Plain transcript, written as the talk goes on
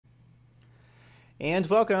And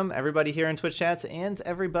welcome everybody here in Twitch chats and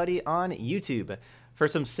everybody on YouTube for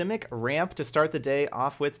some Simic Ramp to start the day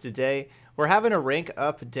off with today. We're having a rank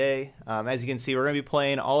up day. As you can see, we're going to be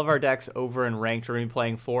playing all of our decks over in ranked. We're going to be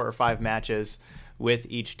playing 4 or 5 matches with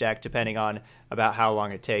each deck, depending on about how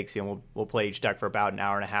long it takes. You know, we'll play each deck for about an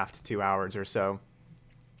hour and a half to 2 hours or so.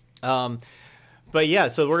 But yeah,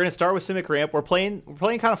 so we're going to start with Simic Ramp. We're playing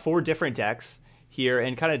kind of 4 different decks here,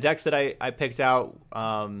 and kind of decks that I picked out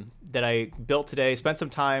that I built today. Spent some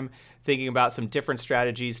time thinking about some different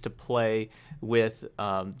strategies to play with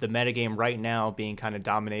the metagame right now being kind of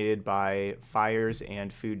dominated by fires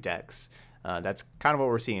and food decks. That's kind of what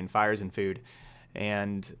we're seeing, fires and food.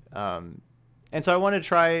 And so I wanted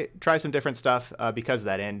to try some different stuff because of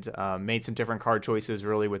that, and made some different card choices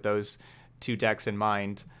really with those 2 decks in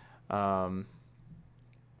mind.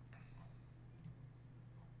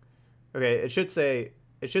 Okay, it should say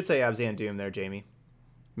Abzan Doom there, Jamie.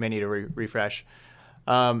 May need to refresh.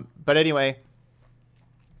 But anyway,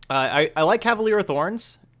 I like Cavalier of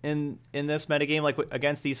Thorns in this metagame, like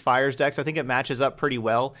against these Fires decks. I think it matches up pretty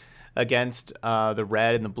well against the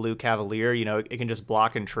red and the blue Cavalier. You know, it can just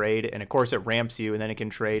block and trade, and of course it ramps you, and then it can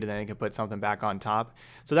trade, and then it can put something back on top.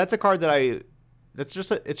 So that's a card that it's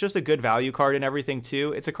just a good value card and everything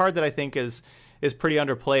too. It's a card that I think is pretty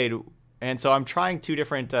underplayed. And so I'm trying 2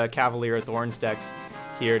 different Cavalier of Thorns decks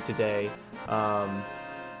here today.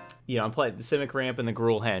 You know, I'm playing the Simic Ramp and the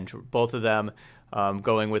Gruul Henge, both of them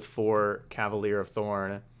going with 4 Cavalier of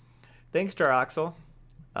Thorn. Thanks, Jaraxel,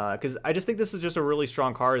 because I just think this is just a really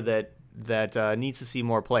strong card that needs to see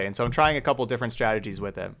more play. And so I'm trying a couple different strategies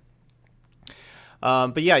with it.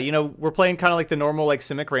 But yeah, you know, we're playing kind of like the normal like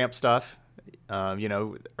Simic Ramp stuff. You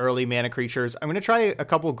know, early mana creatures. I'm going to try a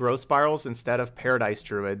couple Growth Spirals instead of Paradise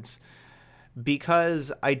Druids,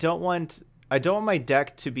 because I don't want my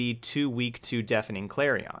deck to be too weak to Deafening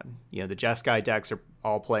Clarion. You know, the Jeskai decks are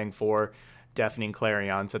all playing for Deafening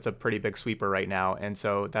Clarion, so it's a pretty big sweeper right now, and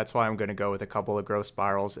so that's why I'm going to go with a couple of Growth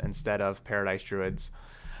Spirals instead of Paradise Druids.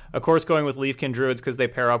 Of course, going with Leafkin Druids because they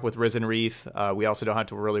pair up with Risen Reef. We also don't have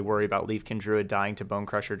to really worry about Leafkin Druid dying to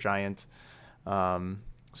Bonecrusher Giant. So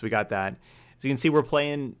we got that. As you can see, we're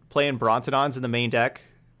playing Brontodons in the main deck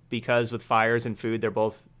because with Fires and Food, they're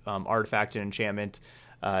both artifact and enchantment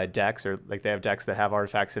decks, or like they have decks that have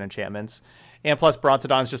artifacts and enchantments. And plus,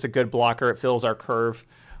 Brontodon's just a good blocker. It fills our curve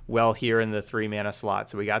well here in the 3 mana slot.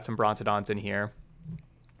 So we got some Brontodons in here.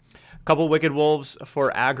 A couple Wicked Wolves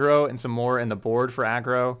for aggro and some more in the board for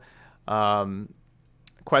aggro.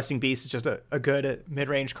 Questing Beast is just a good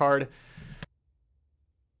mid-range card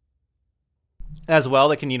as well.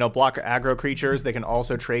 They can, you know, block aggro creatures. They can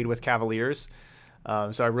also trade with Cavaliers.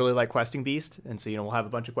 So I really like Questing Beast, and so, you know, we'll have a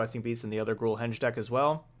bunch of Questing Beasts in the other Gruul Henge deck as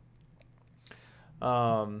well.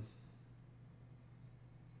 I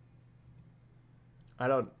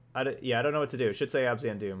don't know what to do. It should say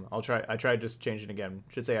Abzan Doom. I tried just changing it again.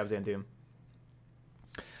 It should say Abzan Doom.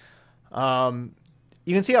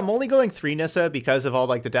 You can see I'm only going 3 Nissa because of all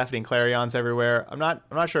like the Deafening Clarions everywhere. I'm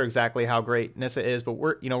not sure exactly how great Nissa is, but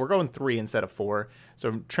we're going 3 instead of 4. So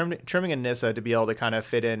I'm trimming a Nissa to be able to kind of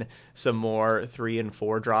fit in some more 3 and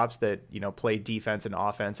 4 drops that, you know, play defense and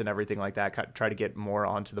offense and everything like that. Try to get more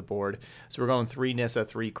onto the board. So we're going 3 Nissa,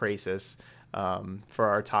 3 Krasis for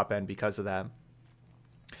our top end because of that.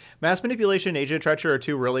 Mass Manipulation and Agent of Treachery are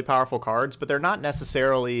 2 really powerful cards, but they're not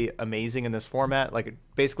necessarily amazing in this format. Like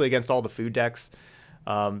basically against all the food decks,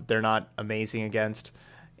 they're not amazing against.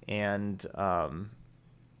 And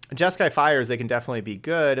Jeskai Fires, they can definitely be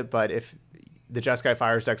good, but if the Jeskai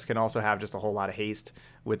Fires decks can also have just a whole lot of haste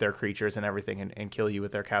with their creatures and everything, and kill you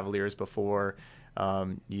with their Cavaliers before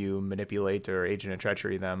you manipulate or Agent of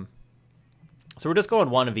Treachery them. So we're just going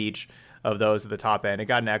 1 of each of those at the top end. It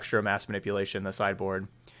got an extra Mass Manipulation in the sideboard.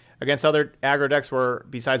 Against other aggro decks, where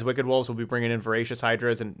besides Wicked Wolves, we'll be bringing in Voracious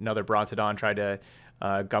Hydras and another Brontodon, try to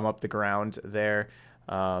gum up the ground there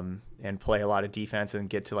and play a lot of defense and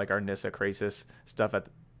get to like our Nissa Krasis stuff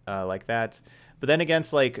like that. But then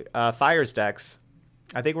against like Fires decks,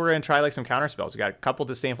 I think we're going to try like some counter spells. We got a couple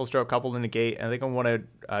Disdainful Stroke, a couple in Negate, and I think I want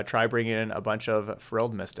to try bringing in a bunch of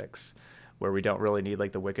Frilled Mystics where we don't really need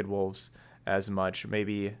like the Wicked Wolves as much.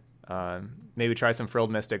 Maybe try some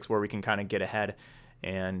Frilled Mystics where we can kind of get ahead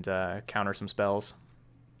and counter some spells.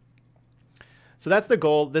 So that's the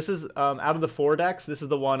goal. This is out of the 4 decks, this is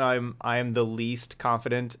the one I'm the least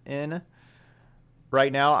confident in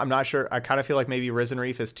right now. I'm not sure. I kind of feel like maybe Risen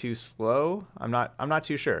Reef is too slow. I'm not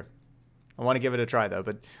too sure. I want to give it a try though,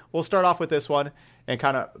 but we'll start off with this one and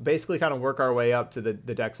basically work our way up to the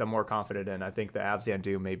decks I'm more confident in. I think the Abzan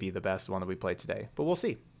Doom may be the best one that we played today, but we'll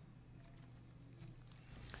see.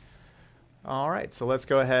 All right, so let's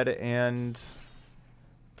go ahead and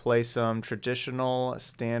play some traditional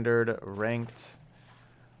standard ranked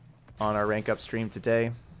on our rank up stream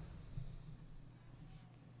today.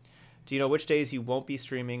 Do you know which days you won't be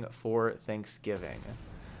streaming for Thanksgiving?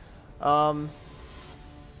 I'm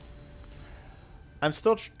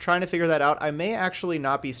still trying to figure that out. I may actually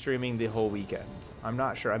not be streaming the whole weekend. I'm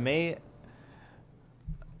not sure. I may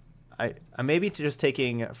be just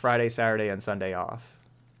taking Friday, Saturday, and Sunday off.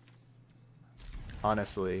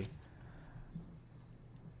 Honestly.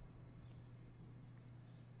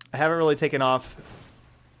 I haven't really taken off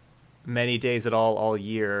many days at all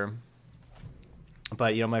year.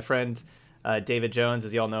 But, you know, my friend David Jones,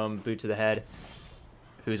 as y'all know him, Boot to the Head,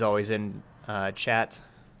 who's always in chat,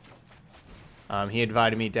 he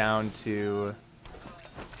invited me down to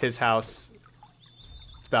his house.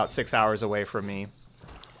 It's about 6 hours away from me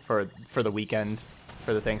for the weekend,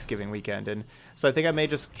 for the Thanksgiving weekend. And so I think I may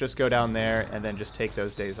just go down there and then just take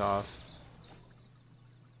those days off.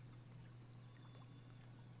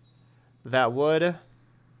 That would...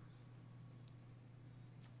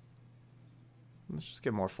 Let's just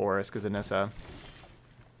get more forest because of Nissa.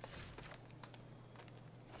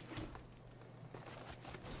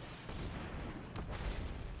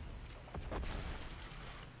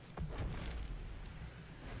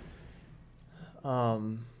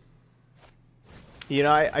 You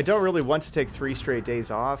know, I don't really want to take 3 straight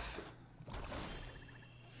days off.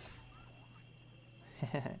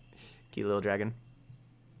 Cute little dragon.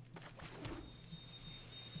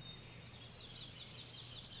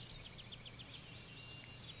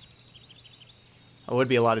 It would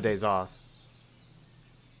be a lot of days off.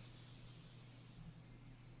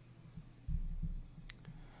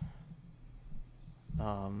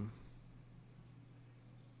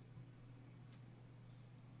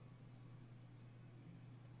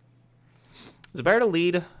 Is it better to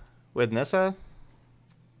lead with Nissa?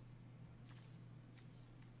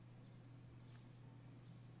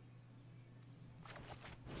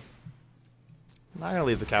 I'm not going to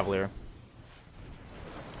leave the Cavalier.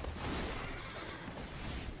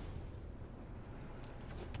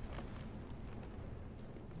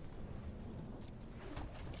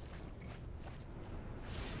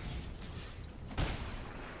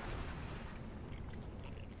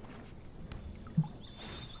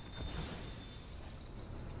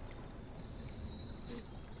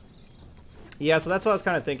 Yeah, so that's what I was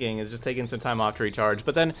kind of thinking, is just taking some time off to recharge.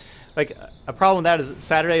 But then, like, a problem with that is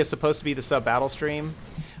Saturday is supposed to be the sub-battle stream.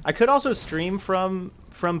 I could also stream from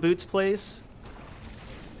Boots' place.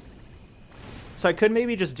 So I could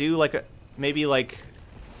maybe just do, like,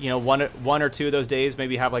 you know, one or two of those days,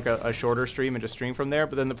 maybe have, like, a shorter stream and just stream from there.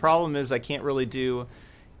 But then the problem is I can't really do...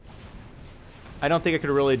 I don't think I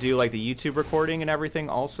could really do, like, the YouTube recording and everything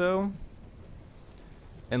also.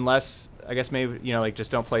 Unless, I guess maybe, you know, like, just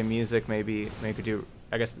don't play music, maybe do,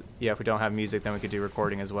 I guess, yeah, if we don't have music, then we could do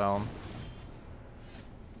recording as well.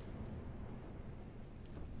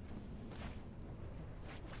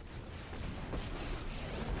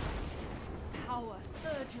 Power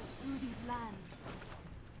surges through these lands.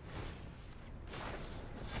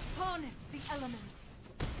 Harness the elements.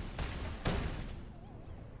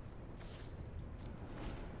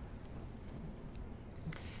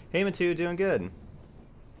 Hey, Matu, doing good.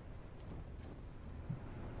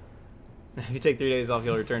 If you take 3 days off,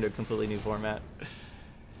 you'll return to a completely new format.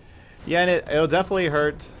 Yeah, and it'll definitely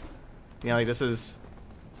hurt. You know, like, this is...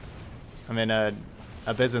 I'm in a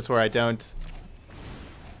business where I don't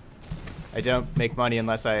make money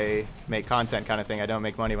unless I make content kind of thing. I don't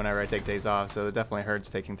make money whenever I take days off, so it definitely hurts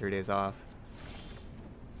taking 3 days off.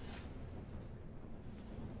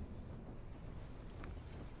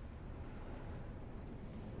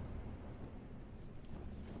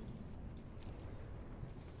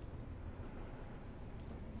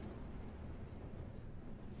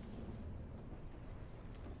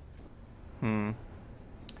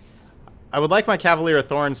 I would like my Cavalier of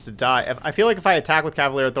Thorns to die. I feel like if I attack with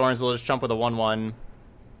Cavalier of Thorns, they'll just jump with a 1/1.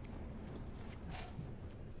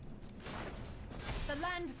 The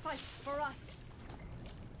land fights for us.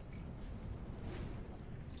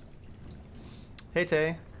 Hey,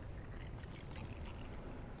 Tay.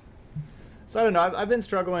 So I don't know. I've been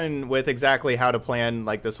struggling with exactly how to plan,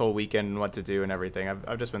 like, this whole weekend and what to do and everything.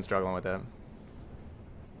 I've just been struggling with it.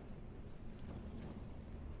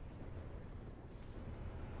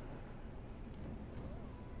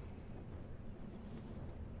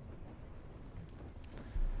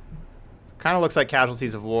 Kind of looks like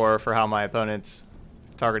casualties of war for how my opponent's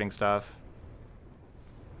targeting stuff.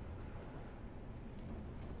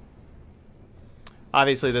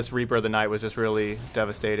 Obviously, this Reaper of the Night was just really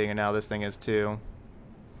devastating, and now this thing is too.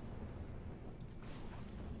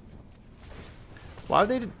 Why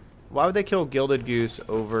would they kill Gilded Goose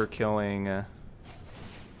over killing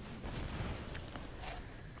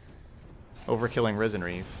Risen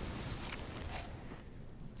Reef?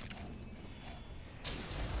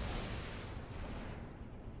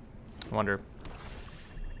 I wonder.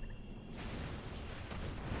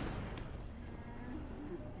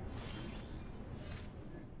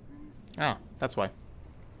 Oh, that's why.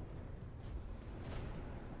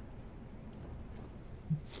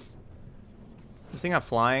 This thing have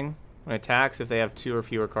flying. When it attacks, if they have 2 or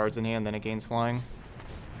fewer cards in hand, then it gains flying.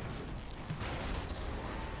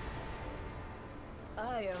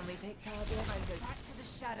 I only picked our behind us. Back to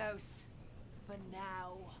the shadows. For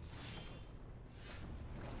now.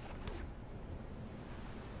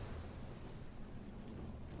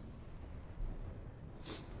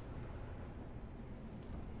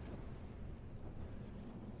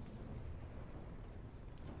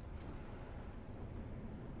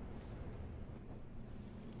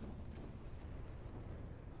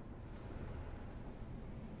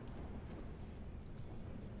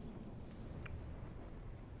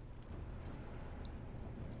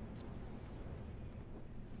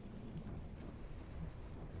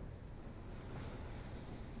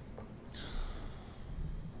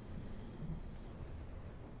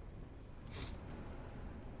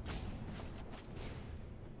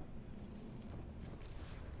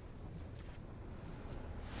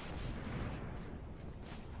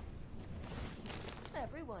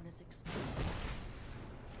 Everyone is exposed.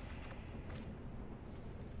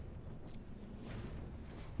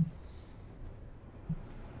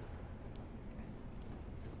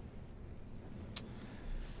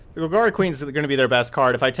 The Golgari Queen's going to be their best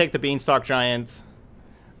card. If I take the Beanstalk Giant,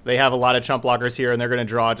 they have a lot of chump blockers here, and they're going to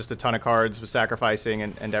draw just a ton of cards with sacrificing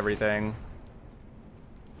and everything.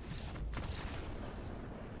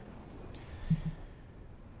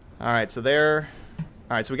 All right, so they're...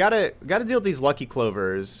 All right, so we gotta deal with these Lucky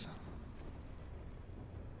Clovers.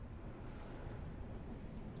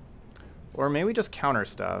 Or maybe we just counter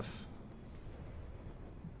stuff.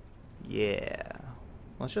 Yeah.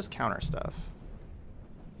 Let's just counter stuff.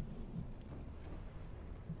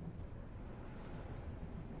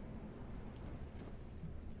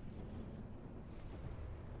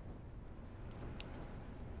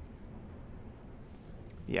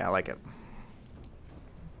 Yeah, I like it.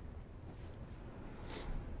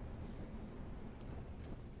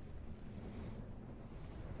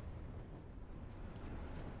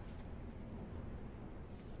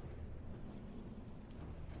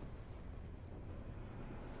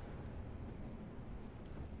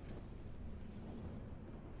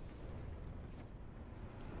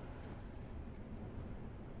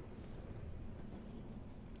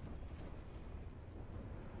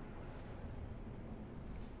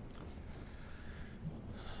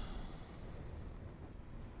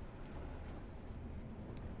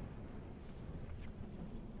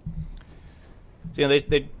 So, you know,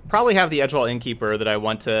 they probably have the Edgewall Innkeeper that I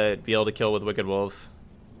want to be able to kill with Wicked Wolf.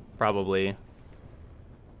 Probably.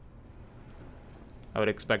 I would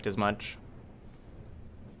expect as much.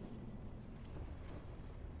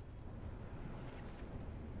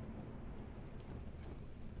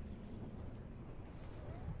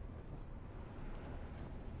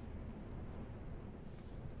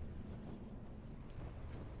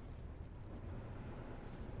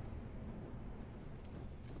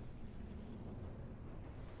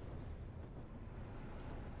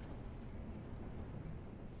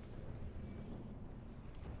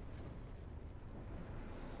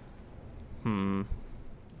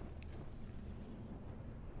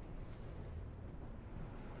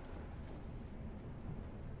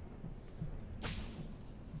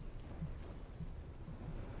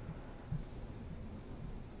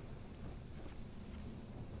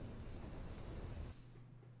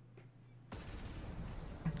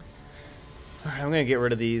 Alright, I'm gonna get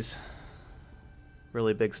rid of these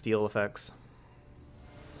really big steel effects.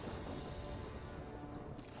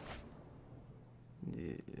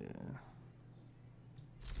 Yeah.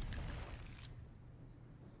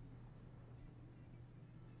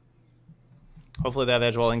 Hopefully they have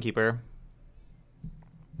Edgewall Innkeeper.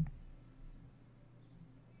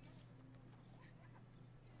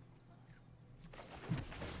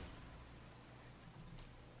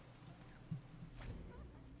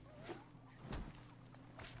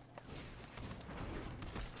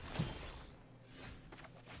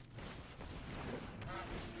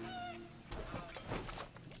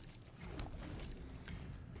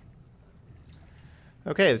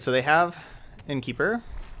 Okay, so they have Innkeeper.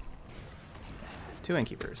 2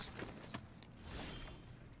 Innkeepers.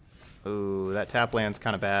 Ooh, that tap land's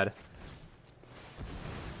kind of bad.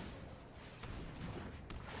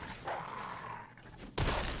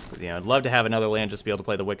 Because, I'd love to have another land just to be able to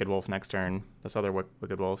play the Wicked Wolf next turn. This other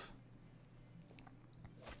Wicked Wolf.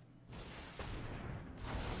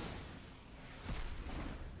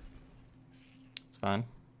 It's fine.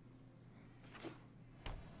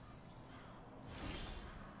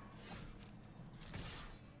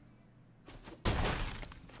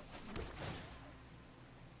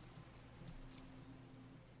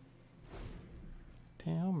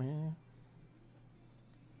 Tell me.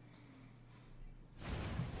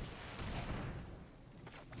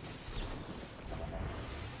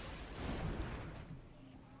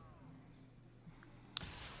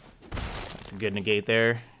 That's a good negate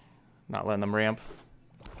there. Not letting them ramp.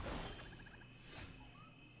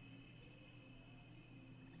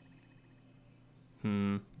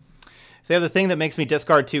 If they have the thing that makes me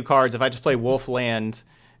discard 2 cards, if I just play Wolf Land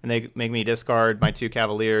and they make me discard my 2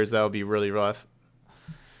 Cavaliers, that would be really rough.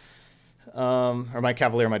 Or my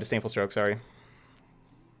Cavalier, my Disdainful Stroke, sorry.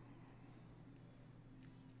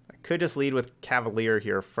 I could just lead with Cavalier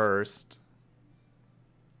here first.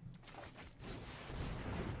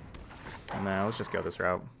 Nah, let's just go this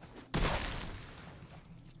route.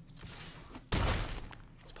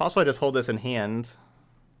 It's possible I just hold this in hand.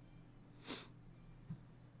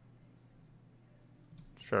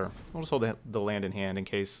 Sure, we'll just hold the land in hand in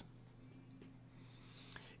case.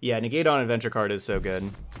 Yeah, negate on adventure card is so good.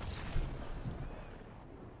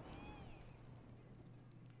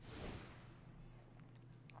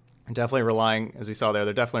 Definitely relying, as we saw there,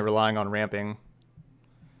 they're definitely relying on ramping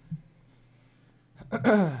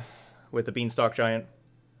with the Beanstalk Giant.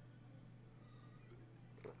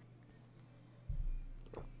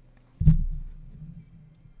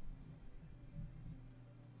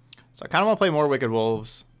 So I kind of want to play more Wicked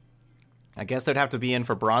Wolves. I guess they'd have to be in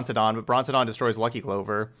for Brontodon, but Brontodon destroys Lucky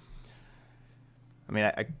Clover. I mean,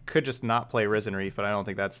 I could just not play Risen Reef, but I don't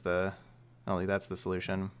think that's the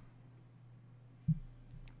solution.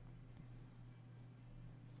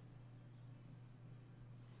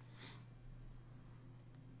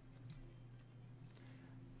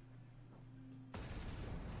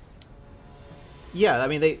 Yeah, I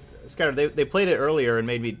mean, they played it earlier and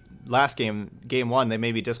made me, last game 1, they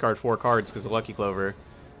made me discard 4 cards because of Lucky Clover.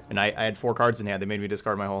 And I had 4 cards in hand. They made me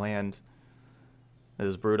discard my whole hand. It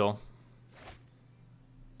was brutal.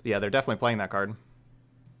 Yeah, they're definitely playing that card.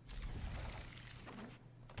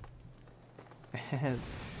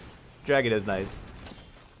 Dragon is nice.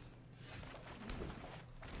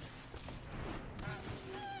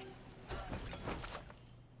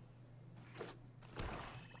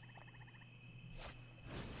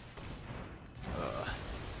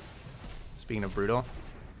 Speaking of brutal.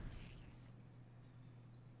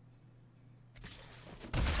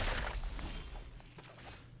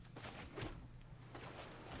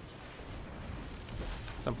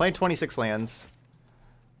 So I'm playing 26 lands.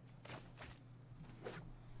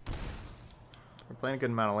 We're playing a good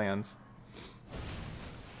amount of lands.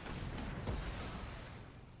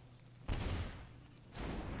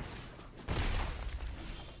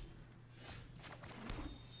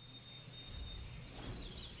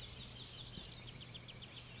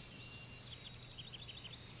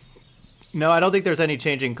 No, I don't think there's any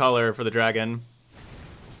changing color for the dragon.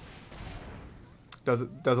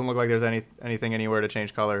 Doesn't look like there's anything anywhere to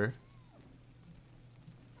change color.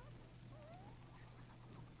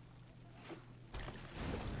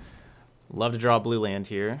 Love to draw a blue land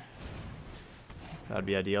here. That'd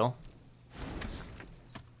be ideal.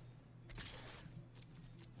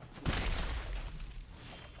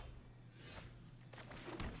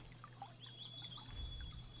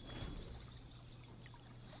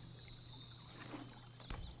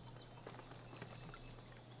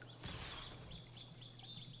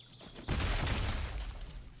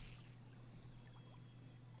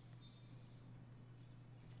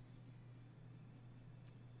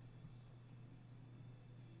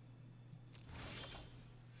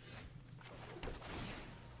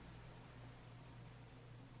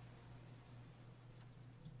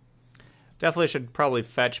 Definitely should probably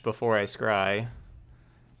fetch before I scry.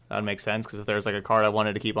 That would make sense, because if there's like a card I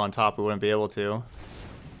wanted to keep on top, we wouldn't be able to.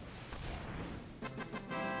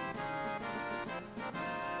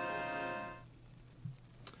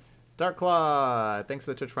 Dark Claw, thanks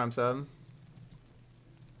for the Twitch Prime sub.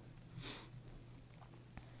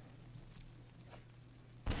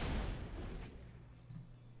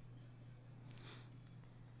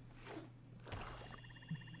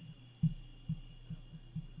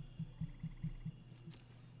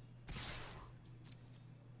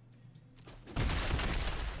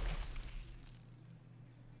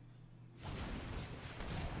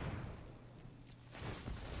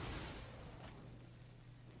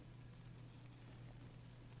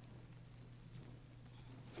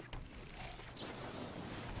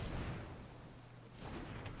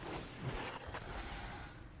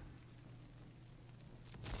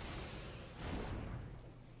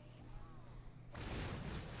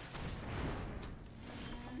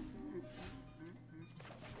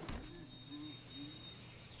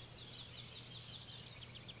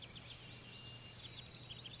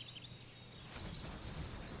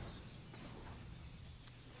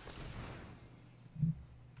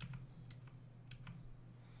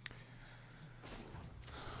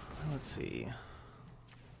 Let's see.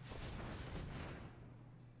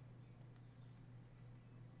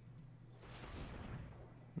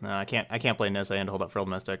 No, I can't play Nissa and hold up Frilled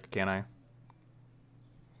Mystic, can I?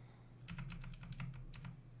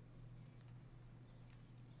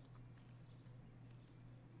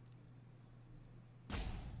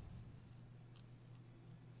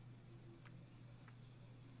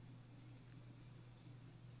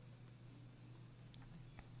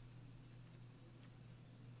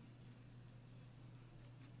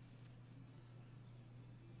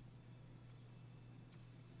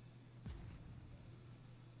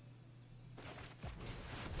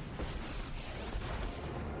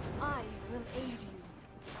 I will aid you.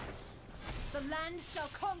 The land shall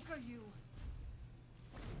conquer you.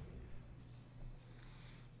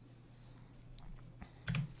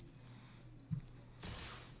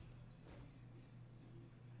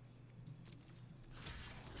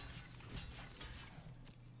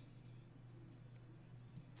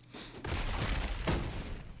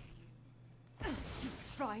 You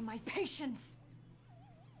try my patience.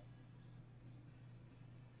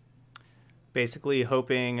 Basically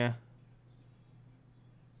hoping... I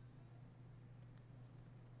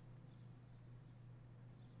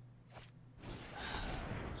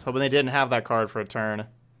was hoping they didn't have that card for a turn.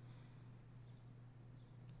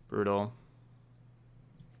 Brutal.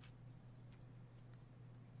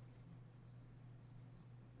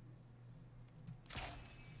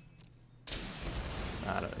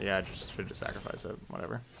 Yeah, I just should just sacrifice it.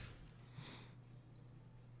 Whatever.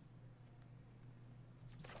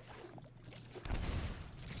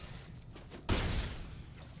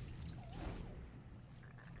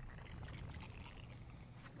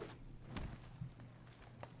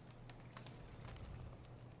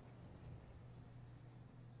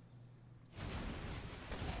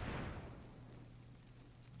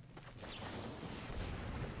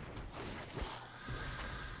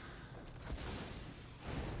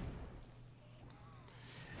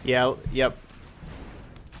 Yeah, yep.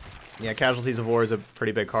 Yeah, Casualties of War is a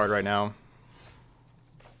pretty big card right now.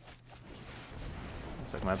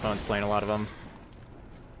 Looks like my opponent's playing a lot of them.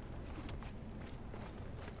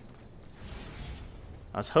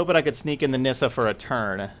 I was hoping I could sneak in the Nissa for a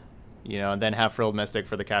turn, you know, and then have Frilled Mystic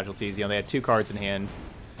for the Casualties. You know, they had 2 cards in hand.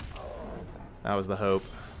 That was the hope.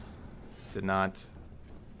 Did not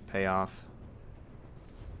pay off.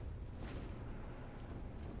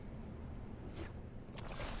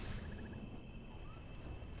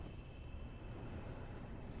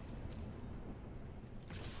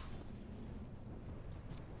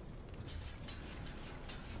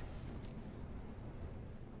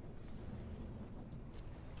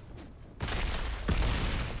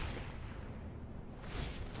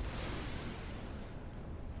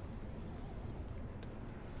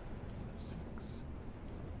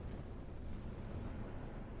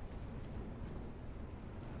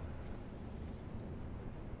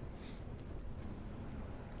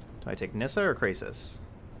 Do I take Nissa or Krasis?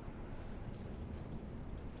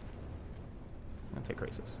 I'll take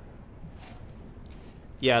Krasis.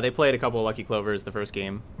 Yeah, they played a couple of Lucky Clovers the first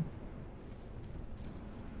game.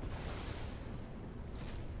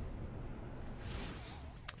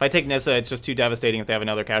 If I take Nissa, it's just too devastating if they have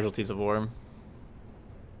another Casualties of War.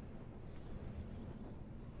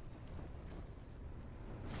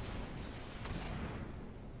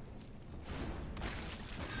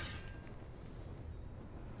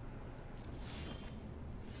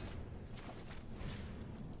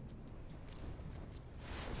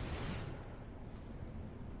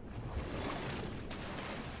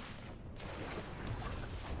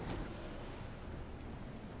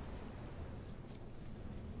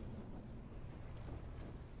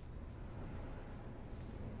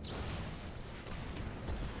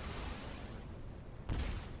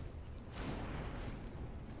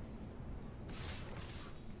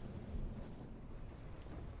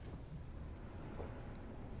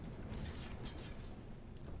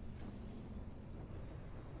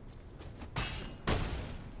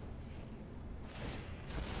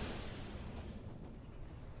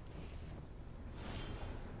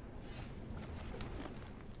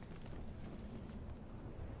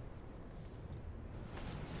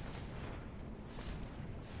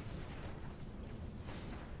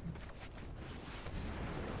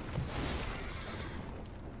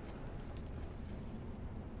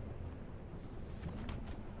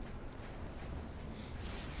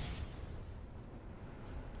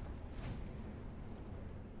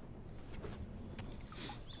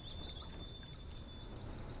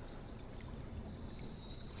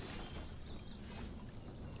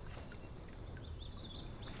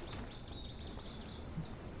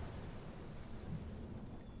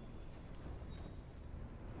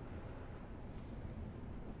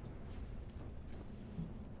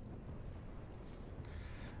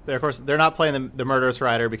 Of course, they're not playing the Murderous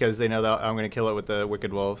Rider because they know that I'm going to kill it with the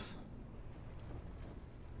Wicked Wolf.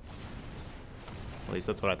 At least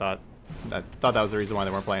that's what I thought. I thought that was the reason why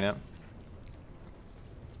they weren't playing it.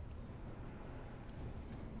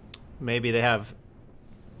 Maybe they have...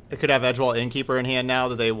 It could have Edgewall Innkeeper in hand now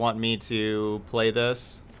that they want me to play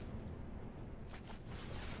this.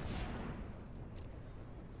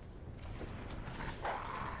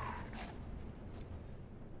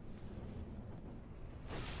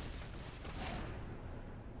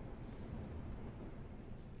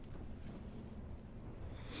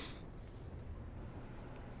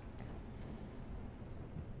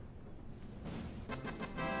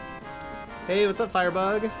 Hey, what's up,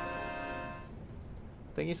 Firebug?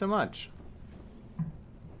 Thank you so much.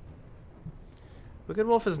 Wicked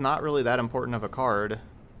Wolf is not really that important of a card.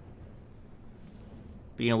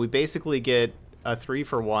 But, you know, we basically get a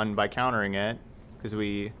 3-for-1 by countering it. Because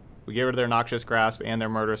we get rid of their Noxious Grasp and their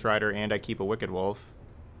Murderous Rider, and I keep a Wicked Wolf.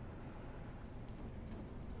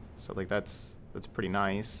 So, like, that's pretty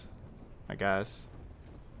nice, I guess.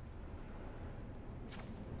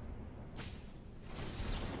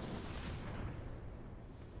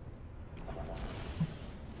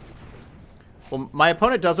 Well, my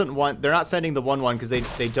opponent doesn't want... They're not sending the 1-1 because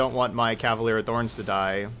they don't want my Cavalier of Thorns to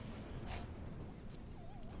die.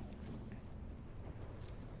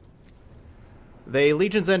 They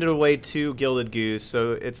Legion's Ended away 2 Gilded Goose,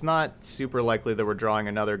 so it's not super likely that we're drawing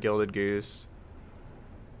another Gilded Goose.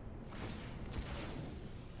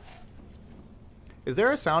 Is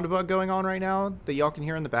there a sound bug going on right now that y'all can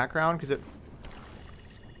hear in the background? Because it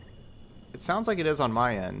sounds like it is on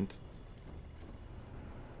my end.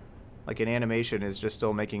 Like an animation is just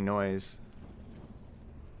still making noise.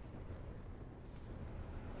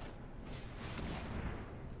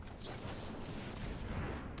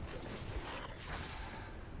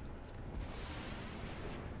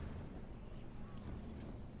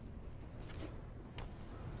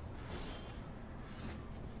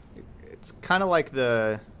 It's kind of like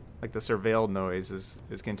the surveilled noise is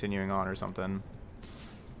continuing on or something.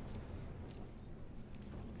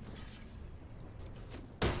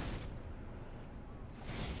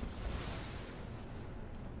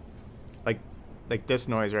 Like this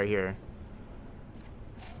noise right here.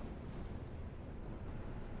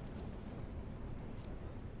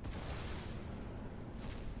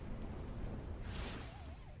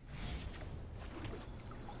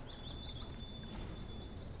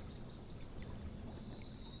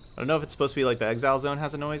 I don't know if it's supposed to be like the Exile Zone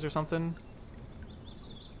has a noise or something.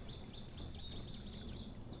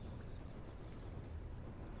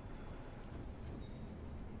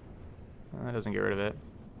 That doesn't get rid of it.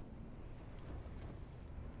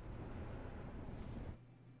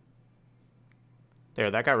 There,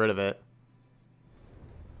 that got rid of it.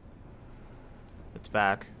 It's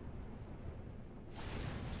back.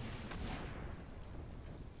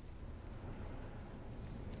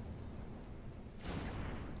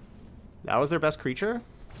 That was their best creature?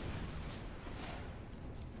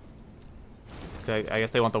 Okay, I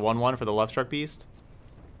guess they want the 1-1 for the Love Struck Beast.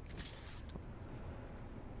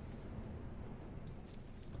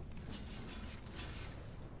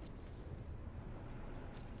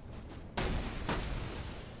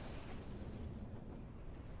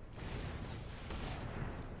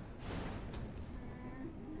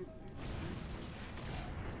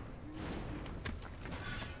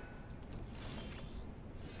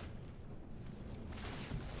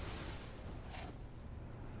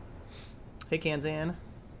 Hey, Kanzan.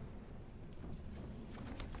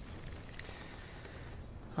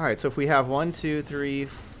 Alright, so if we have 1, 2, 3,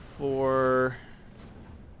 4...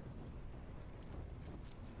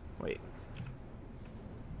 Wait.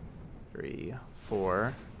 3,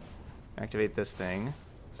 4. Activate this thing.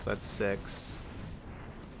 So that's 6.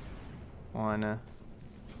 1,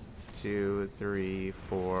 2, 3,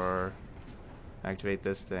 4. Activate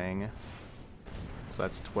this thing. So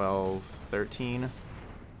that's 12, 13.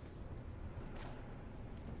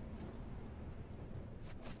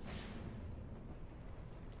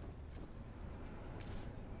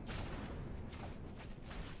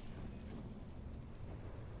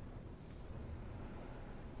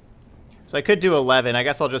 So I could do 11. I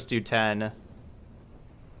guess I'll just do 10.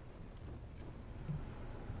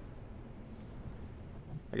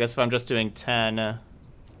 I guess if I'm just doing 10,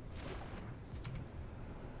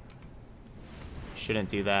 shouldn't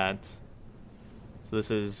do that. So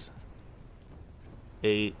this is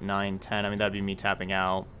 8, 9, 10. I mean, that'd be me tapping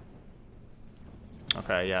out.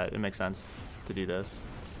 Okay, yeah, it makes sense to do this.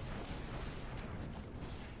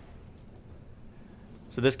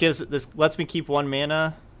 So this lets me keep 1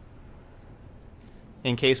 mana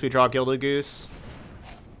in case we draw Gilded Goose.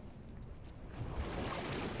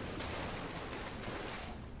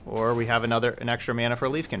 Or we have an extra mana for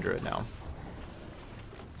Leaf Kindred now.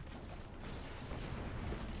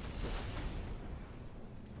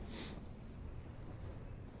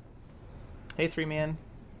 Hey, 3-man.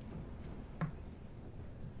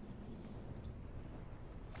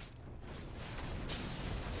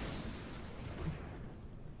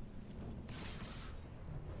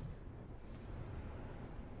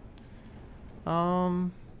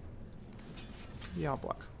 Yeah, I'll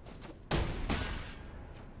block.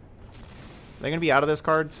 They're gonna be out of this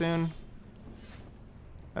card soon.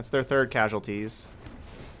 That's their third casualties.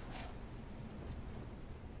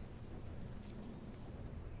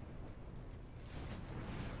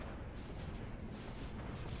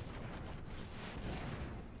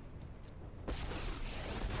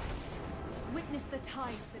 Witness the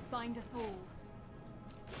ties that bind us all.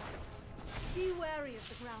 Be wary of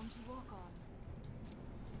the ground you walk on.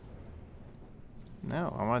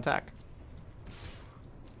 No, I want to attack.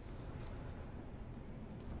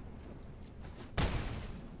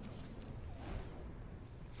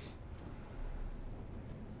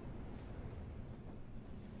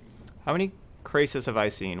 How many Krasis have I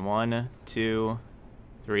seen? 1, 2,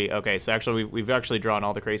 3. Okay, so actually we've actually drawn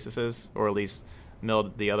all the Krasises, or at least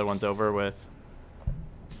milled the other ones over with.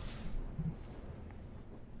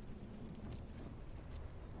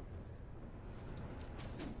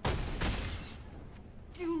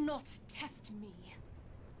 Do not test me.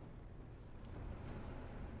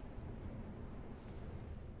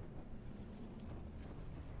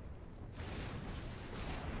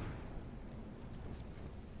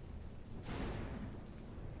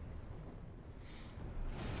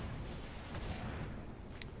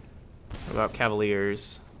 What about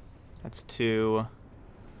Cavaliers? That's 2.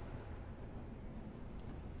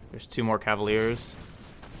 There's 2 more Cavaliers.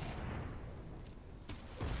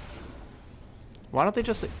 Why don't they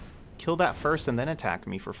just kill that first and then attack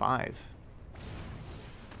me for 5?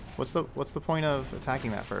 What's the point of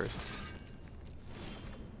attacking that first?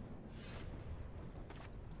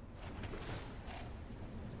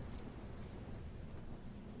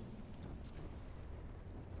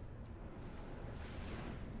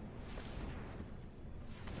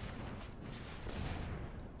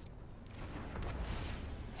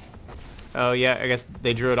 Oh yeah, I guess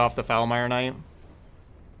they drew it off the Foulmire Knight.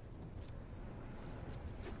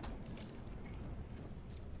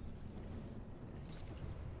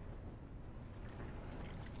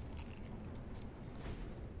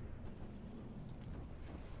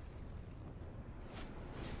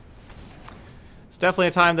 It's definitely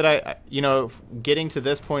a time that you know, getting to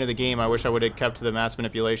this point of the game, I wish I would have kept the mass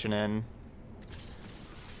manipulation in.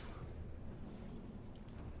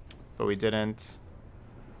 But we didn't.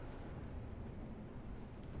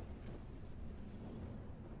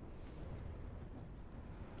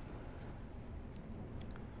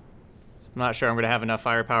 I'm not sure I'm going to have enough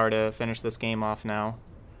firepower to finish this game off now.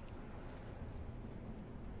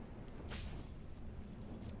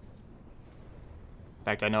 In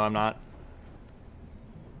fact, I know I'm not.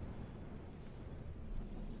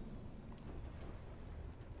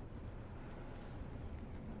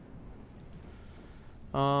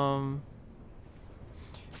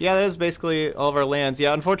 Yeah, that is basically all of our lands.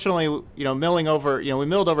 Yeah, unfortunately, you know, milling over, you know, we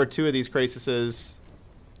milled over 2 of these Krasises.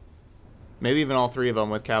 Maybe even all 3 of them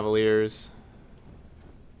with Cavaliers.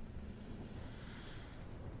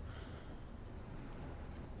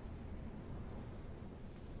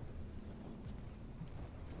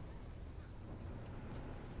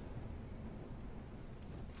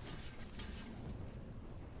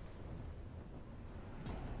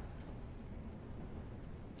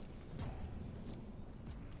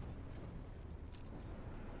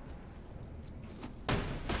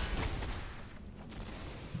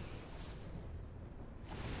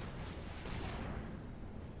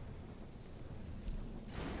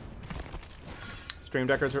 Stream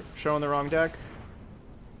Deckers are showing the wrong deck.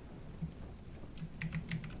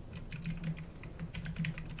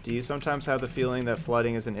 Do you sometimes have the feeling that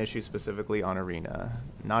flooding is an issue specifically on Arena?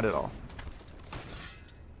 Not at all.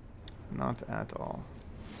 Not at all.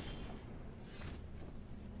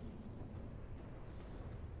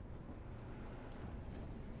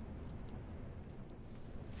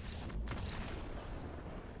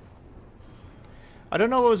 I don't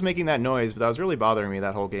know what was making that noise, but that was really bothering me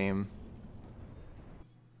that whole game.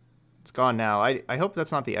 It's gone now. I hope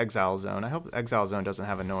that's not the Exile Zone. I hope Exile Zone doesn't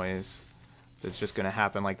have a noise that's just going to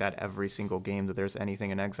happen like that every single game that there's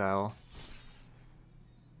anything in Exile.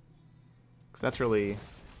 Because that's really,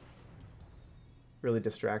 really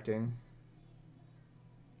distracting.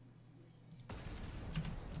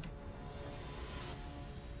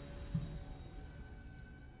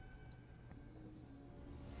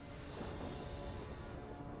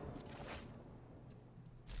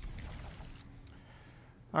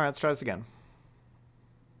 All right, let's try this again.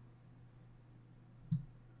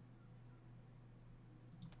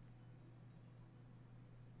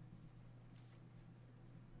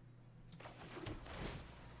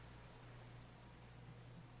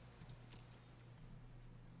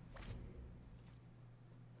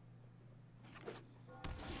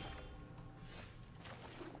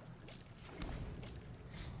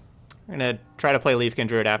 We're gonna try to play Leafkin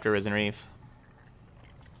Druid after Risen Reef.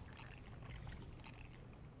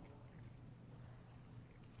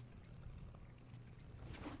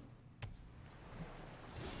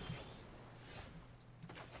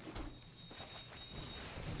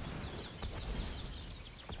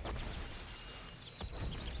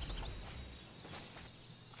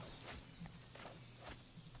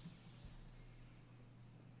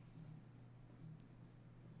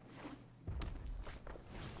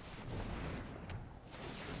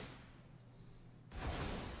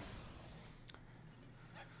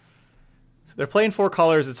 So they're playing 4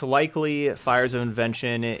 colors. It's likely Fires of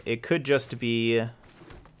Invention. It could just be...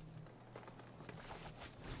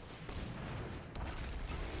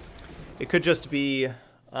 It could just be, you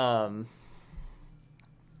know,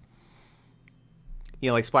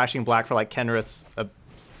 like splashing black for like Kenrith's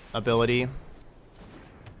ability.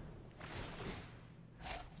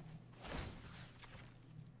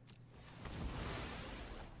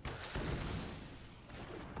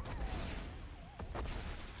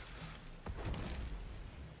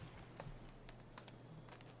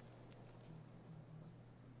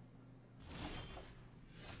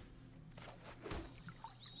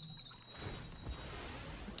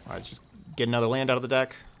 All right, let's just get another land out of the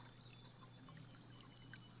deck.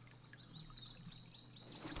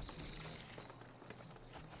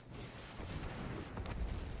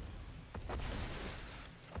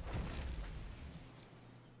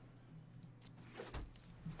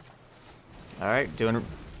 All right, doing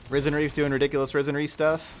Risen Reef, doing ridiculous Risen Reef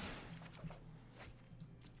stuff.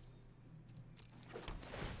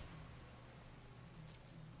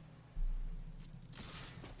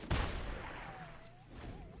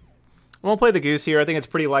 I won't play the Goose here. I think it's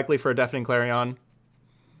pretty likely for a Deafening Clarion.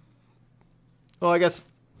 Well, I guess,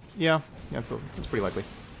 yeah, it's pretty likely.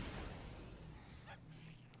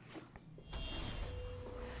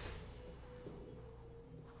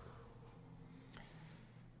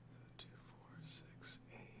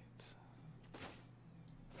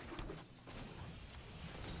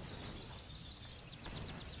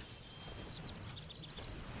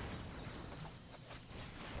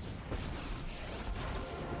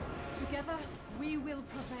 Together, we will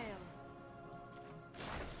prevail.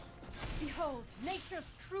 Behold,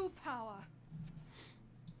 nature's true power.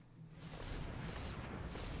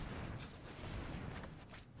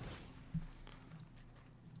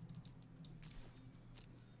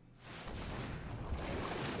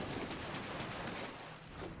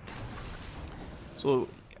 So,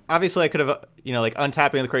 obviously I could have, you know, like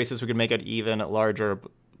untapping the Crisis, we could make it even larger,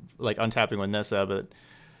 like untapping with Nissa, but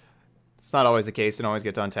it's not always the case. It always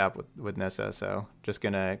gets untapped with Nissa, so just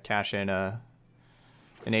gonna cash in an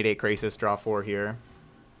 8/8 Crisis, draw 4 here.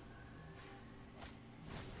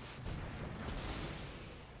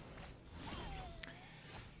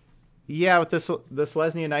 Yeah, with this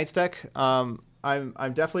Lesnia Knights deck, I'm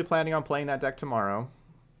definitely planning on playing that deck tomorrow.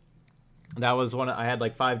 That was one. I had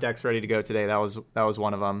like 5 decks ready to go today. That was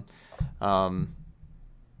one of them.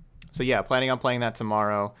 So yeah, planning on playing that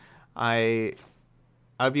tomorrow.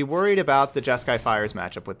 I'd be worried about the Jeskai Fires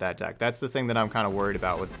matchup with that deck. That's the thing that I'm kind of worried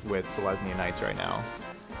about with Selesnya Knights right now.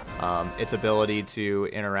 Its ability to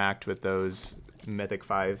interact with those Mythic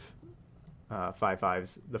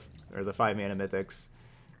 5/5s, the 5-mana Mythics,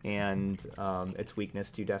 and its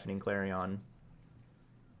weakness to Deafening Clarion.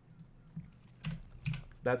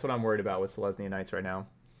 That's what I'm worried about with Selesnya Knights right now.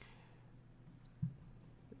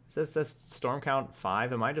 It says Storm Count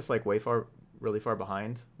 5. Am I just like really far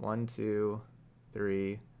behind? 1, 2,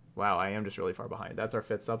 3. Wow, I am just really far behind. That's our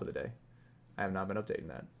 5th sub of the day. I have not been updating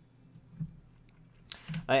that.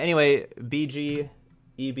 Anyway, BG,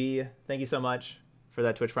 EB, thank you so much for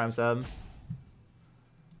that Twitch Prime sub.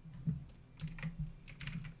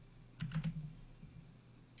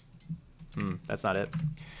 That's not it.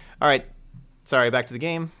 All right. Sorry, back to the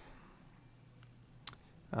game.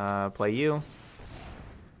 Play you.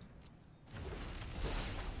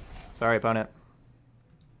 Sorry, opponent.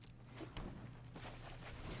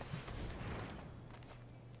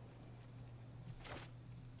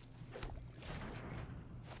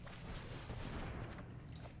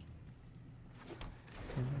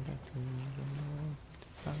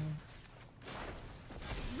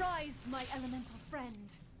 Rise, my elemental friend.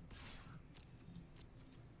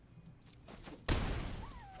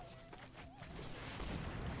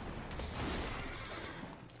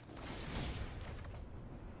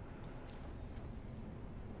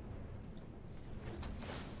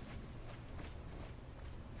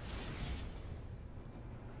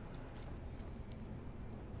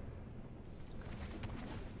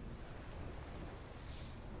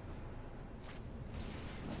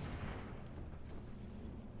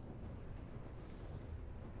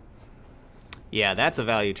 Yeah, that's a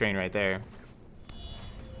value train right there.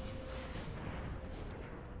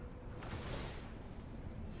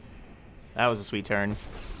 That was a sweet turn.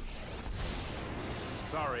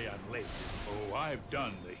 Sorry I'm late. Oh, I've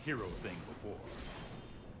done the hero thing before.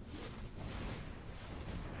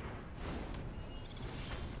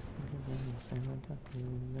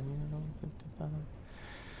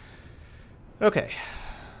 Okay.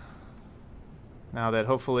 Now that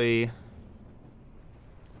hopefully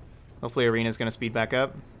Arena's going to speed back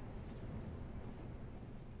up.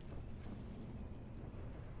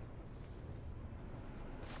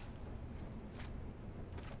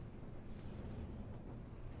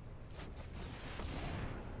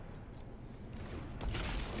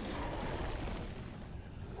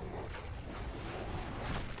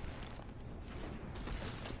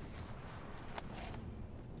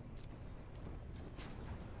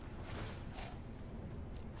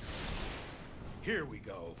 Here we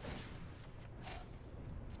go.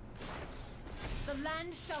 The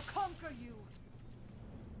land shall conquer you.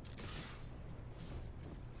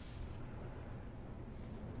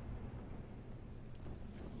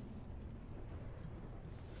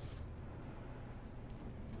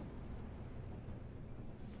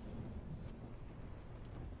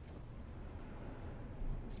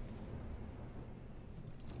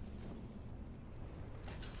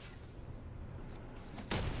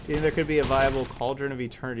 Do you think there could be a viable Cauldron of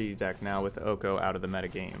Eternity deck now with Oko out of the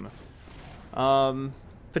metagame?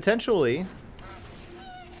 Potentially.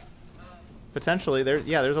 Potentially.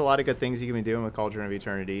 There's a lot of good things you can be doing with Cauldron of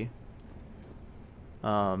Eternity.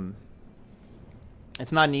 It's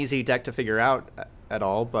not an easy deck to figure out at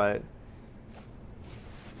all, but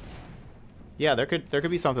yeah, there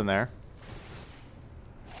could be something there.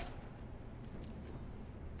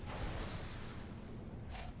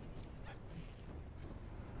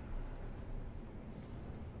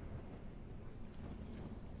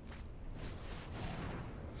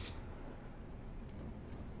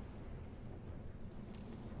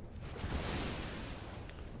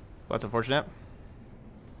 That's unfortunate.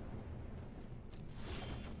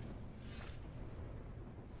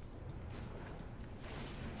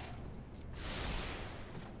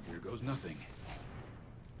 Here goes nothing.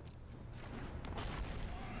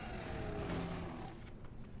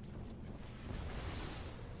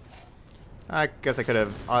 I guess I could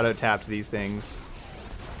have auto-tapped these things.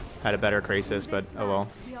 Had a better Krasis, but oh well.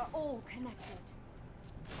 We are all connected.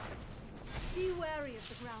 Be wary of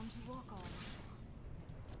the ground you walk on.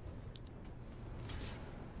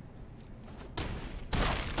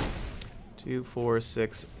 2, 4,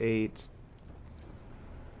 6, 8.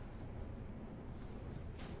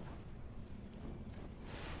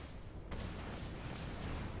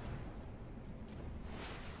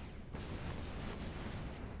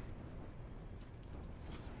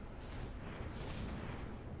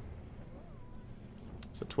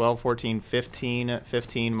 So 12, 14, 15.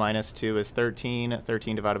 15 minus 2 is 13.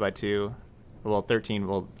 13 divided by 2. Well, 13,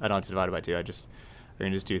 well, I don't have to divide it by 2. I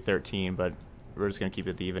can just do 13, but we're just going to keep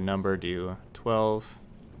it the even number. Do 12.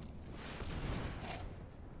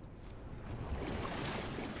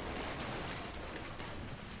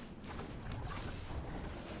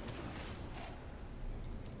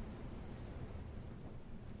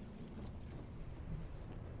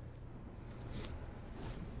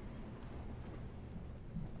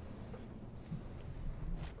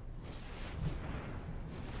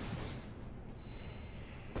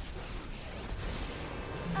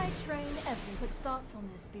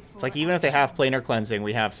 It's like even if they have planar cleansing,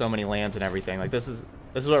 we have so many lands and everything. Like this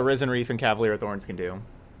is what Risen Reef and Cavalier Thorns can do.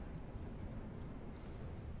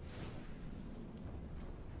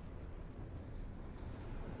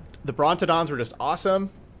 The Brontodons were just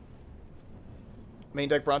awesome. Main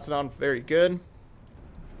deck Brontodon, very good.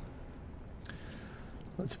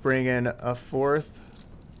 Let's bring in a fourth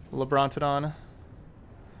LeBrontodon.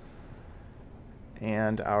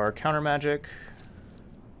 And our counter magic.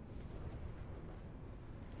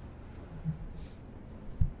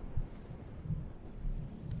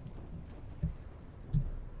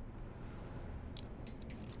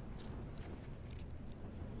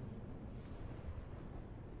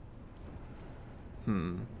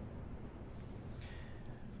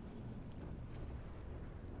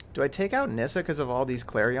 Do I take out Nissa because of all these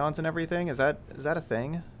Clarions and everything? Is that a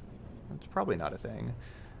thing? It's probably not a thing.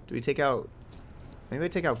 Do we take out... Maybe I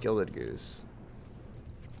take out Gilded Goose.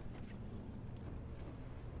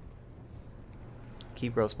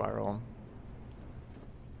 Keep Growth Spiral.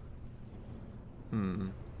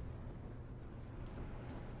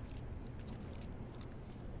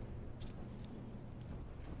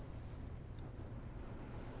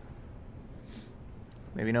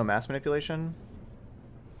 Maybe no mass manipulation?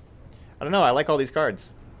 I don't know, I like all these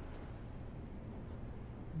cards.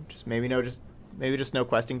 Just maybe just no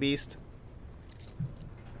questing beast.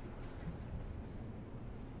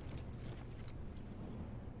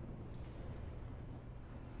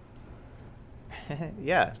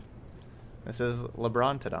 Yeah. This is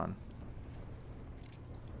LeBron-tadon.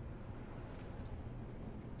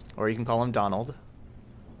 Or you can call him Donald.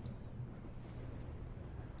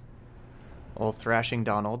 Old thrashing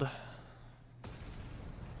Donald.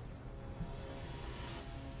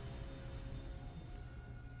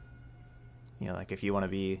 You know, like if you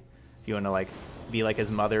want to like be like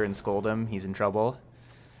his mother and scold him, he's in trouble.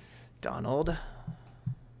 Donald.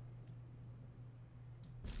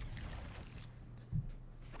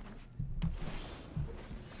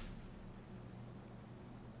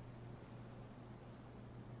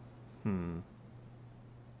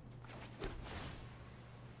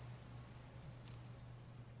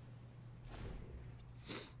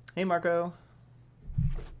 Hey, Marco.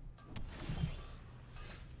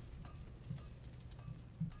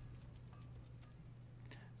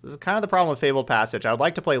 So this is kind of the problem with Fabled Passage. I would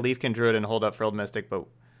like to play Leafkin Druid and hold up Frilled Mystic, but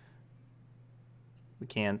we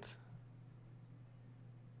can't.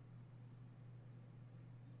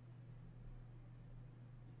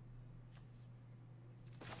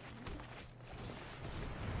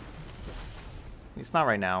 It's not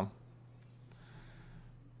right now. We'll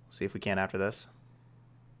see if we can after this.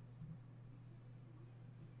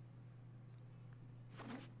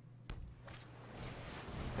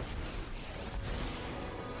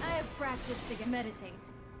 Practice to meditate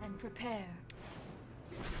and prepare.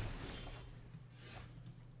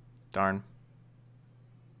 Darn.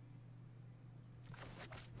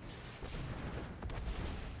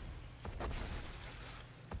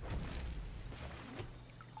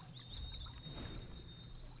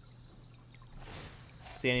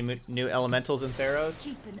 See any new elementals in Theros?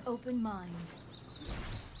 Keep an open mind.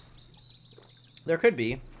 There could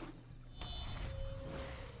be.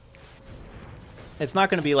 It's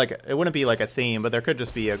not going to be like, it wouldn't be like a theme, but there could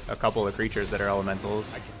just be a couple of creatures that are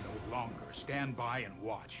elementals. I can no longer stand by and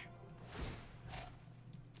watch.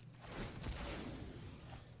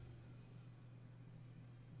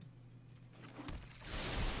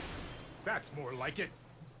 That's more like it.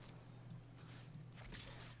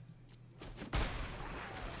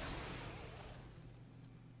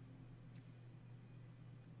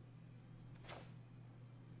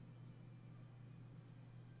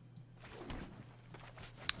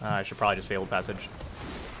 I should probably just Fabled Passage.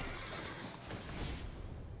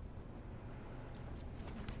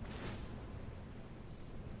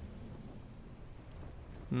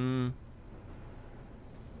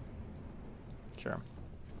 Sure.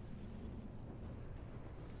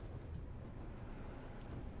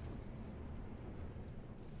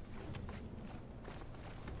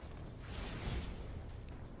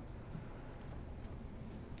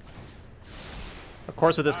 Of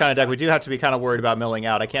course, with this kind of deck, we do have to be kind of worried about milling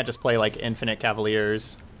out. I can't just play, like, Infinite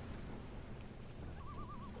Cavaliers.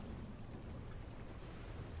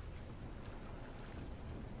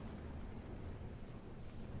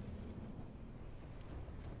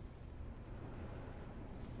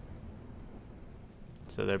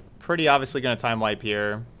 So they're pretty obviously going to time wipe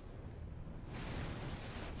here.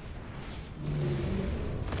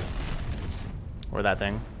 Or that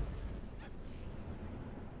thing.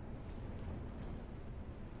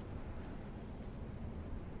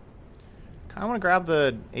 I want to grab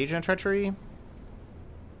the Agent of Treachery.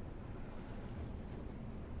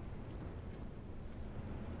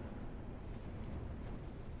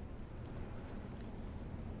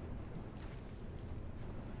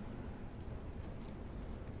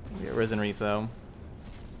 Get Risen Reef though.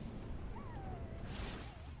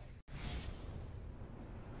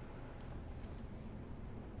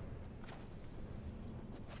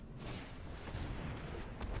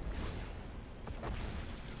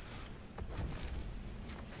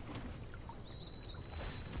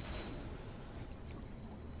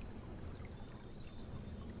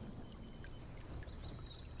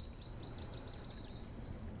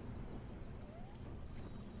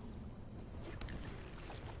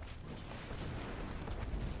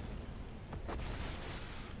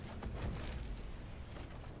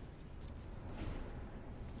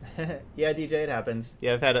 Yeah, DJ, it happens.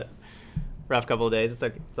 Yeah, I've had a rough couple of days. It's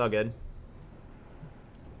all good.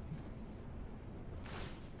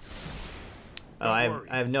 Oh, I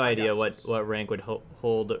have no idea what rank would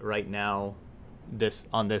hold right now,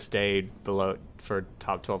 on this day below for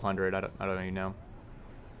top 1200. I don't even know.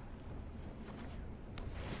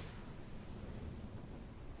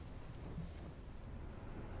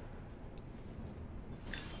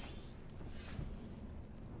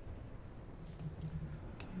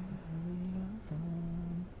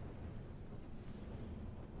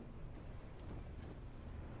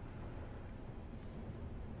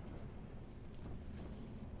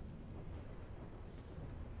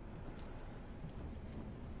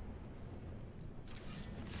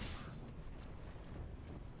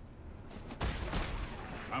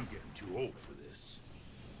 I'm getting too old for this.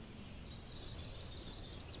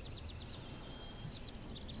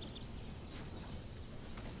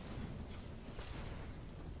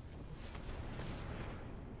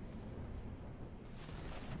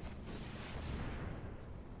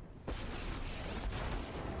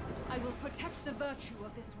 I will protect the virtue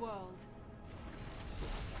of this world.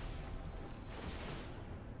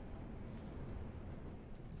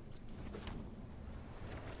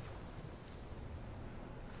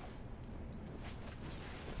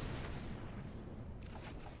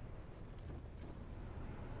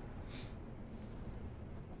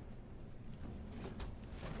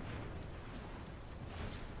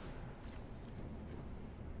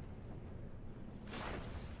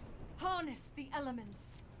 Harness the elements.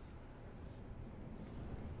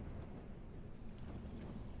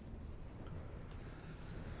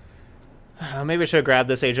 Maybe I should have grabbed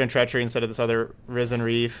this Agent Treachery instead of this other Risen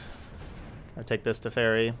Reef. Or take this to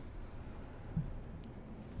Fairy.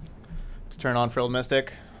 To turn on Frilled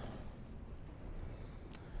Mystic.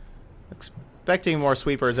 Expecting more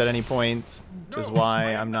sweepers at any point, which is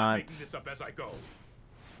why I'm not making this up as I go.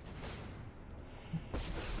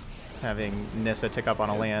 having Nissa tick up on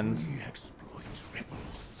a land. We exploit rebels.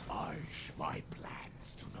 My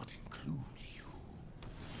plans do not include you.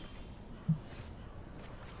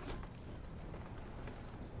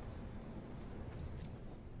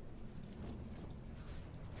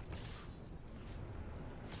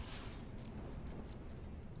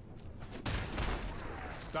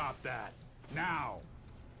 Stop that. Now.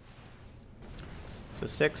 So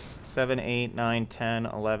 6, 7, 8, 9, 10,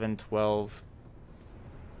 11, 12,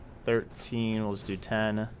 13. We'll just do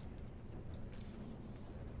 10.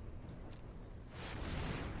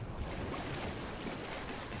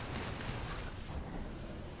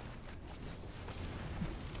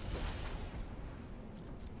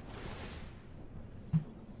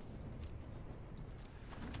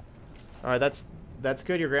 All right, that's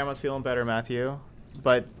good. Your grandma's feeling better, Matthew.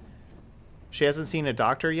 But she hasn't seen a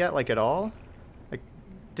doctor yet, like at all? Like,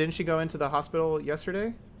 didn't she go into the hospital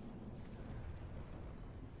yesterday?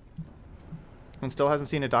 And still hasn't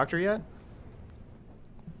seen a doctor yet?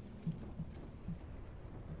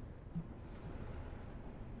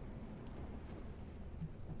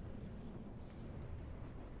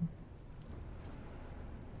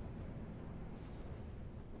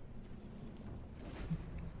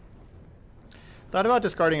 Thought about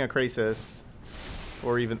discarding a Krasis,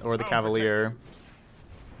 or the Cavalier.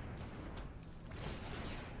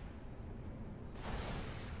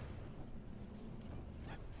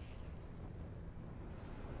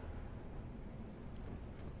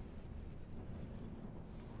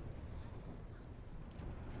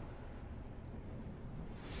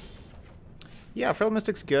 Yeah, Frilled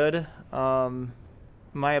Mystic's good.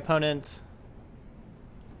 My opponent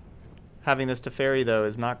having this Teferi, though,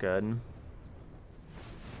 is not good.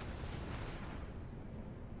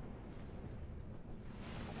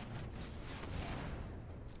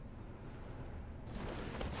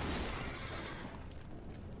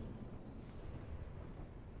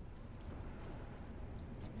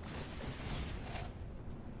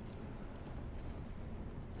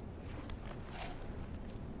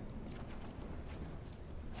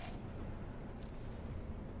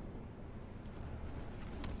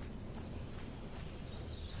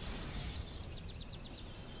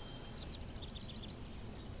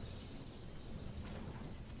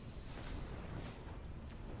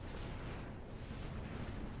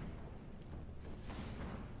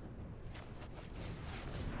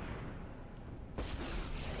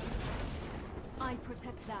 I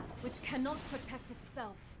protect that which cannot protect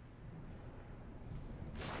itself.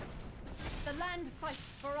 The land fights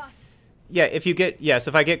for us. Yeah, if you get... Yes,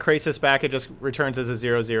 if I get Krasis back, it just returns as a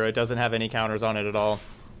 0/0. It doesn't have any counters on it at all.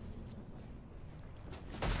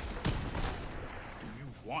 Do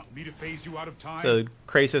you want me to phase you out of time? So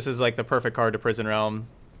Krasis is like the perfect card to Prison Realm.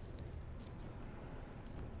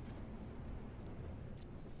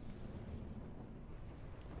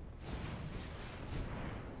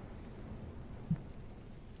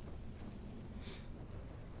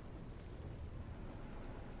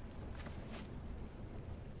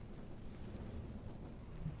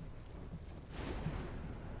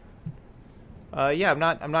 Yeah,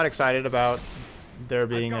 I'm not excited about there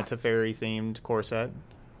being a Teferi themed core set.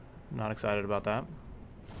 I'm not excited about that.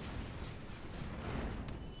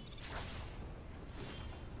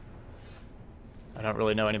 I don't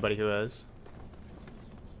really know anybody who is.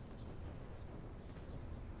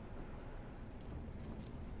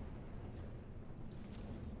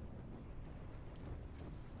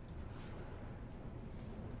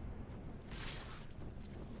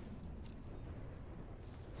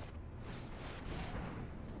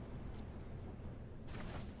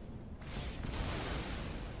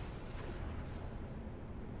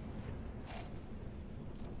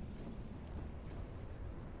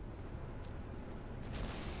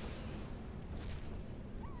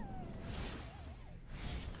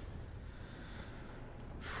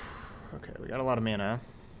 got a lot of mana.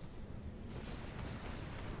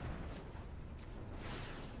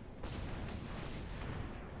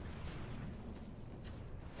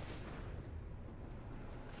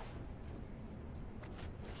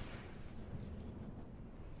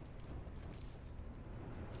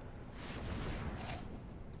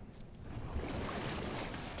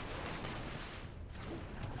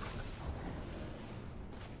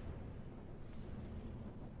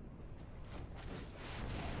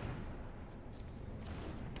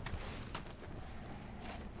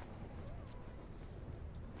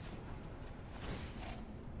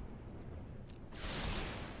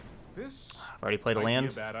 This I've already played a might be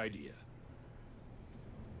land. a bad idea.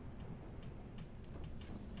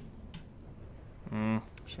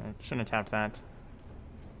 Shouldn't have tapped that.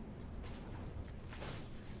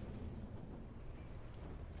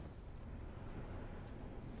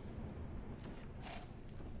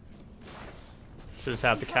 Should have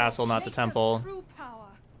tapped the castle, not the Nature's temple. true power.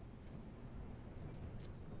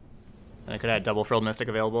 And I could have had double frilled mystic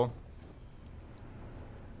available.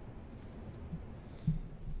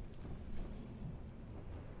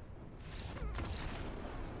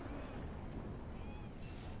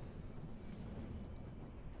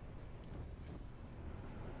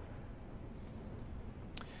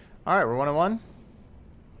 All right, we're 1-1.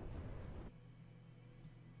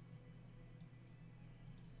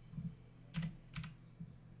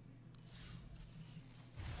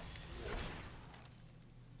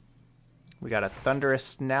 We got a Thunderous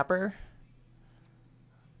Snapper.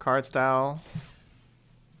 Card style.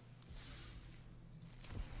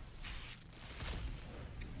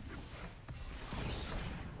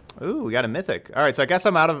 Ooh, we got a Mythic. All right, so I guess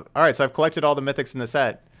I'm out of... All right, so I've collected all the Mythics in the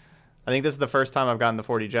set. I think this is the first time I've gotten the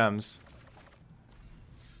 40 gems.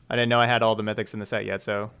 I didn't know I had all the Mythics in the set yet,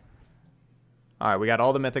 so... Alright, we got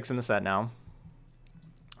all the Mythics in the set now.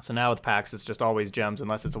 So now with packs, it's just always gems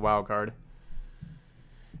unless it's a wild card.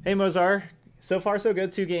 Hey, Mozar. So far, so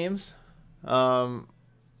good. 2 games. Lost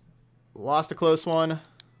a close one.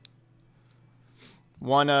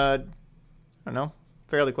 Won I don't know,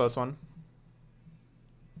 fairly close one.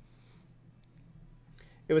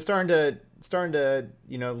 It was starting to,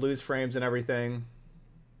 you know, lose frames and everything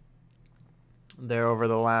there over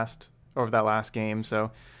that last game.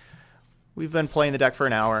 So we've been playing the deck for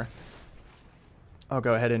an hour. I'll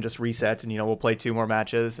go ahead and just reset, and, you know, we'll play 2 more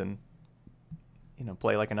matches and, you know,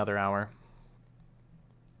 play like another hour.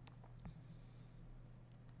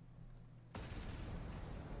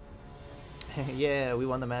 Yeah, we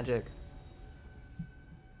won the Magic.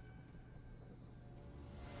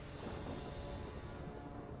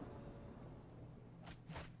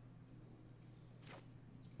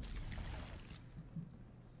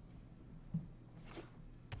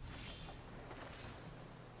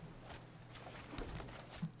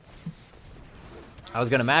 I was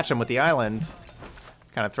gonna match him with the island,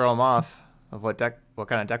 kind of throw him off of what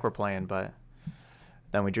kind of deck we're playing, but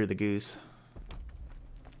then we drew the goose.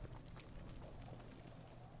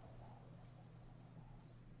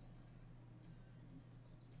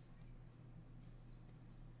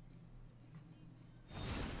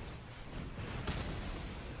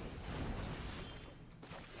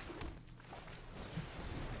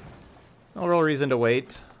 No real reason to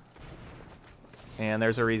wait, and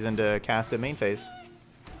there's a reason to cast it main phase.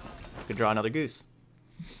 Could draw another goose.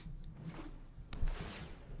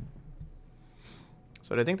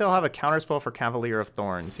 So I think they'll have a counterspell for Cavalier of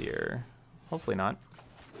Thorns here. Hopefully not.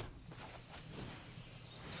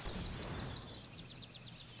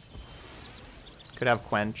 Could have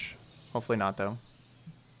Quench. Hopefully not, though.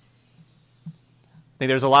 I think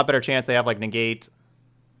there's a lot better chance they have, like, Negate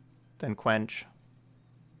than Quench.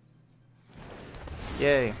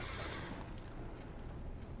 Yay.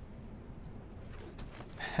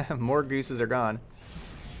 More gooses are gone.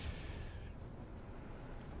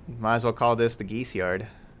 Might as well call this the Geese Yard.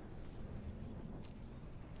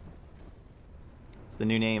 It's the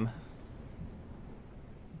new name.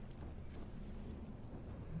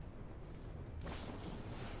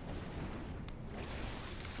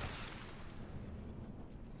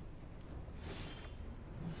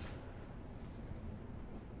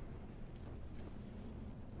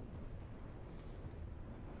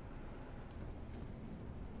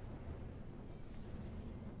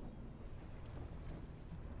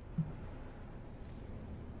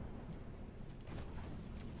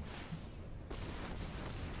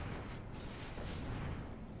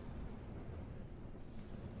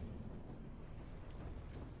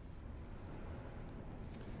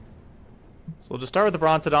 So we'll just start with the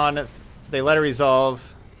Brontodon. If they let it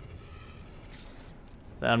resolve,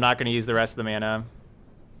 then I'm not going to use the rest of the mana.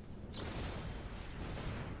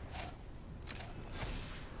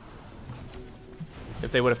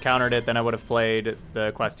 If they would have countered it, then I would have played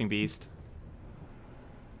the Questing Beast.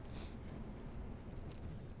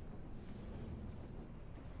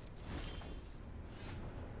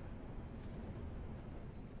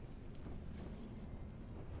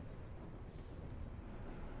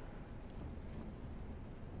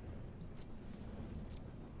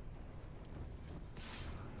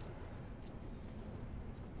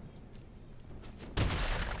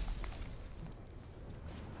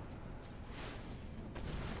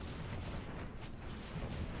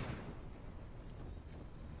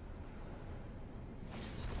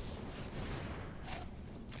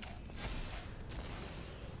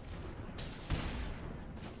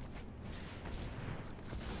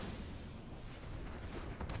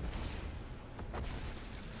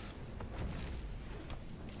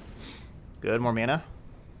 Good, more mana.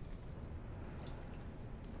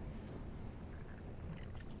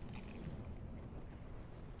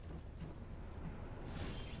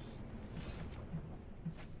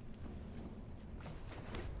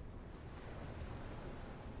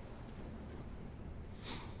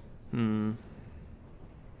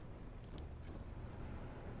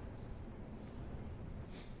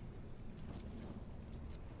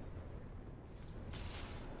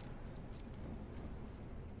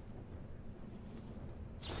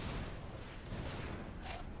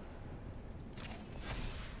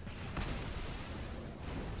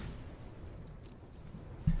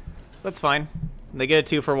 So that's fine. They get a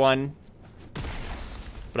 2 for 1.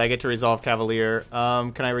 But I get to resolve Cavalier.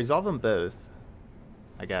 Can I resolve them both?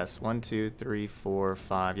 I guess. 1, 2, 3, 4,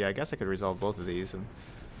 5. Yeah, I guess I could resolve both of these. And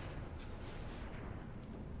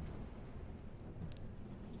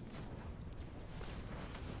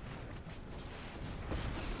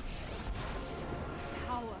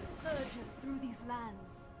Power surges through these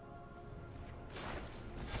lands.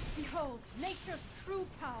 Behold, nature's true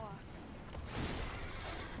power.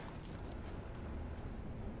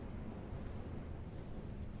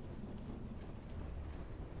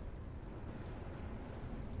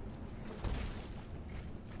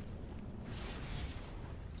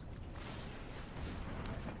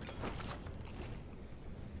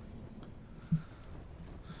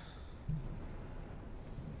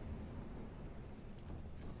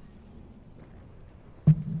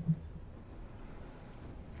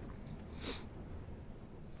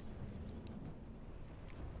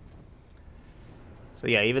 so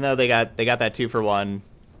yeah, even though they got that 2 for 1,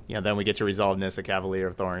 you know, then we get to resolve Nissa Cavalier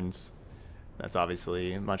of Thorns. That's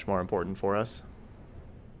obviously much more important for us.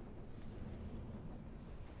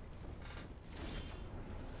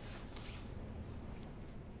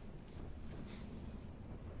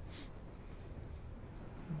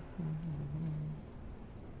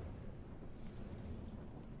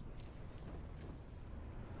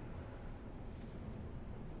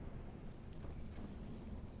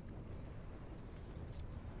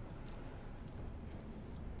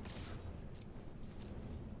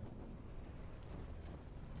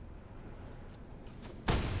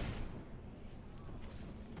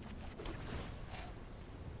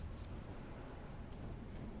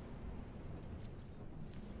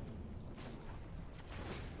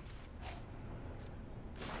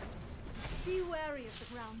 Be wary of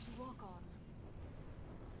the ground you walk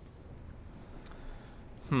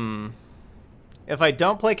on. If I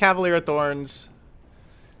don't play Cavalier of Thorns,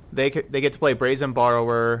 they get to play Brazen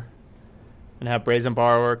Borrower, and have Brazen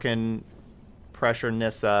Borrower can pressure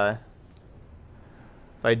Nissa.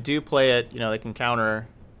 If I do play it, you know, they can counter,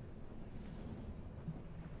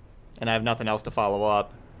 and I have nothing else to follow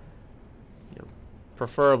up. You know,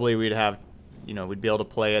 preferably, we'd have, you know, we'd be able to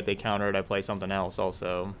play it. They counter it. I play something else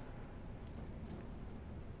also.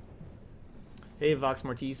 Hey, Vox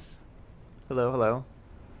Mortis. Hello, hello.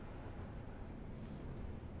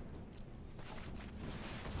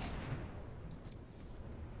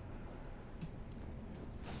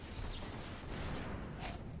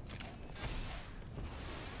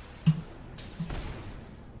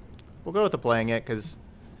 We'll go with the playing it, because,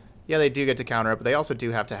 yeah, they do get to counter it, but they also do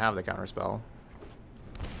have to have the counter spell.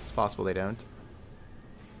 It's possible they don't.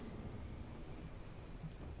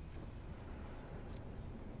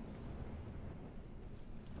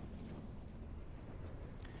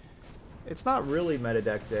 It's not really meta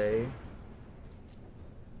deck day.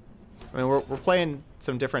 I mean, we're playing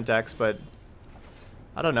some different decks, but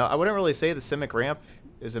I don't know. I wouldn't really say the Simic Ramp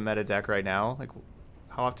is a meta deck right now. Like,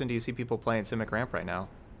 how often do you see people playing Simic Ramp right now?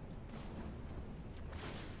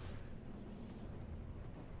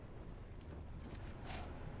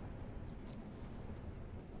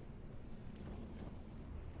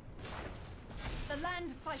 The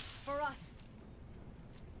land fights for us.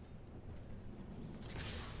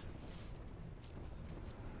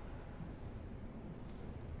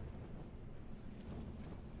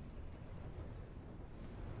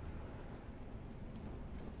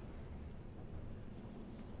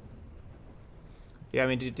 Yeah, I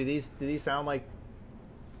mean, do these sound like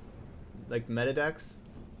meta decks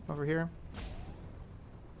over here?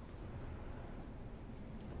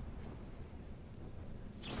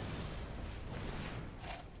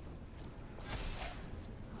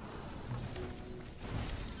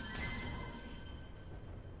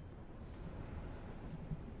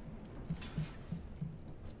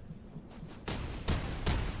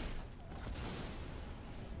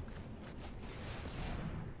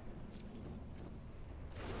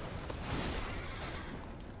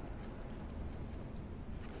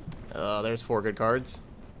 There's 4 good cards.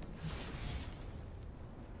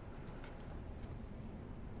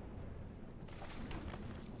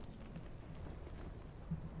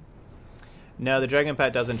 No, the Dragon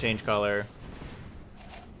Pet doesn't change color.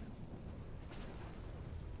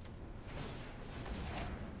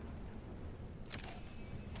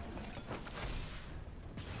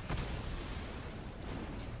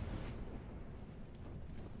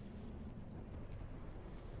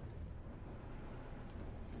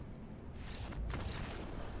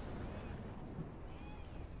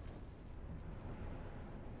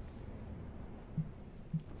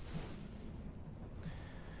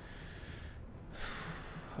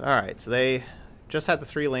 Alright, so they just had the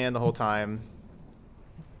 3 land the whole time.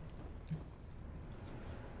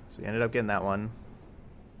 So we ended up getting that one.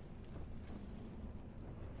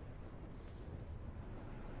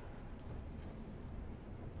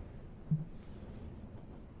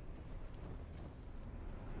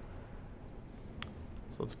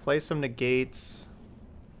 So let's play some negates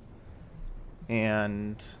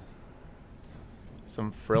and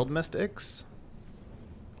some Frilled Mystics.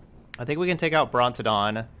 I think we can take out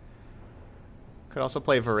Brontodon. Could also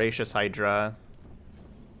play Voracious Hydra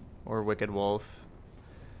or Wicked Wolf.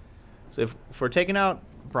 So if we're taking out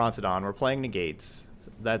Brontodon, we're playing negates.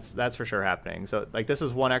 That's for sure happening. So like this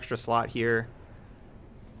is 1 extra slot here.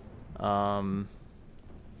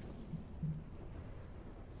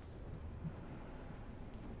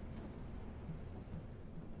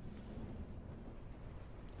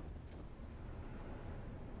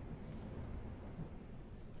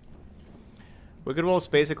 Wicked Wolf's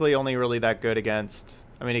basically only really that good against...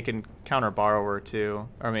 I mean, he can counter Borrower too.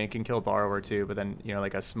 Or, I mean, he can kill Borrower too, but then, you know,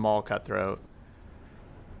 like a small Cutthroat.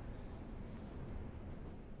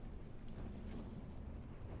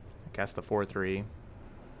 Cast the 4/3.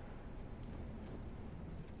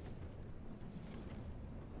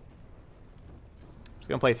 Just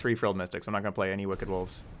gonna play 3 Frilled Mystics. I'm not gonna play any Wicked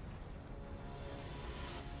Wolves.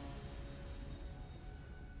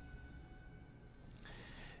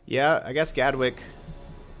 Yeah, I guess Gadwick.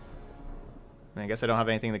 I mean, I guess I don't have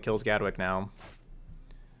anything that kills Gadwick now.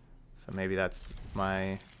 So maybe that's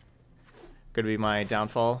my... could be my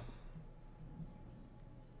downfall.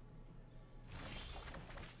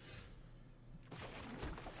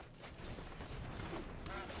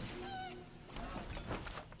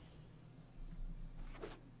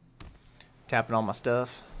 Tapping all my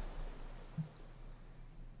stuff.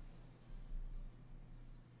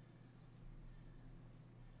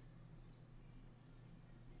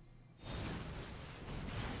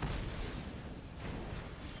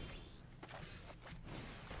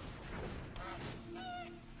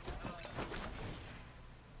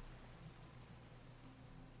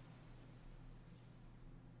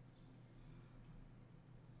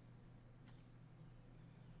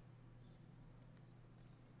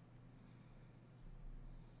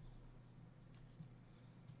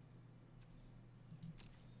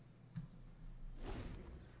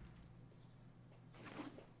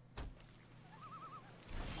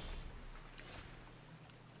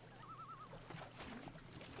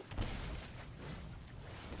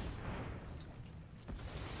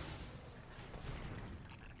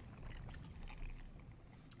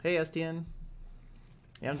 Hey, STN.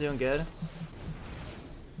 Yeah, I'm doing good.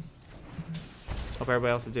 Hope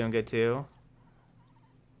everybody else is doing good too.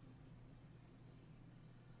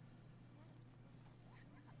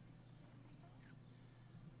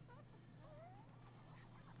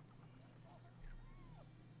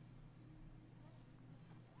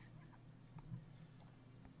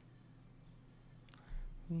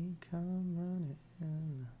 We come running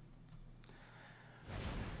in.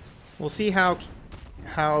 We'll see how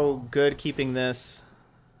good keeping this,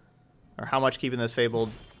 or how much keeping this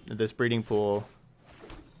this breeding pool.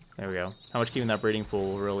 There we go. How much keeping that breeding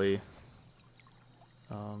pool will really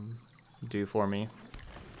do for me.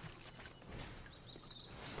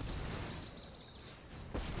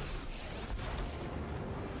 It's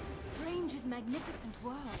a strange and magnificent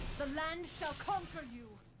world. The land shall conquer you.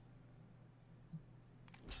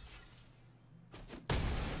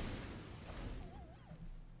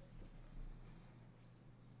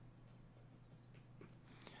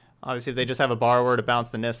 Obviously, if they just have a borrower to bounce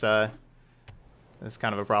the Nissa, it's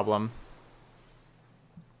kind of a problem.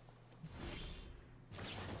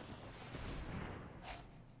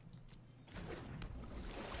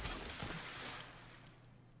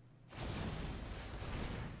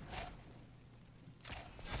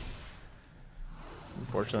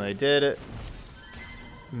 Unfortunately, I did it.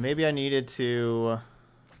 Maybe I needed to...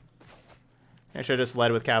 I should have just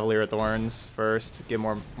led with Cavalier Thorns first to get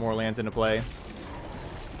more lands into play.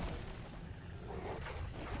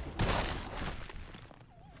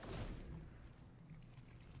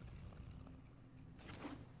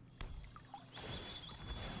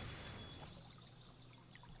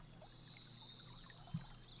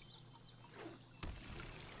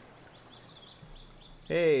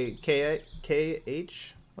 Hey,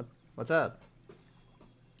 KH, what's up?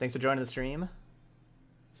 Thanks for joining the stream.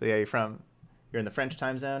 So yeah, you're in the French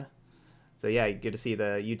time zone. So yeah, you get to see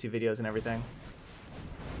the YouTube videos and everything.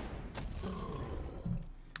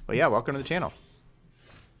 Well, yeah, welcome to the channel.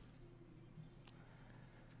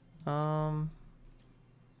 Yeah,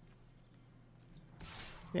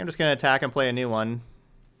 I'm just gonna attack and play a new one.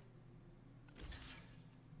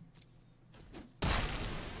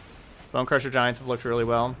 Bone Crusher Giants have looked really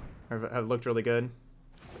well, or have looked really good.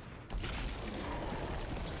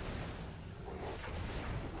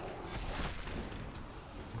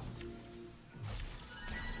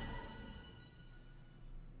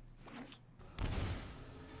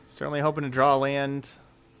 Certainly hoping to draw a land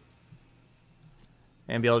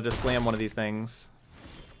and be able to just slam one of these things.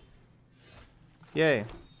 Yay.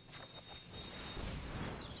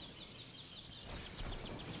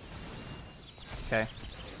 Okay.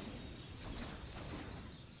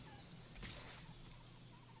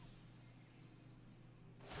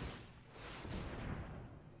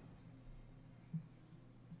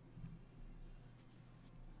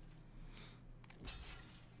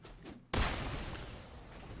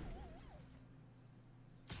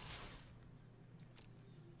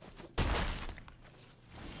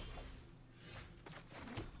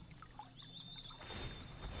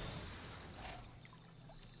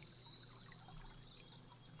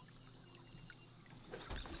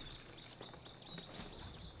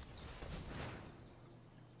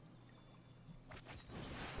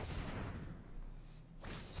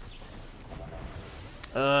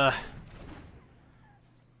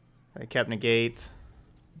 I kept negate.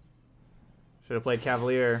 Should have played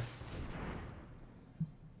Cavalier.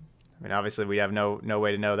 I mean, obviously we have no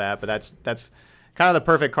way to know that, but that's kind of the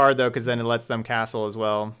perfect card though, because then it lets them castle as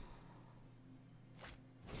well.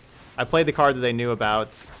 I played the card that they knew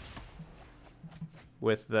about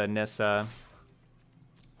with the Nissa.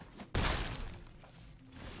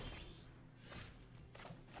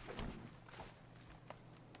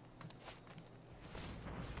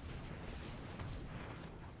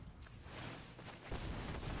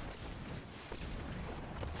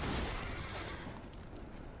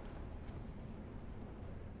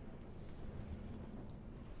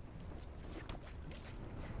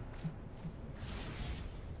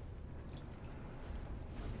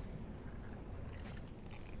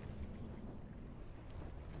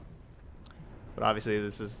 But obviously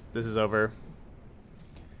this is over.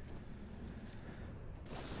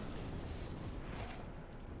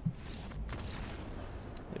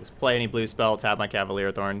 Just play any blue spell, tap my Cavalier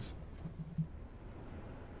Thorns.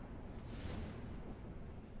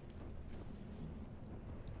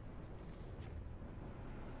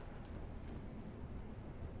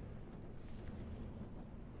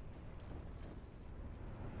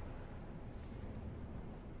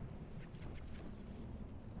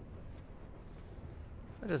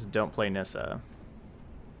 I just don't play Nissa.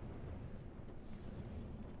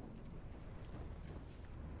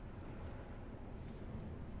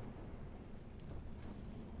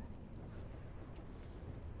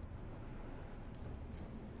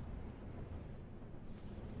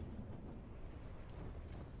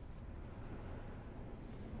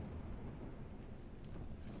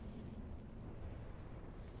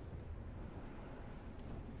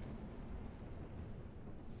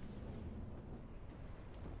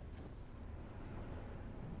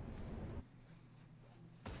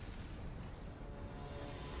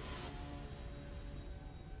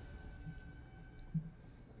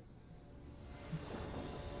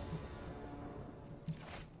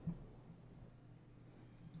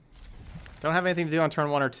 Don't have anything to do on turn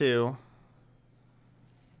 1 or 2.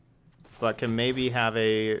 But can maybe have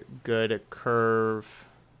a good curve.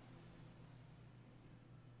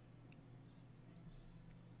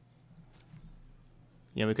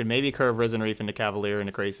 You know, we could maybe curve Risen Reef into Cavalier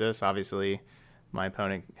into Krasis. Obviously, my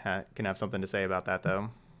opponent can have something to say about that, though.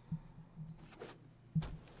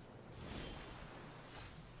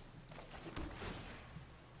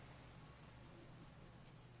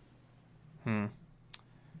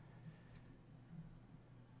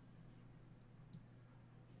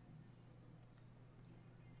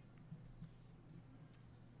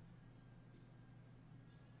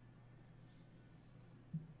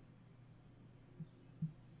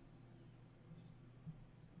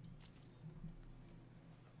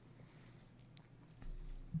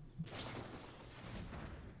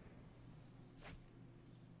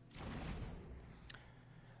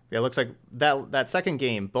 Yeah, it looks like that second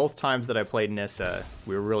game, both times that I played Nissa,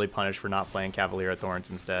 we were really punished for not playing Cavalier of Thorns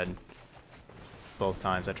instead. Both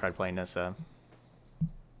times I tried playing Nissa.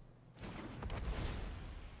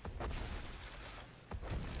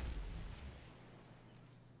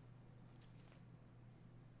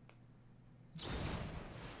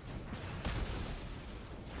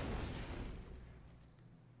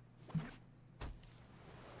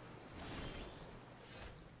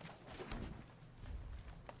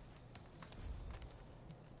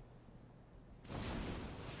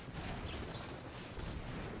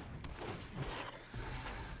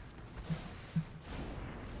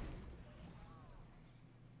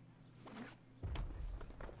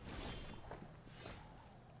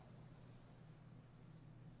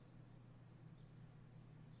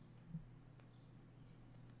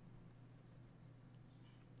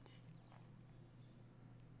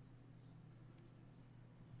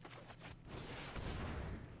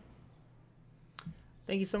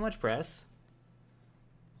 Thank you so much, Press.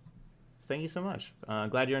 Thank you so much.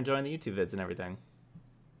 Glad you're enjoying the YouTube vids and everything.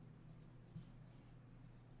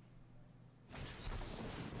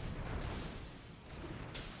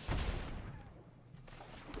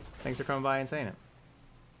 Thanks for coming by and saying it.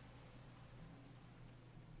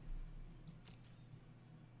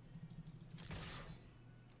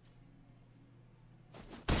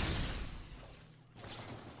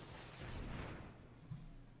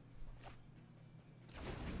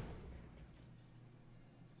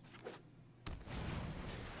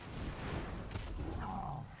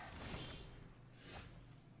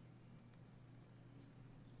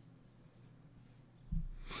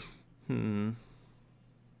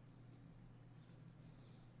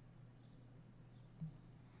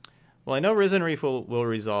 Well, I know Risen Reef will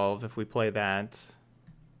resolve if we play that.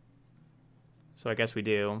 So I guess we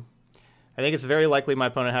do. I think it's very likely my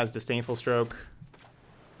opponent has Disdainful Stroke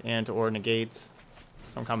and or Negate.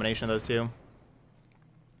 Some combination of those two.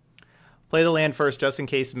 Play the land first just in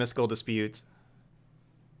case Mystical Dispute.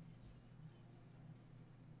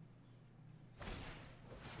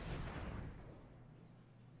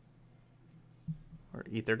 Or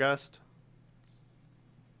Ether Gust.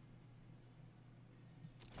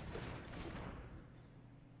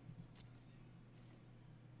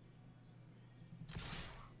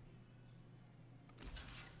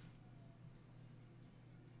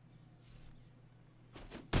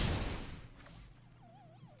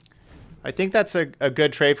 I think that's a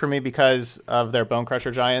good trade for me because of their Bone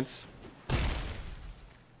Crusher Giants.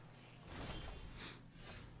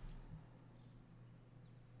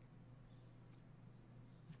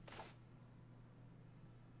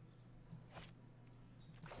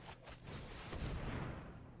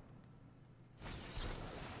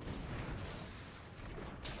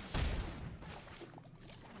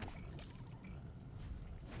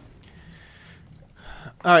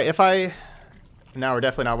 All right, if I... Now we're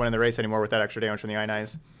definitely not winning the race anymore with that extra damage from the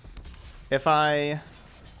Ionise. If I...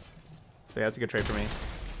 So yeah, that's a good trade for me.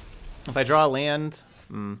 If I draw a land... It's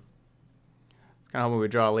kind of hoping we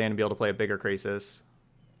draw a land and be able to play a bigger Krasis.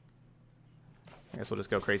 I guess we'll just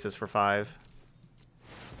go Krasis for 5.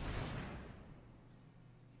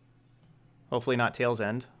 Hopefully not Tail's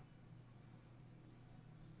End.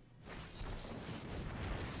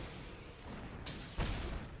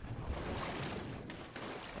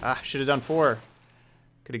 Ah, should have done 4.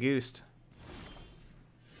 Could have goosed.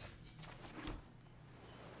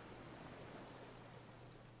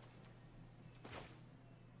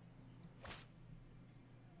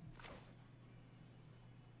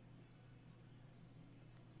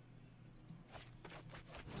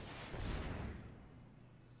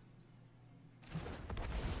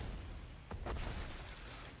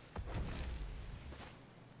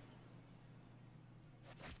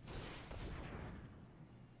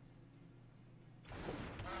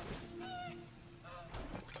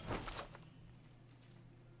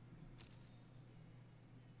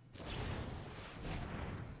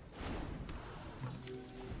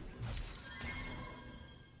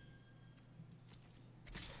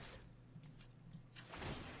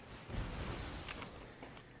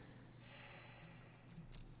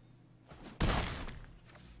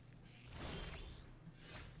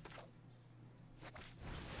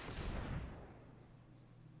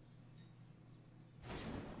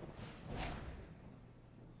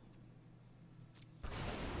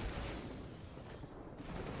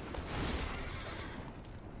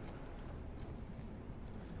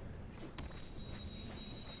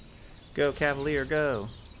 Go, Cavalier, go.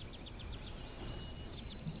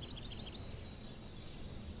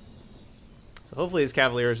 So hopefully these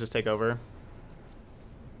Cavaliers just take over.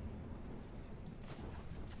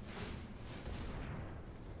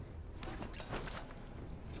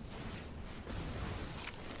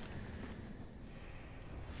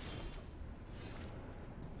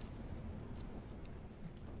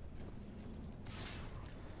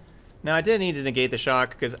 Now, I did need to negate the shock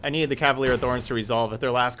because I needed the Cavalier of Thorns to resolve. If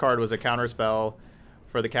their last card was a counterspell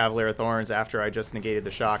for the Cavalier of Thorns after I just negated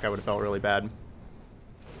the shock, I would have felt really bad.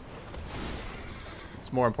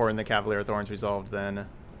 It's more important the Cavalier of Thorns resolved than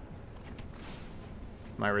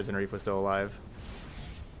my Risen Reef was still alive.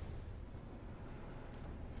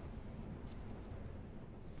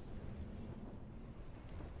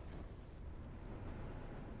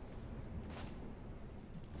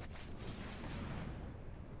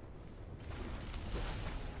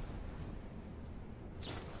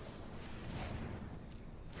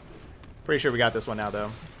 Pretty sure we got this one now, though.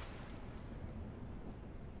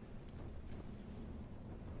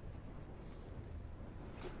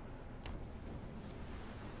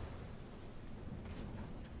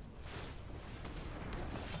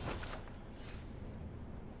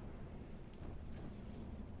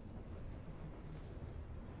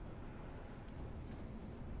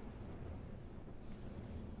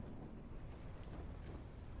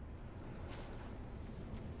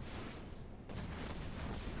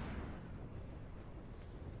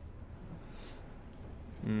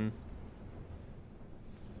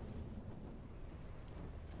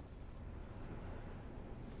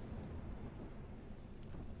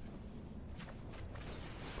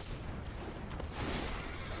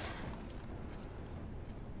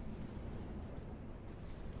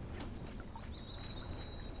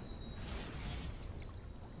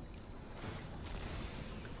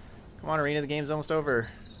 Come on, Arena, the game's almost over.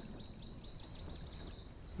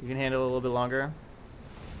 You can handle it a little bit longer.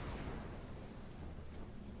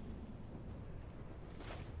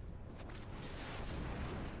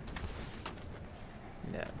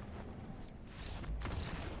 Yeah.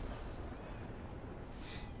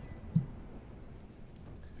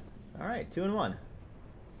 All right, 2-1.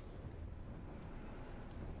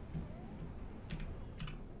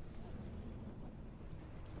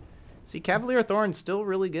 See, Cavalier Thorn's still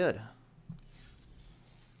really good.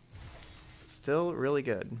 Still really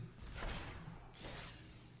good.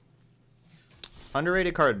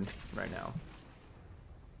 Underrated card right now.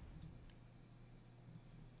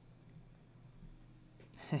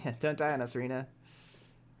 Don't die on us, Serena.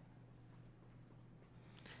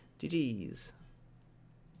 GG's.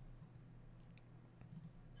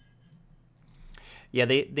 Yeah,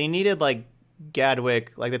 they needed like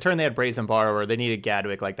Gadwick, like the turn they had Brazen Borrower, they needed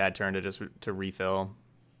Gadwick like that turn to just to refill.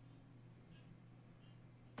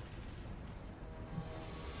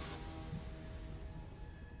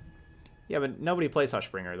 Yeah, but nobody plays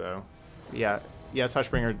Hushbringer though. Yeah, yes,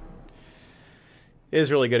 Hushbringer is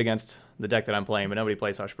really good against the deck that I'm playing, but nobody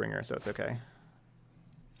plays Hushbringer, so it's okay.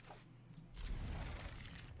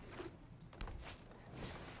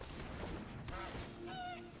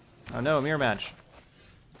 Oh no, a mirror match.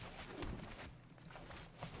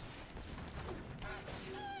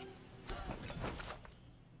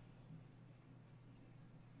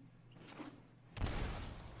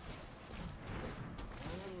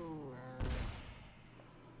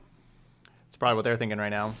 It's probably what they're thinking right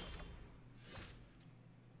now.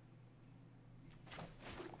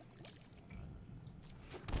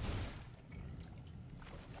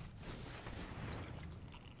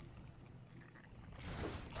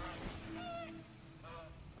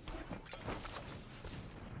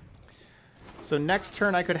 So next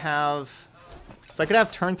turn I could have... So I could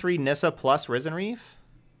have turn 3 Nissa plus Risen Reef.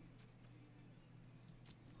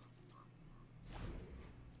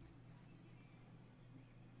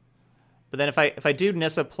 But then if I do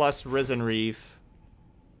Nissa plus Risen Reef,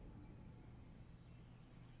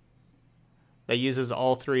 that uses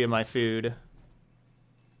all 3 of my food.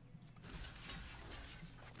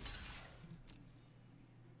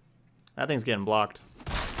 That thing's getting blocked.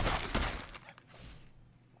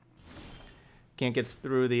 Can't get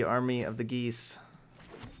through the army of the geese.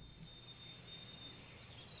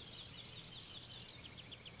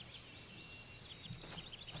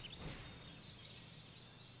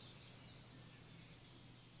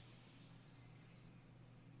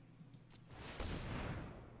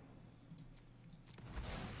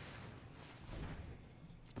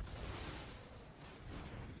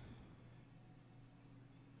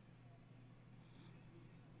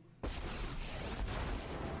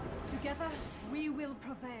 Together, we will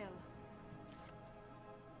prevail.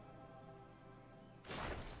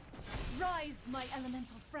 Rise, my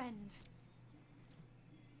elemental friend.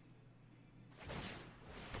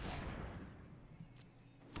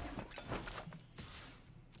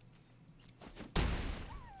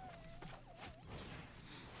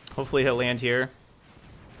 Hopefully he'll land here.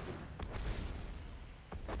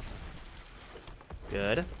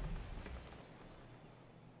 Good.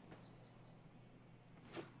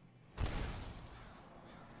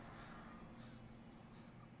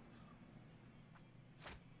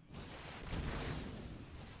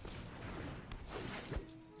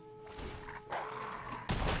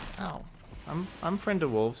 Oh, I'm friend to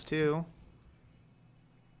wolves too.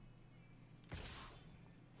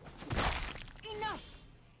 Enough.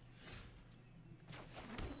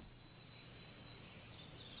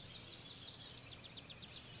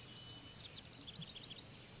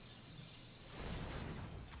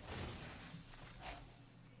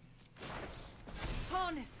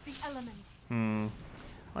 Harness the elements. How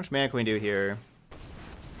much mana can we do here?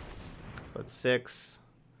 So that's 6,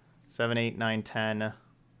 7, 8, 9, 10,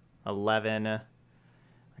 11. I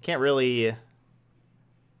can't really... I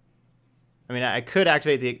mean, I could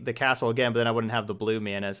activate the castle again, but then I wouldn't have the blue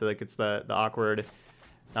mana. So like it's the awkward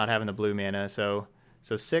not having the blue mana. So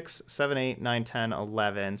 6, 7, 8, 9, 10,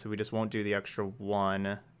 11. So we just won't do the extra 1.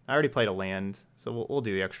 I already played a land, so we'll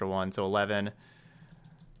do the extra 1. So 11,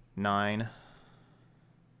 9.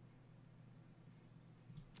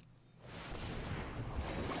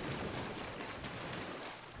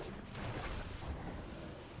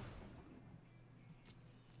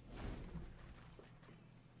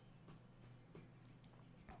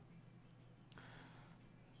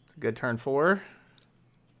 Good turn 4.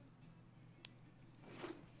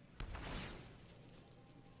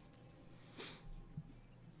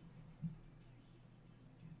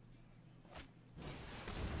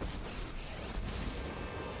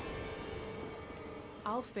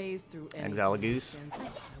 I'll phase through any Exile a goose. I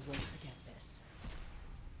won't forget this.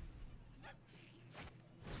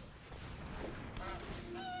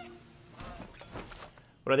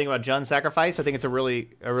 What do I think about Jund Sacrifice? I think it's a really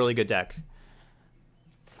good deck.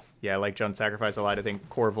 Yeah, I like Jund Sacrifice a lot. I think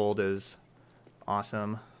Corvold is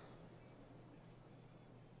awesome.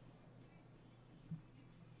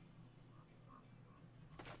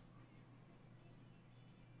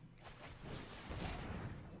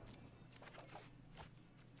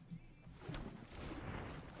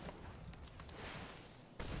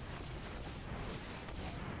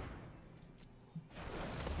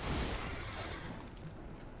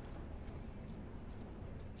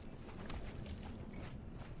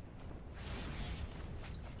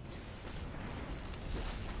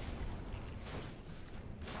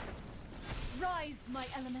 Rise, my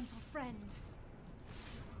elemental friend.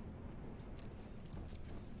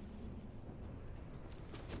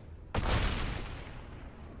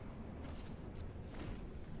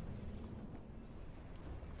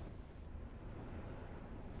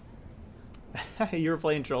 You were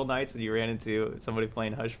playing Troll Knights and you ran into somebody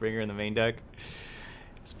playing Hushbringer in the main deck.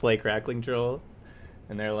 Just play Crackling Troll.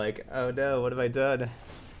 And they're like, oh no, what have I done?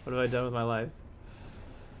 What have I done with my life?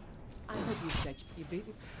 I hope you said you beat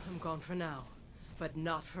me. I'm gone for now, but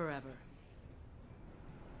not forever.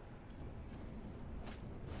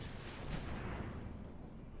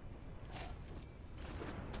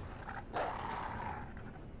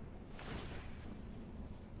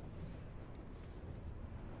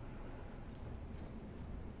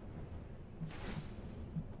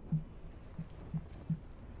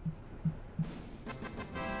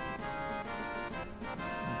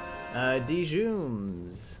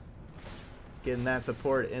 Dijooms. Getting that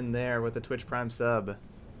support in there with the Twitch Prime sub.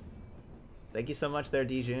 Thank you so much there,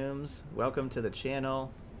 Dijooms. Welcome to the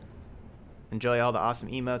channel. Enjoy all the awesome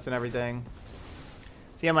emotes and everything.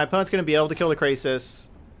 So yeah, my opponent's going to be able to kill the Krasis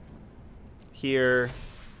here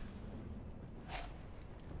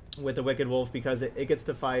with the Wicked Wolf because it gets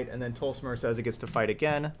to fight, and then Tolsmer says it gets to fight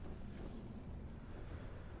again.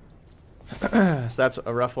 So that's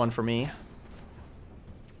a rough one for me.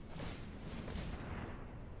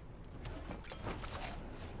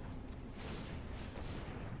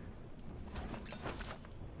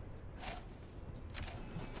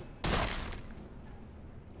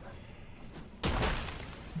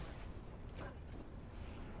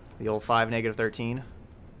 The old 5, -13.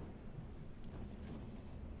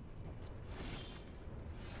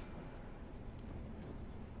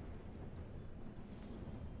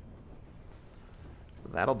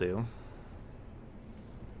 That'll do.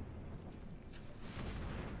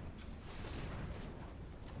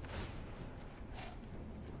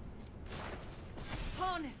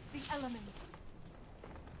 Harness the elements.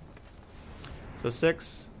 So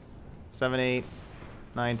 6, 7, 8,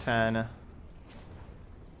 9, 10,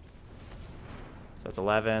 So that's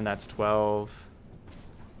 11, that's 12.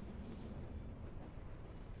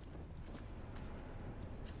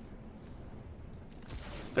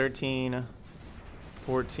 It's 13,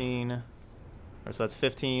 14, or so that's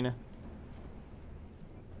 15,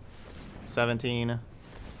 17,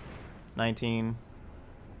 19.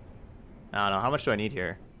 I don't know, how much do I need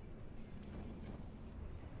here?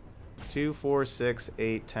 2, 4, 6,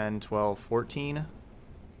 8, 10, 12, 14.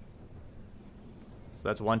 So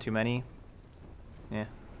that's one too many. Yeah.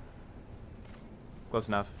 Close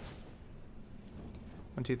enough.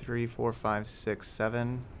 1, 2, 3, 4, 5, 6,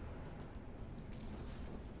 7.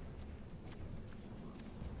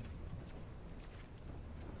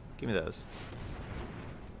 Give me those.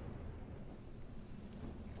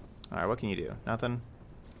 Alright, what can you do? Nothing?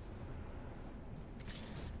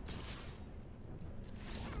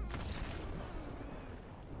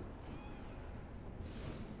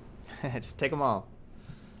 Just take them all.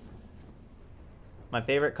 My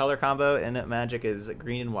favorite color combo in Magic is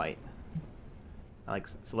green and white. I like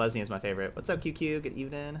Selesnya is my favorite. What's up, QQ? Good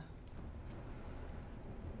evening.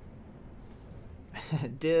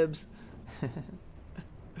 Dibs.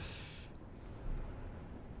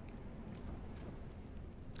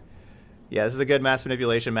 Yeah, this is a good mass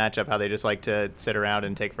manipulation matchup, how they just like to sit around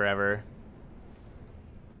and take forever.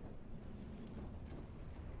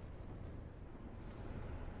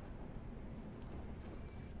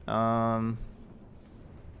 Oh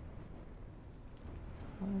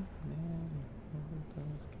man,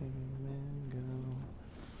 those came and go.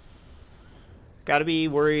 Gotta be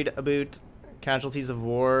worried about casualties of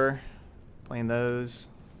war. Playing those.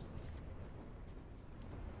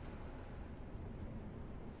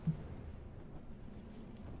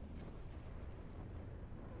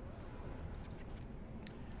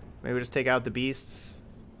 Maybe we just take out the beasts.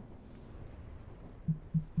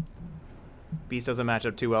 Beast doesn't match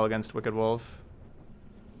up too well against Wicked Wolf.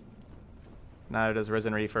 Neither does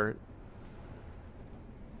Risen Reef or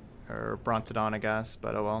Brontodon, I guess,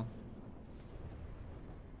 but oh well.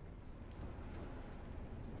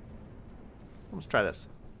 Let's try this.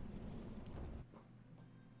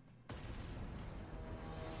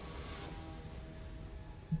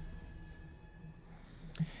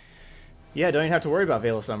 Yeah, don't even have to worry about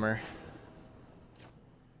Veil of Summer.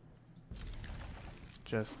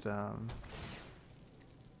 Just,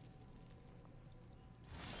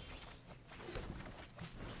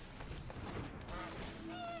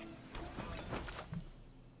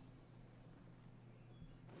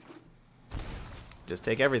 just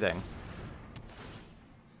take everything.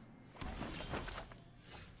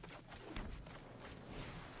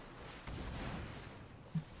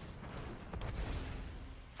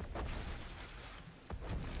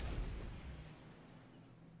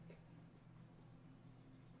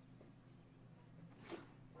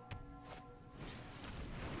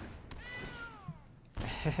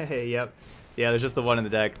 Yep. Yeah, there's just the one in the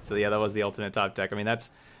deck. So yeah, that was the ultimate top deck. I mean,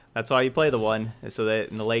 that's why you play the one, is so that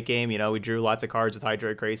in the late game, you know, we drew lots of cards with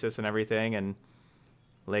Hydroid Krasis and everything, and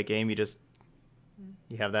late game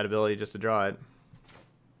you have that ability just to draw it.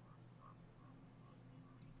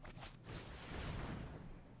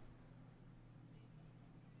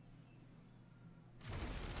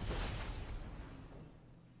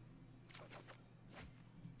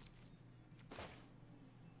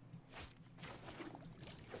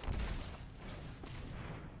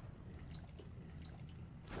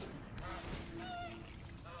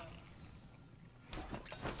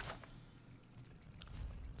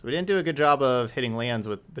 So we didn't do a good job of hitting lands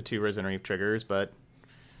with the 2 Risen Reef triggers, but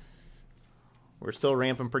we're still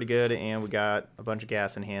ramping pretty good, and we got a bunch of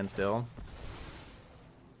gas in hand still.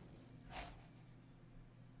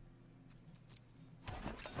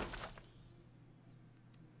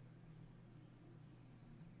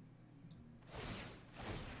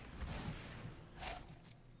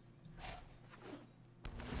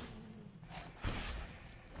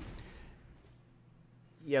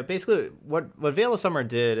 Yeah, basically, what Veil of Summer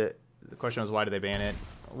did, the question was why did they ban it?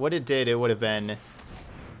 What it did, it would have been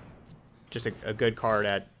just a good card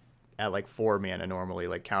at like 4 mana normally,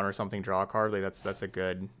 like counter something, draw a card. Like that's a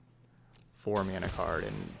good 4 mana card,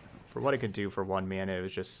 and for what it could do for 1 mana, it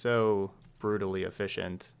was just so brutally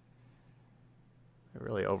efficient. It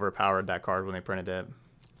really overpowered that card when they printed it.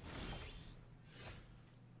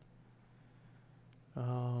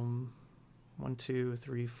 1, 2,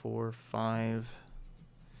 3, 4, 5.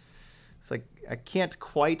 It's like I can't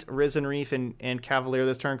quite Risen Reef and Cavalier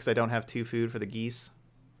this turn because I don't have 2 food for the geese.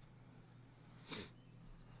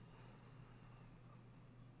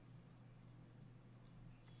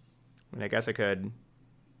 I mean, I guess I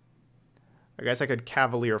could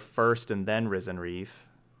Cavalier first and then Risen Reef.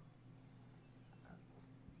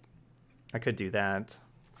 I could do that.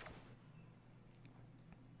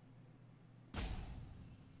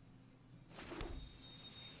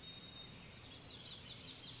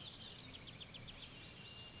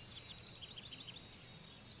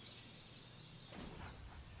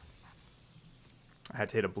 I had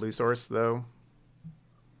to hit a blue source, though.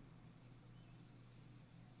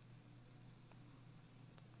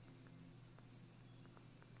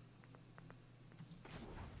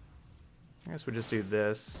 I guess we just do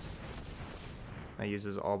this. That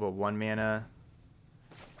uses all but 1 mana.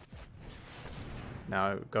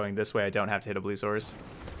 Now, going this way, I don't have to hit a blue source.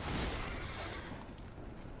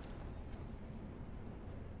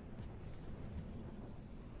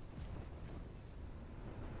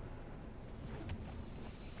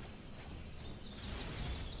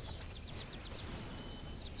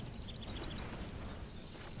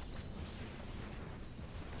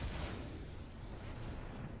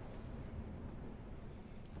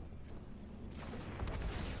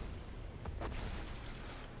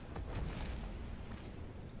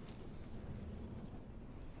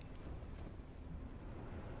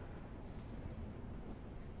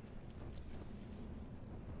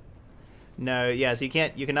 No, yeah, so you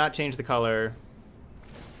cannot change the color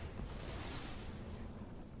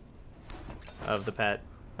of the pet,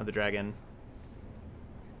 of the dragon.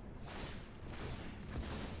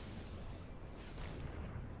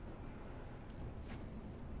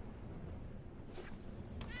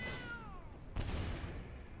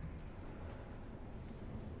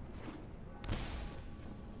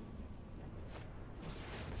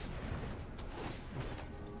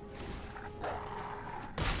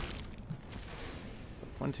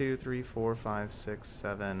 One, two, three, four, five, six,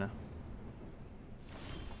 seven.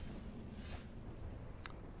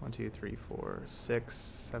 1, 2, 3, 4, 6,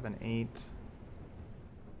 7, 8.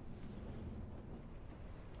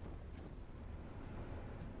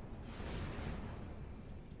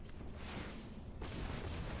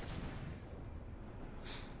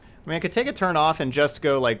 I mean, I could take a turn off and just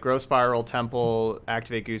go like Growth Spiral, Temple,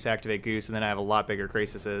 activate Goose, and then I have a lot bigger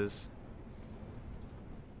Crasises.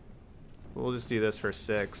 We'll just do this for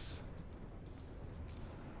 6.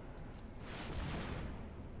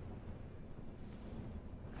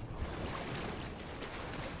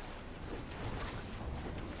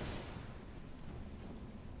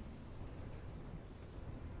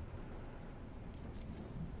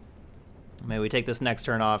 Maybe we take this next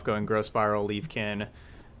turn off, going Growth Spiral, Leafkin,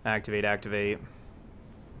 activate.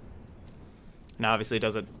 Now obviously it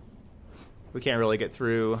doesn't, we can't really get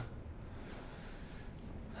through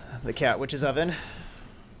the Cat Witch's Oven.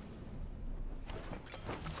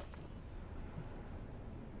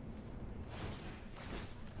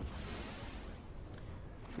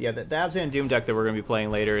 Yeah, the Abzan Doom deck that we're going to be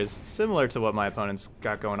playing later is similar to what my opponents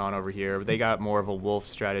got going on over here. They got more of a wolf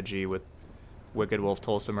strategy with Wicked Wolf,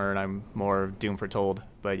 Tolsimer, and I'm more Doom Foretold.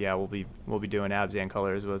 But yeah, we'll be doing Abzan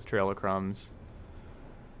colors with Trail of Crumbs,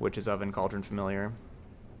 Witch's Oven, Cauldron Familiar.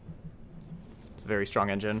 It's a very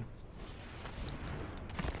strong engine.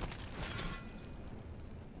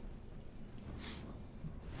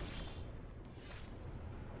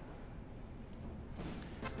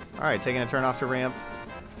 Alright, taking a turn off to ramp.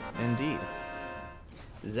 Indeed.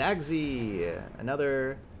 Zagzy,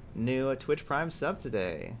 another new Twitch Prime sub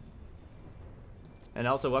today. And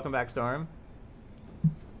also, welcome back, Storm.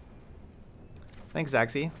 Thanks,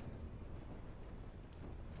 Zagzy.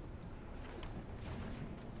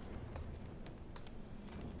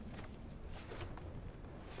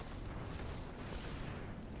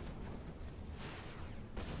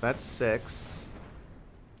 So that's 6.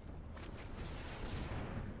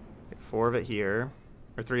 4 of it here,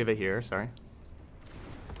 or 3 of it here, sorry.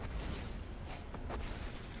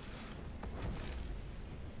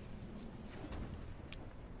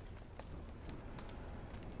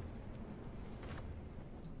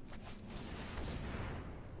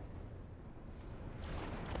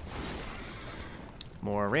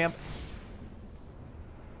 More ramp.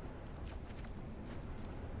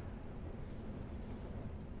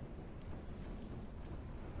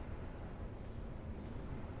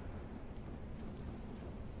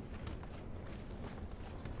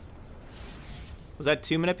 Was that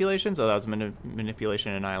 2 manipulations? Oh, that was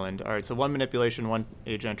manipulation and island. Alright, so 1 manipulation, 1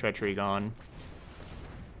 Agent of Treachery gone.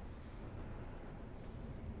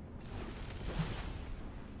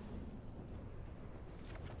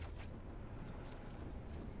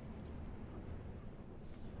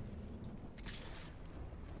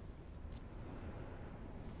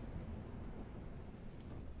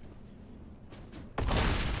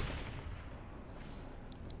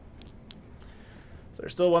 So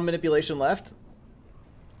there's still 1 manipulation left.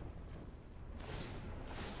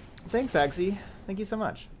 Thanks, Axie. Thank you so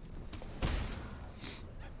much.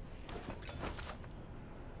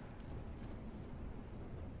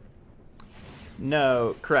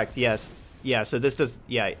 No, correct. Yes. Yeah, so this does...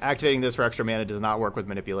 Yeah, activating this for extra mana does not work with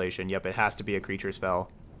manipulation. Yep, it has to be a creature spell.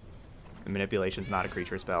 And manipulation's not a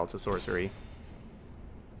creature spell. It's a sorcery.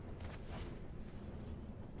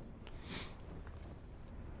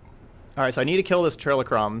 Alright, so I need to kill this Trail of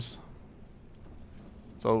Crumbs.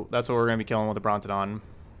 So that's what we're going to be killing with the Brontodon.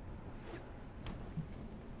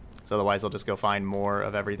 So otherwise they'll just go find more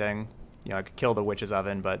of everything. You know, I could kill the Witch's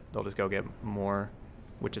Oven, but they'll just go get more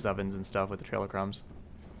Witch's Ovens and stuff with the Trail of Crumbs.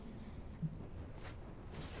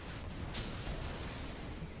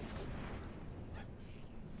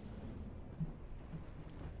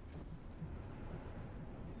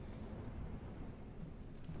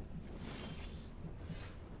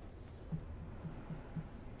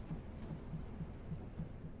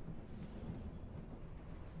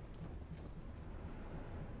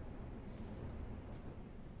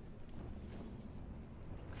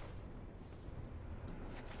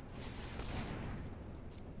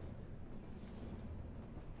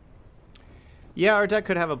 Yeah, our deck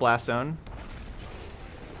could have a Blast Zone.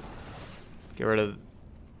 Get rid of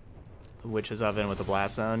the Witch's Oven with a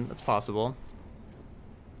Blast Zone. That's possible.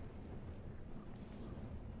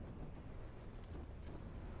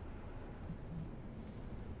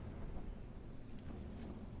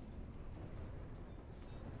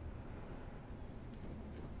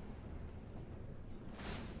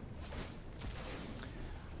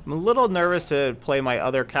 I'm a little nervous to play my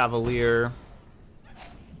other Cavalier.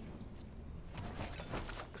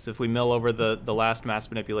 Because if we mill over the last mass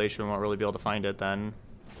manipulation, we won't really be able to find it then.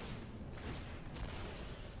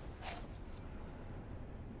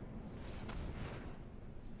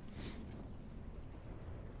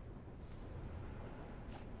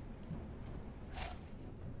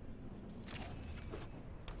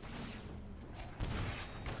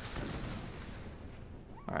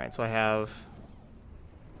 Alright, so I have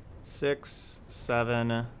 6,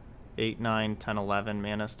 7, 8, 9, 10, 11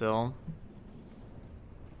 mana still.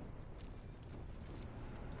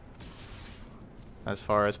 As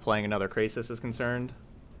far as playing another Krasis is concerned.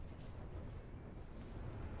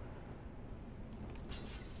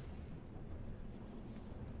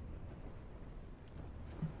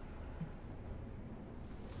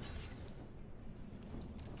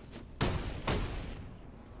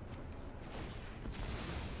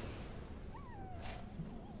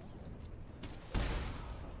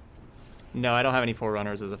 No, I don't have any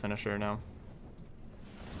Forerunners as a finisher, no.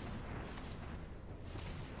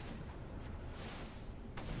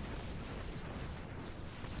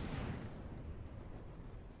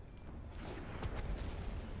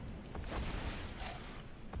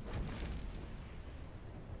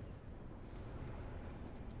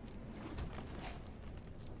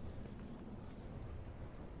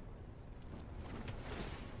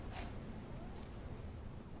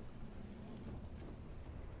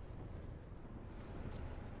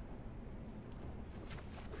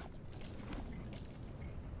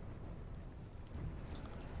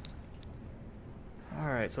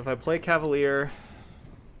 Alright, so if I play Cavalier...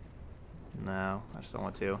 No, I just don't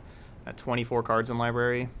want to. At 24 cards in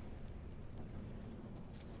library.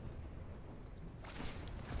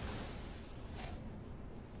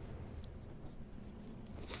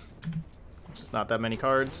 Just not that many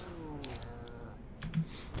cards.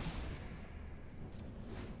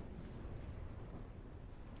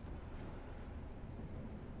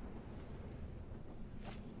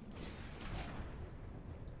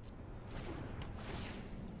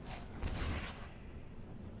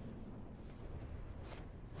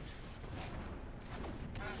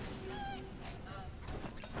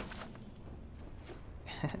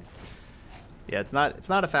 Yeah, it's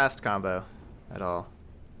not a fast combo at all.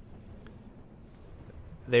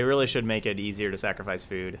 They really should make it easier to sacrifice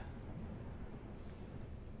food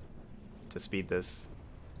to speed this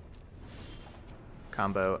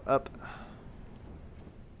combo up.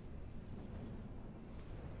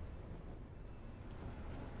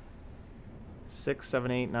 Six, 7,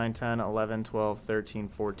 8, 9, 10, 11, 12, 13,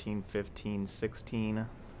 14, 15, 16.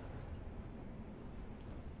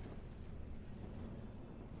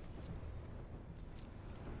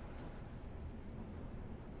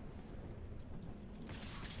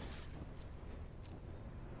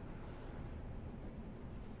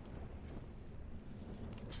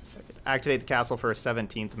 Activate the castle for a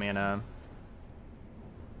 17th mana.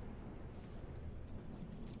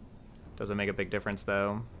 Doesn't make a big difference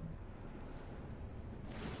though.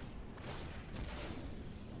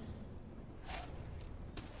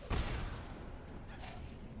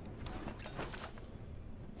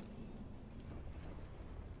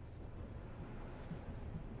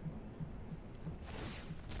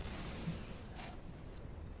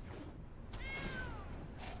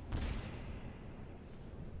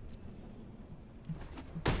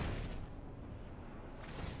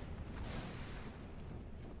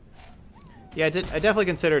 Yeah, I definitely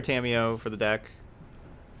consider Tameo for the deck.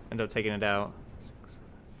 End up taking it out. 6,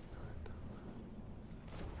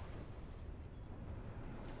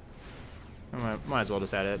 7, 8. Might as well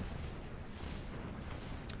just add it.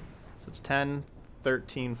 So it's 10,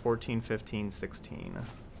 13, 14, 15, 16.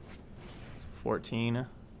 So 14.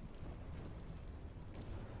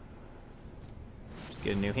 Just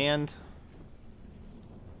get a new hand.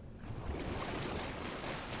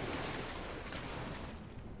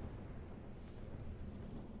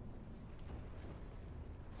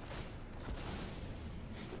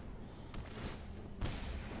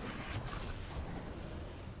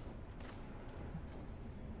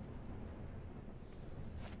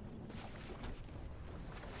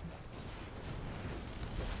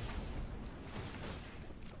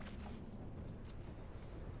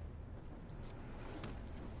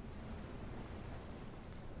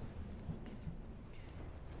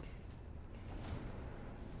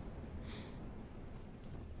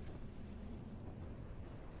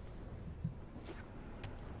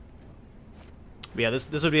 But yeah,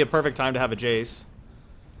 this would be a perfect time to have a Jace.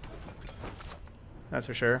 That's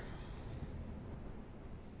for sure.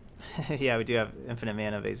 Yeah, we do have infinite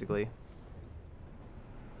mana, basically.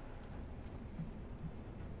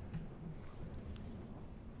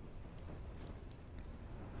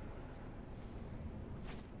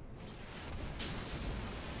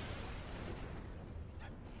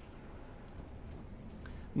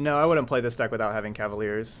 No, I wouldn't play this deck without having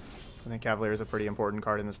Cavaliers. I think Cavalier is a pretty important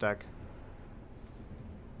card in this deck.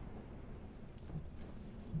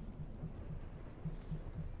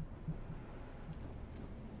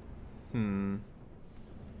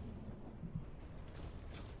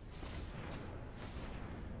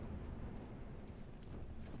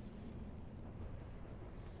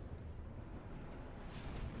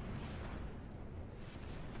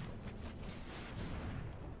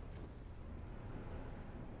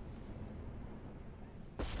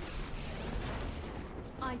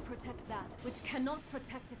 I protect that which cannot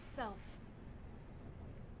protect itself.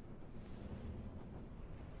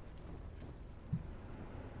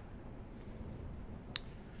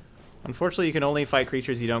 Unfortunately, you can only fight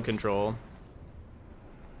creatures you don't control.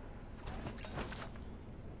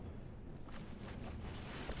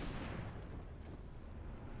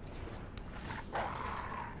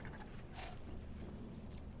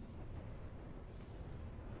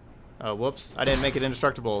 Oh, whoops. I didn't make it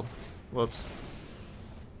indestructible. Whoops.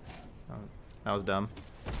 Oh, that was dumb.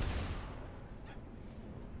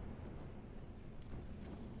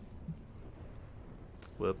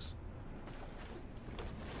 Whoops.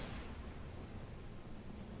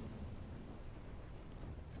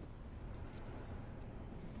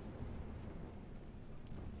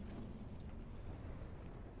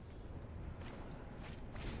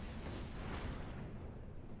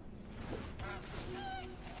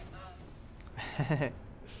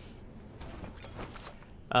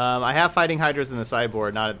 I have fighting hydras in the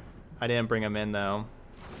sideboard. I didn't bring them in though.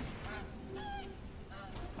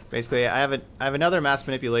 Basically, I have another mass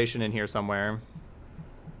manipulation in here somewhere.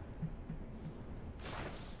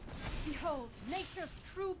 Behold, nature's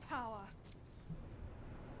true power.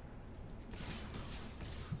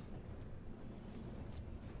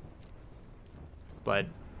 But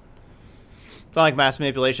it's not like mass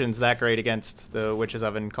manipulation is that great against the Witch's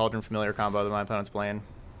Oven Cauldron Familiar combo that my opponent's playing.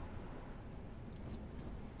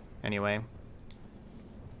 Anyway.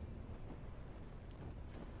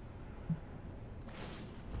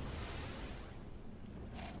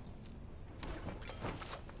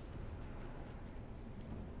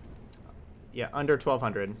 Yeah, under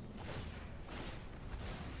 1200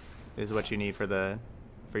 is what you need for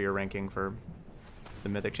your ranking for the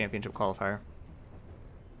Mythic Championship qualifier.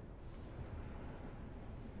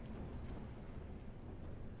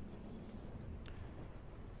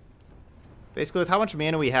 Basically, with how much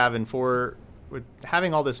mana we have and with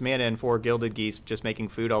having all this mana and 4 Gilded Geese just making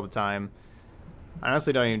food all the time, I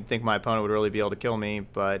honestly don't even think my opponent would really be able to kill me,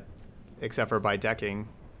 but except for by decking.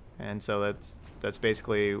 And so that's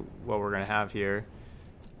basically what we're gonna have here.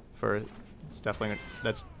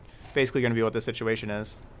 That's basically gonna be what the situation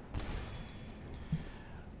is.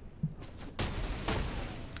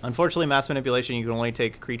 Unfortunately, mass manipulation, you can only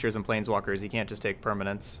take creatures and planeswalkers. You can't just take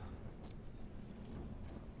permanents.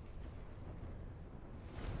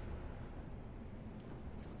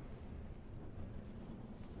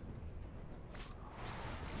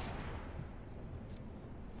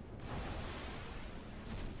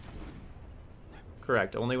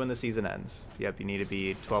 Correct, only when the season ends. Yep, you need to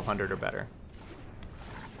be 1200 or better.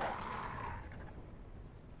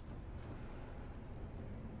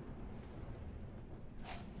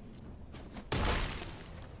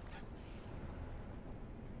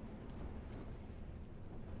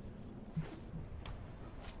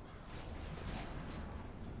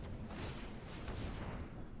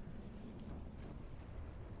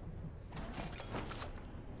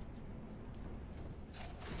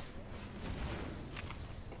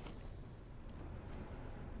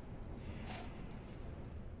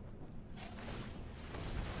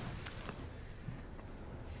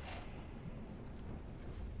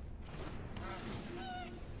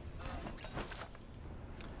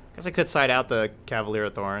 Guess I could side out the Cavalier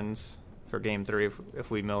of Thorns for game 3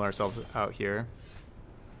 if we mill ourselves out here.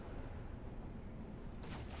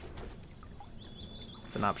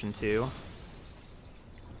 It's an option too.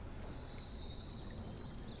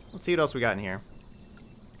 Let's see what else we got in here.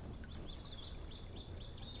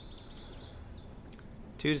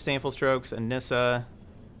 2 Disdainful Strokes, a Nissa,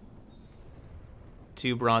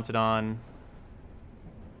 2 Brontodon.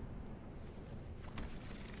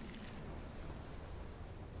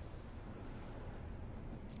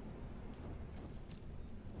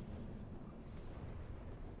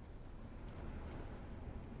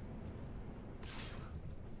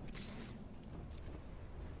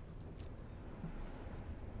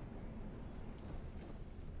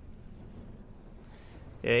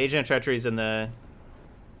 Yeah, Agent of Treachery's in the...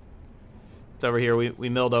 It's over here. We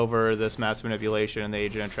milled over this Mass Manipulation and the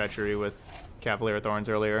Agent of Treachery with Cavalier of Thorns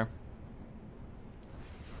earlier.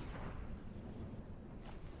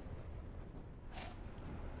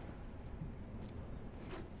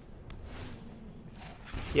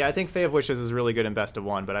 Yeah, I think Fae of Wishes is really good in best of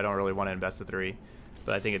 1, but I don't really want it in best of 3.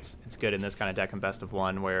 But I think it's good in this kind of deck in best of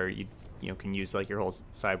 1 where you can use like your whole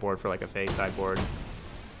sideboard for like a Fae sideboard.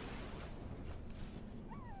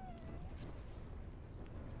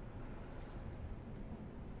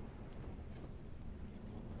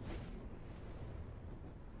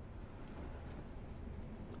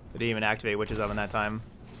 Didn't even activate Witch's Oven that time.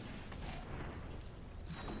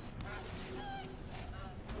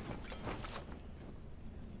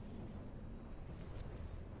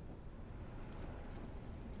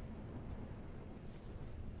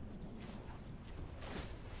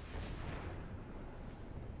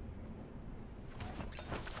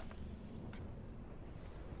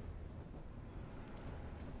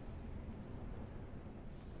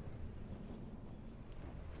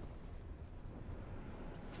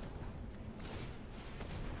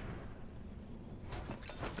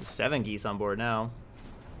 There's 7 geese on board now.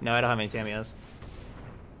 No, I don't have any Tamias.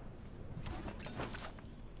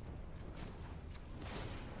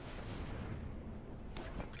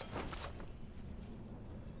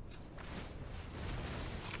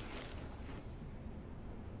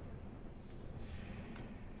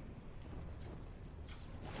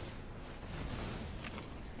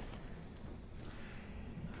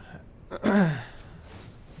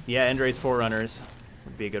 Yeah, Endra's Forerunners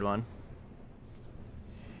would be a good one.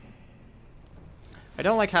 I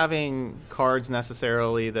don't like having cards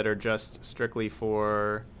necessarily that are just strictly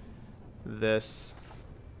for this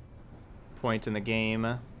point in the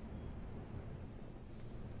game.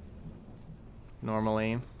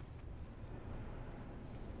 Normally.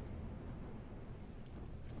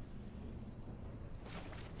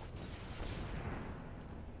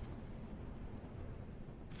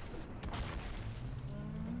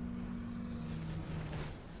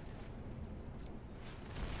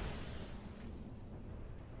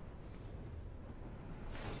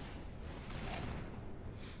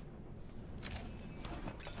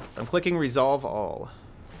 I'm clicking Resolve All.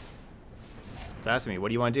 It's asking me, what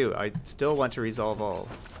do you want to do? I still want to resolve all.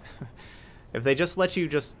 If they just let you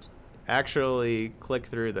just actually click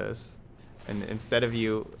through this, and instead of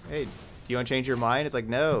you, hey, do you want to change your mind? It's like,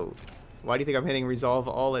 no. Why do you think I'm hitting Resolve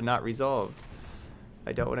All and not Resolve?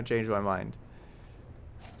 I don't want to change my mind.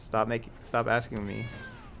 Stop asking me.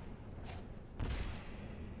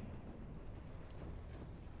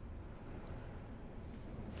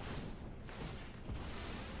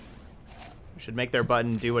 Should make their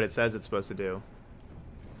button do what it says it's supposed to do.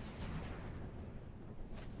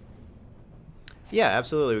 Yeah,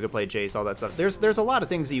 absolutely, we could play Jace, all that stuff. There's a lot of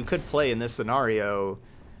things that you could play in this scenario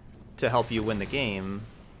to help you win the game.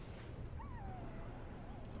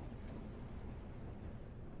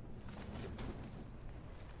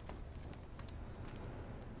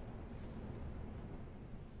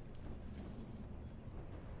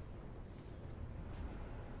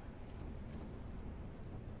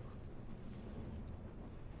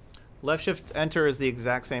 Left shift enter is the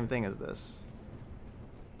exact same thing as this.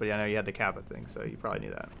 But yeah, I know you had the Kappa thing, so you probably knew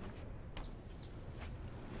that.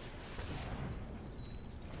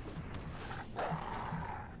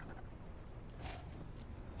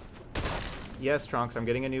 Yes, Trunks, I'm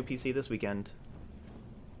getting a new PC this weekend.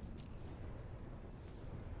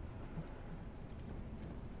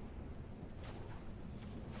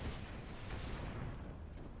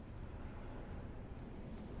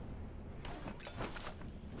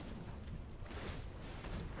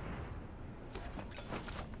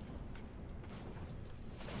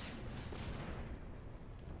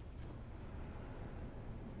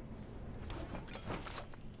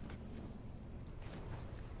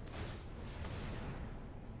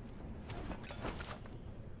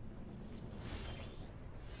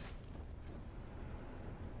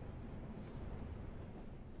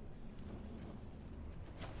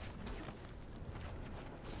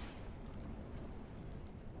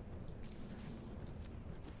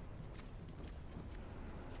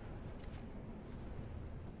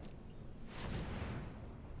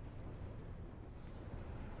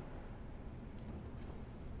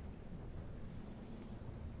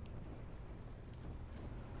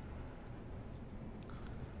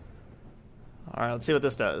 Alright, let's see what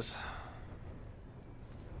this does.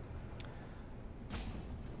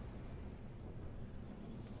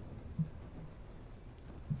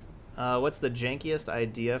 What's the jankiest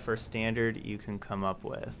idea for standard you can come up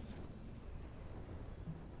with?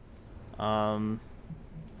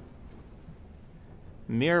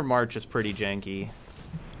 Mirror March is pretty janky.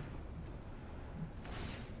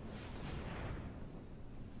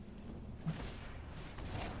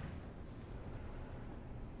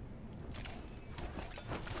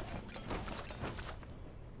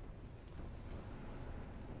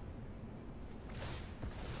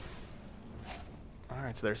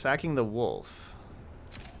 Alright, so they're sacking the wolf.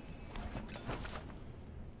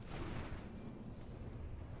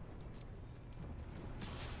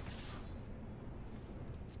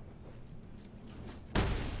 They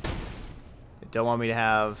don't want me to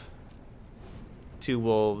have 2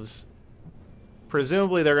 wolves.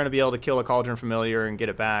 Presumably they're going to be able to kill a Cauldron Familiar and get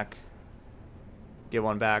it back. Get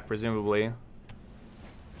one back, presumably.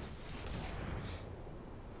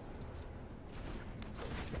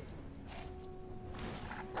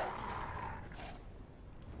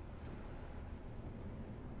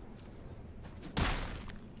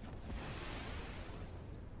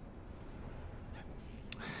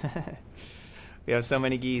 We have so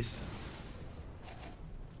many geese.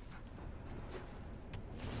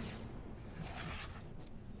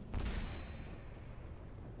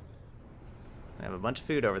 I have a bunch of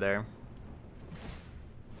food over there.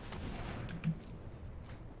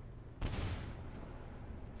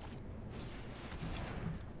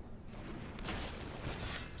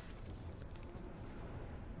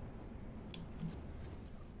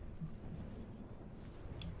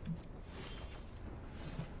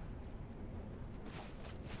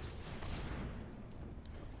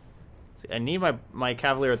 See, I need my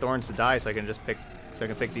Cavalier of Thorns to die so I can just pick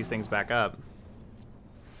these things back up.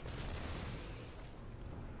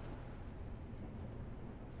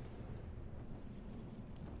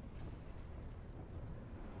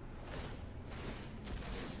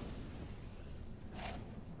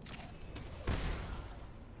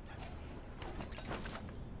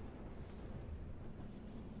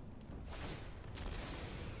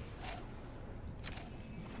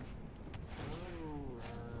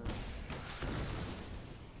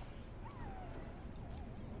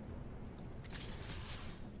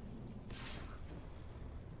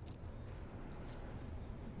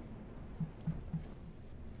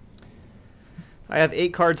 I have 8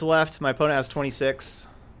 cards left. My opponent has 26.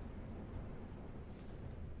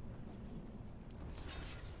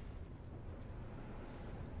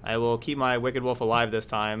 I will keep my Wicked Wolf alive this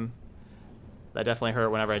time. That definitely hurt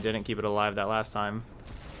whenever I didn't keep it alive that last time.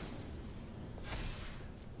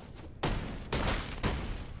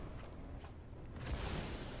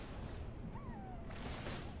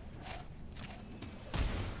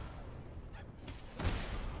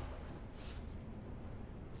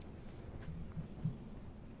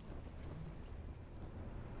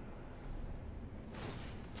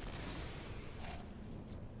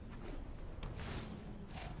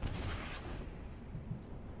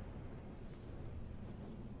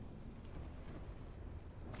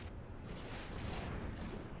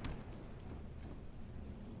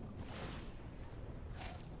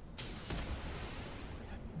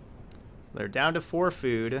 They're down to 4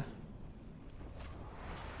 food.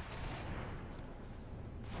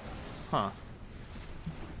 Huh.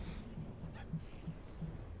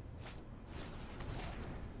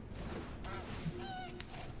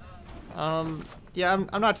 Yeah,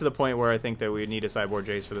 I'm not to the point where I think that we need a sideboard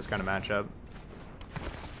Jace for this kind of matchup.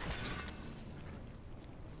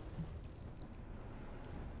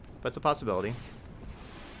 But it's a possibility.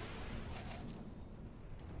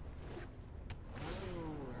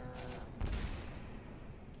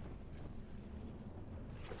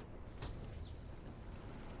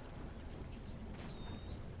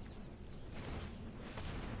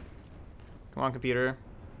 Come on, computer.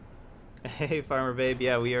 Hey, Farmer Babe.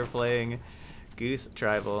 Yeah, we are playing Goose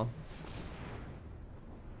Tribal.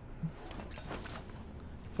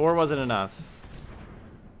 4 wasn't enough.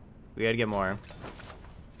 We had to get more.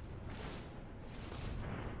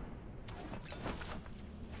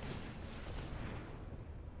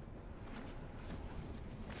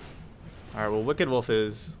 Alright, well, Wicked Wolf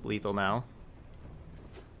is lethal now.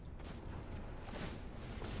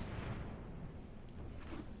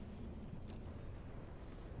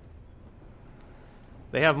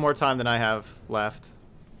 They have more time than I have left.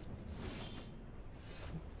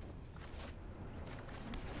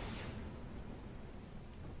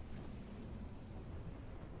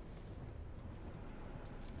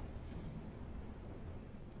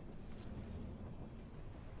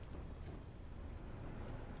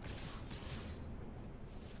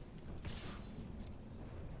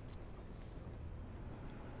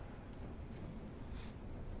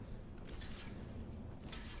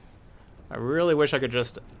 I really wish I could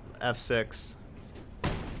just F6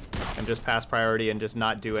 and just pass priority and just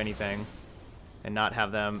not do anything and not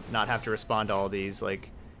have to respond to all these. Like,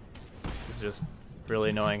 it's just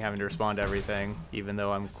really annoying having to respond to everything, even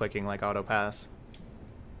though I'm clicking like auto pass.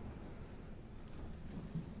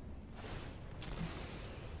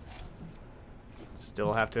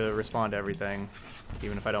 Still have to respond to everything,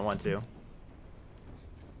 even if I don't want to.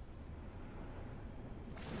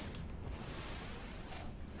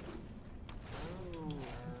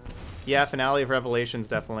 Yeah, Finale of Revelation's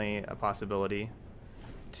definitely a possibility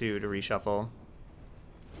to reshuffle.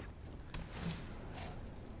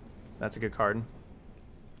 That's a good card.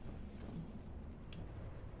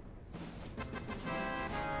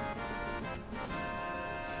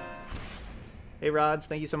 Hey Rods,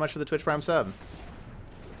 thank you so much for the Twitch Prime sub.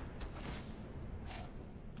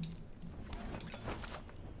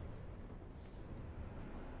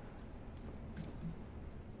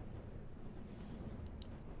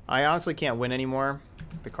 I honestly can't win anymore,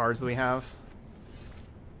 the cards that we have.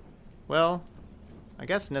 Well, I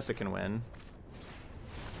guess Nissa can win.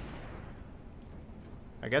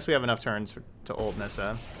 I guess we have enough turns to ult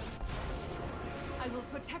Nissa. I will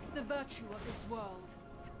protect the virtue of this world.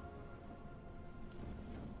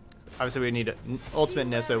 Obviously we need ultimate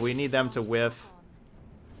Nissa. We need them to whiff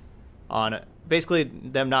on basically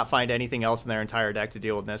them not find anything else in their entire deck to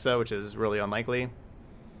deal with Nissa, which is really unlikely,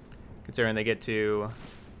 considering they get to...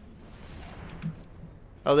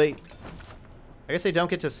 Oh, I guess they don't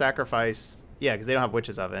get to sacrifice... Yeah, because they don't have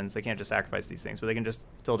Witch's Ovens. They can't just sacrifice these things, but they can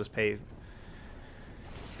still just pay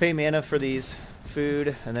mana for these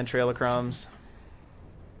food and then Trail of Crumbs.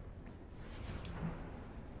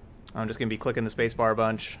 I'm just going to be clicking the spacebar a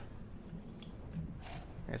bunch.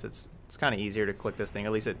 I guess it's kind of easier to click this thing.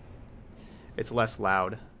 At least it's less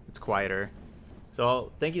loud. It's quieter.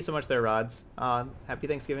 So thank you so much there, Rods. Happy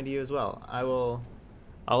Thanksgiving to you as well.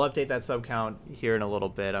 I'll update that sub count here in a little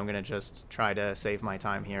bit. I'm going to just try to save my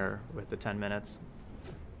time here with the 10 minutes.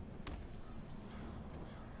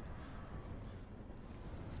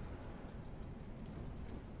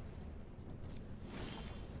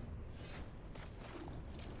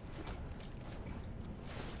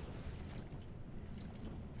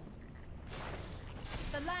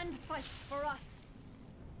 The land fights for us.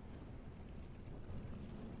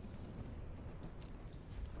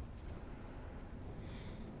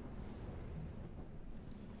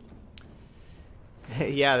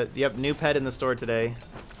 Yeah, yep, new pet in the store today.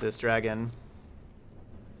 This dragon.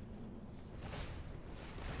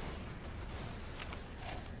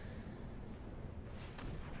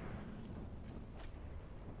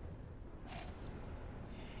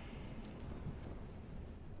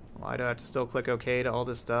 Why do I have to still click OK to all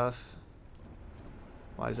this stuff?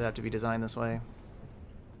 Why does it have to be designed this way?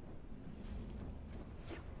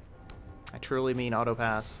 I truly mean auto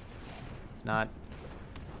pass, not...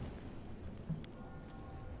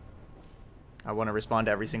 I want to respond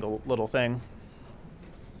to every single little thing.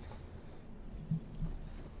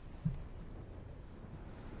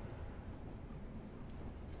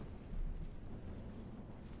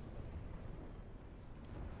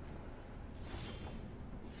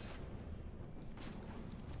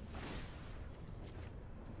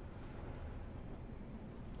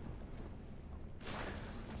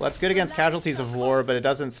 Well, that's good against Casualties of War, but it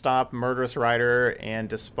doesn't stop Murderous Rider and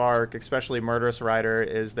Despark. Especially Murderous Rider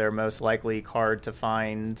is their most likely card to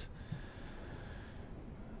find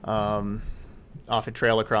off a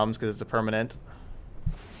Trail of Crumbs because it's a permanent.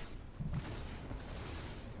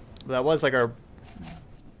 That was like our...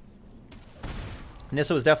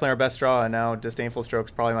 Nissa was definitely our best draw, and now Disdainful Stroke's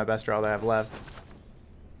probably my best draw that I have left.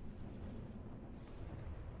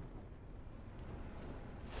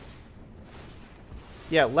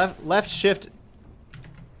 Yeah, left shift,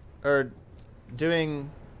 or doing,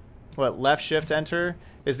 what, left shift enter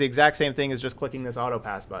is the exact same thing as just clicking this auto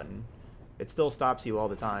pass button. It still stops you all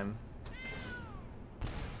the time.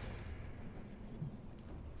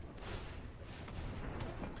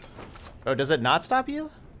 Oh, does it not stop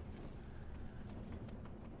you?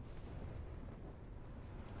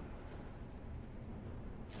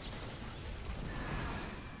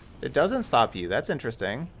 It doesn't stop you. That's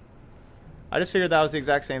interesting. I just figured that was the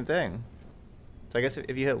exact same thing. So I guess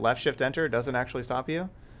if you hit left shift enter, it doesn't actually stop you.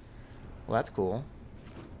 Well, that's cool.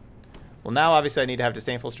 Well, now obviously I need to have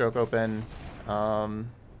Disdainful Stroke open. That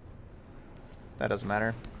doesn't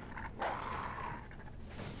matter.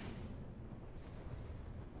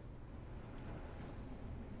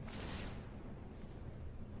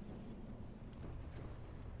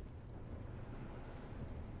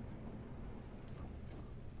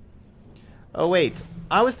 Oh wait,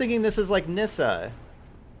 I was thinking this is like Nissa.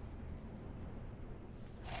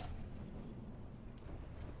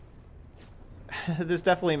 This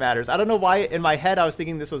definitely matters. I don't know why in my head I was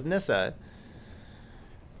thinking this was Nissa.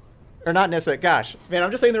 Or not Nissa. Gosh, man,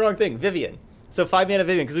 I'm just saying the wrong thing. Vivian. So 5 mana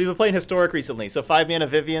Vivian, because we've been playing Historic recently. So 5 mana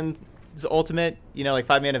Vivian's ultimate, you know, like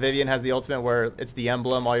 5 mana Vivian has the ultimate where it's the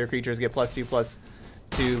emblem. All your creatures get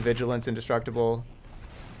 +2/+2 Vigilance, Indestructible,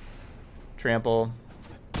 Trample.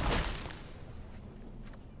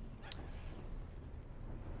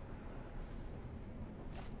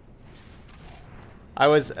 I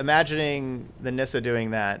was imagining the Nissa doing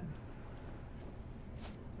that.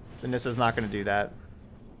 The Nissa's not going to do that.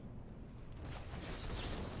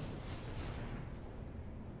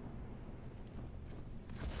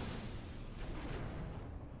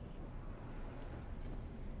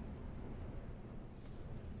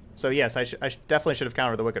 So yes, I definitely should have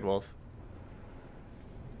countered the Wicked Wolf.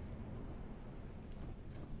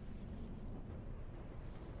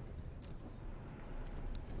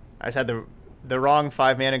 I just had the wrong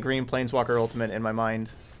 5 mana green Planeswalker ultimate in my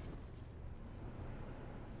mind.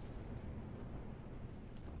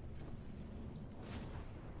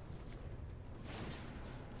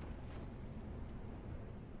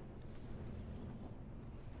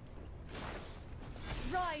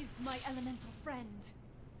 Rise, my elemental friend.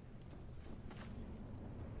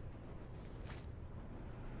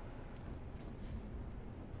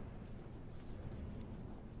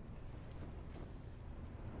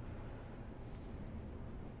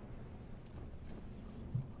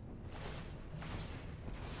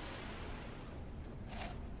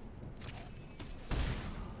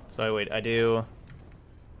 So wait, I do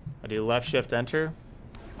left shift enter.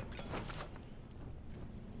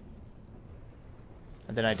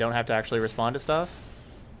 And then I don't have to actually respond to stuff.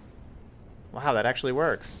 Wow, that actually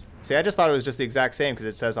works. See, I just thought it was just the exact same because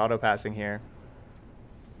it says auto passing here.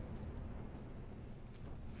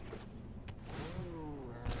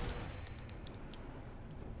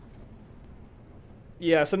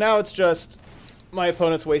 Yeah, so now it's just my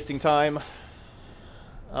opponent's wasting time.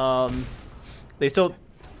 They still...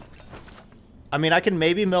 I mean, I can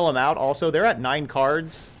maybe mill them out. Also, they're at 9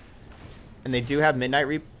 cards. And they do have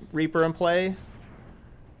Midnight Reaper in play.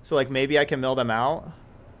 So, like, maybe I can mill them out.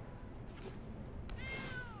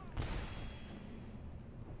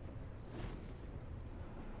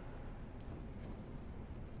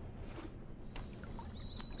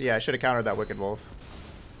 Yeah, I should have countered that Wicked Wolf.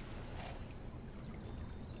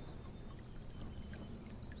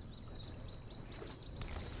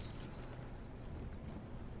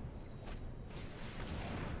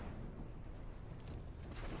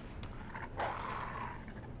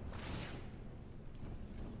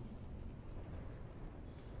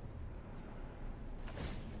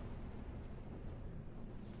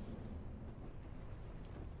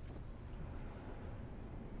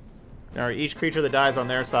 Or each creature that dies on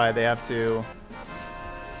their side, they have to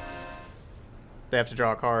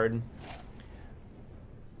draw a card.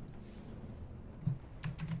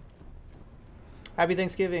 Happy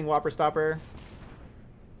Thanksgiving, Whopper Stopper.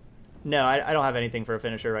 No, I don't have anything for a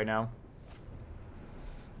finisher right now.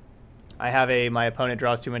 I have my opponent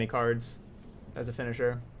draws too many cards as a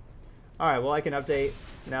finisher. Alright, well I can update.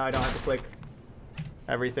 Now I don't have to click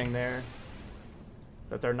everything there.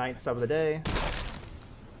 That's our 9th sub of the day.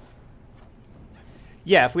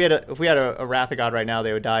 Yeah, if we had a Wrath of God right now,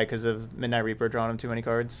 they would die because of Midnight Reaper drawing them too many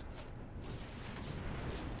cards.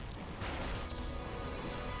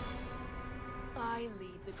 I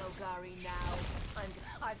lead the Golgari now, and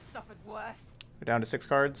I've suffered worse. We're down to 6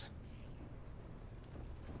 cards.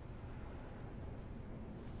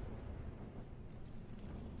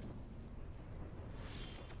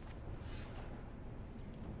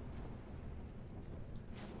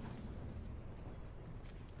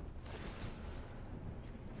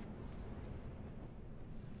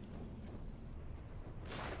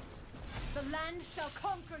 The land shall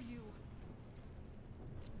conquer you.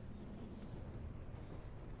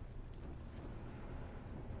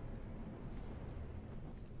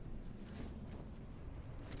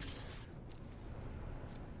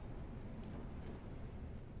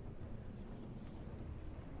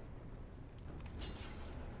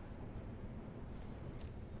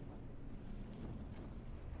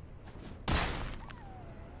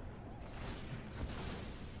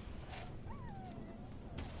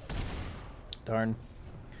 Darn.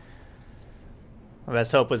 My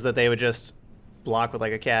best hope was that they would just block with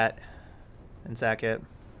like a cat and sack it.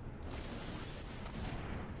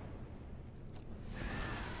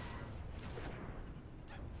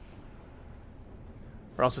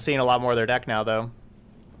 We're also seeing a lot more of their deck now, though.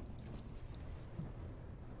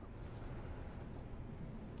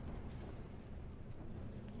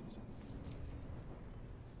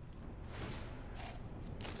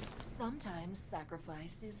 Sometimes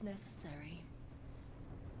sacrifice is necessary.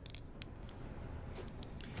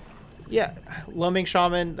 Yeah, Loaming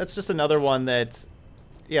Shaman, that's just another one that,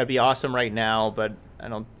 yeah, it'd be awesome right now, but I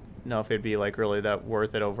don't know if it'd be, like, really that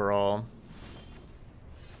worth it overall.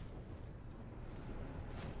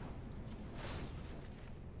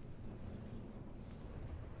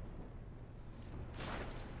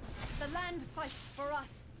 The land fights for us.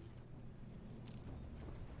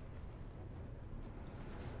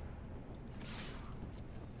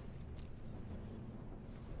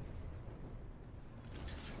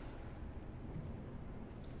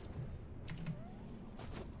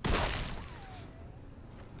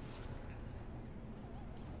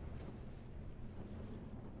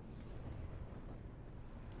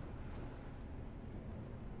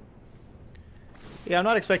 Yeah, I'm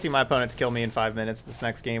not expecting my opponent to kill me in 5 minutes this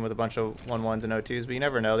next game with a bunch of 1-1s and 0-2s, but you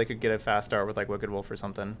never know. They could get a fast start with, like, Wicked Wolf or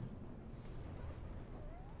something.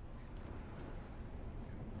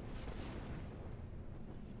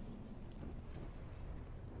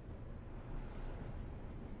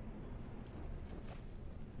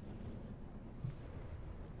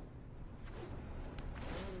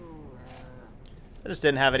 I just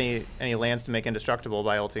didn't have any lands to make indestructible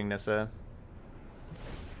by ulting Nissa.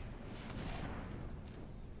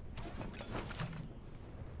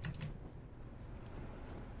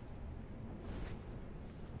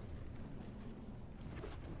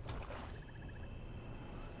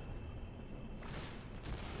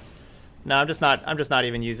 No, I'm just not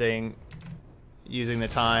even using the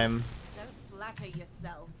time Don't flatter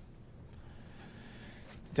yourself.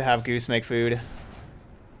 to have Goose make food.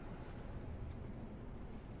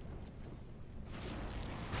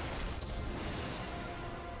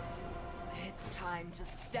 It's time to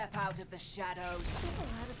step out of the shadows.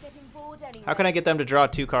 I was getting bored anyway. How can I get them to draw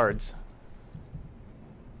 2 cards?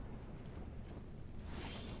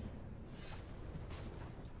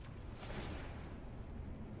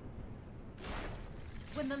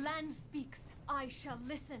 When the land speaks, I shall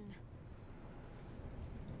listen.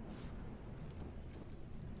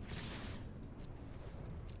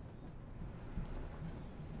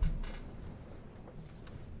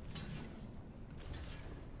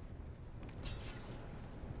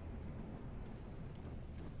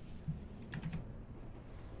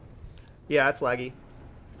 Yeah, it's laggy.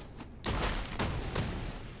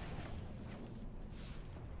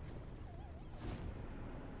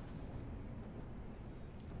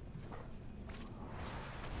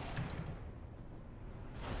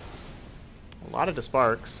 A lot of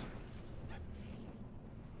Desparks.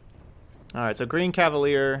 Alright, so Green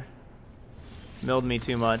Cavalier milled me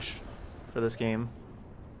too much for this game.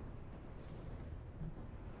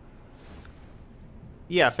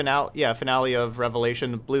 Yeah, finale of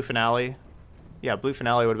Revelation, blue finale. Yeah, blue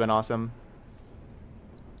finale would have been awesome.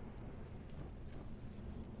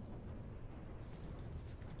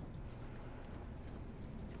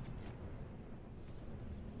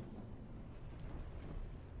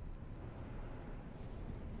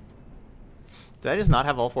 Did I just not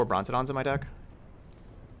have all 4 Brontodons in my deck?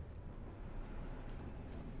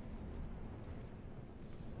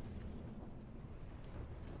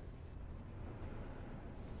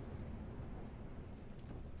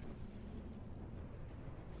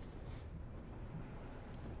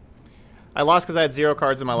 I lost because I had 0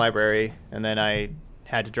 cards in my library, and then I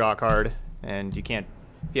had to draw a card, and you can't...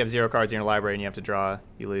 If you have 0 cards in your library and you have to draw,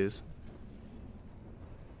 you lose.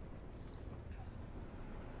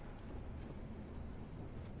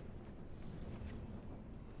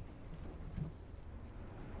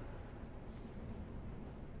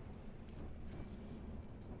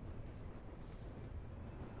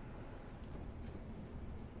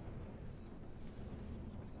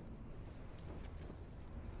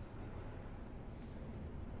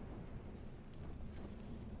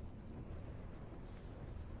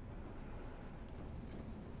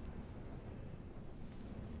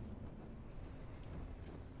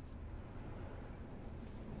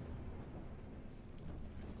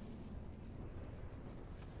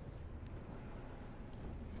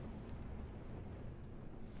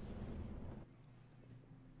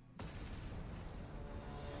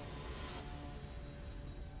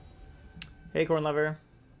 Hey, Corn Lover.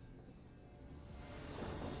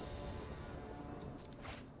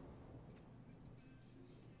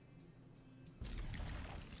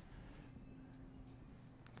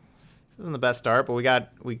 This isn't the best start, but we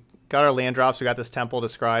got our land drops. We got this Temple to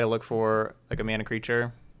scry to look for like a mana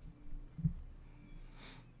creature.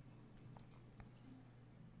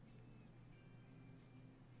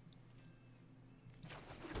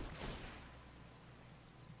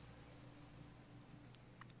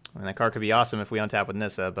 mean, that card could be awesome if we untap with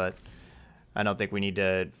Nissa, but I don't think we need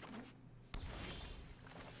to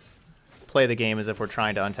play the game as if we're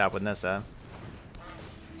trying to untap with Nissa.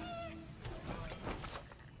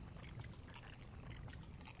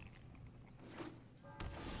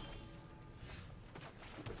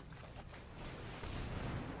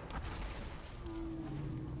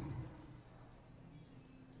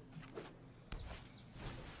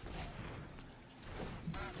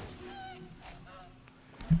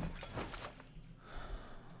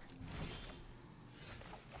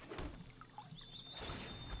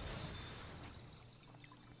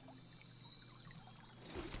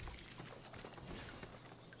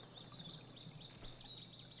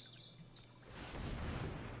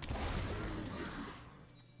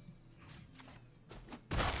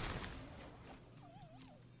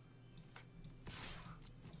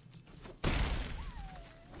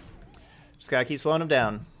 Just gotta keep slowing him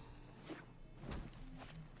down.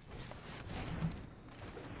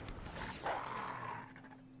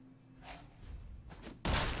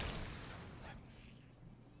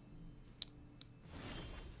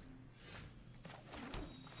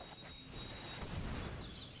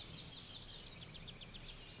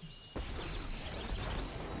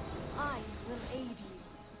 I will aid you.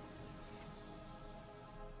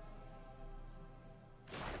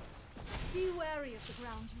 Be wary of the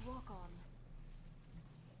ground you walk on.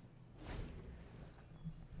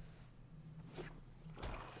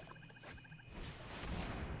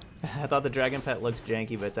 I thought the dragon pet looked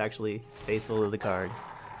janky, but it's actually faithful to the card.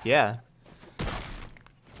 Yeah.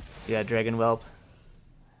 Yeah, dragon whelp.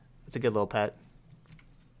 It's a good little pet.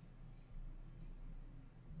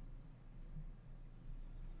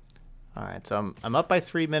 Alright, so I'm up by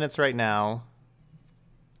 3 minutes right now.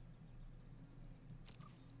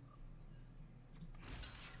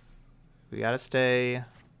 We gotta stay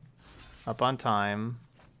up on time.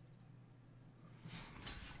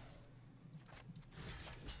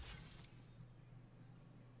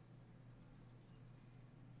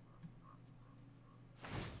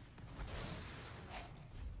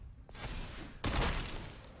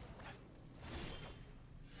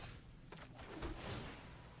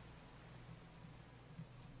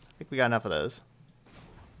 I think we got enough of those.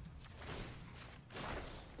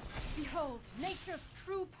 Behold, nature's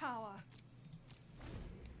true power.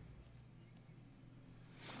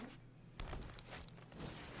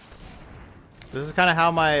 This is kind of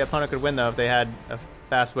how my opponent could win, though, if they had a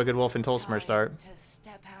fast Wicked Wolf and Tolsmer start. To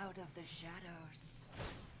step out of the shadows.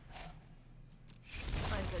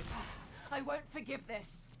 I won't forgive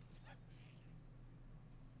this.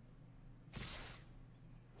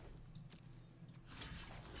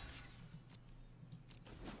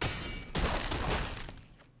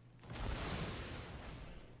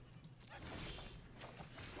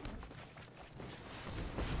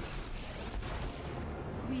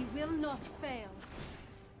 We will not fail.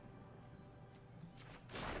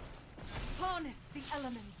 Harness the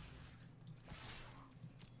elements.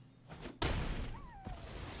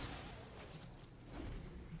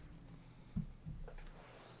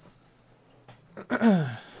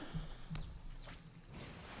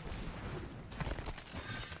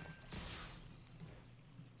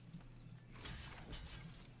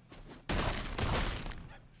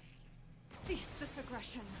 Cease this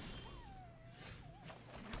aggression.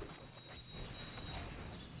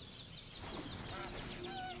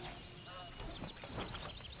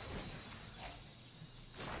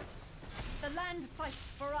 The land fights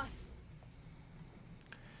for us.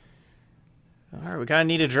 Alright, we kind of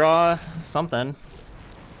need to draw something.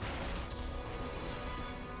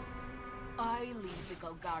 I lead the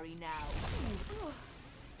Golgari now.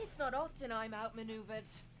 It's not often I'm outmaneuvered.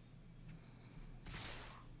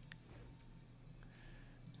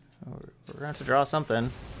 We're gonna have to draw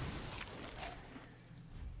something.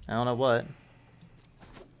 I don't know what.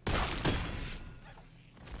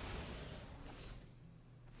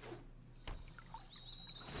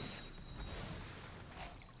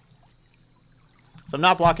 So I'm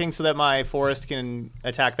not blocking so that my forest can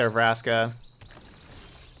attack their Vraska.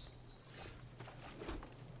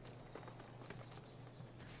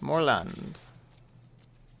 More land.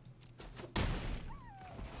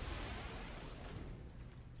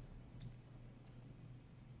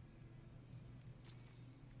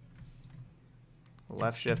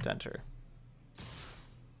 Left shift enter.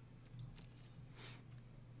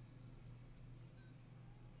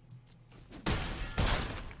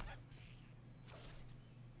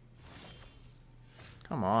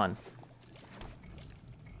 Come on.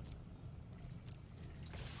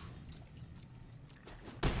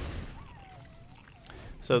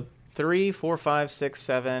 So 3, 4, 5, 6,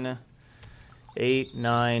 7, 8,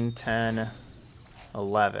 9, 10,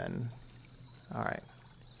 11. All right.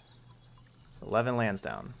 So 11 lands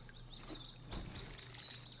down.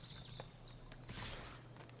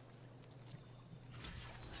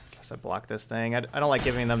 Guess I block this thing. I don't like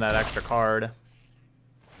giving them that extra card.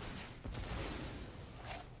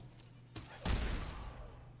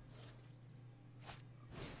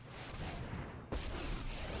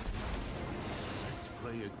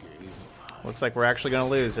 Looks like we're actually going to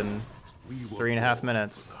lose in 3.5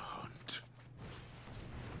 minutes.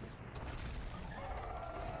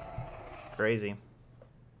 Crazy.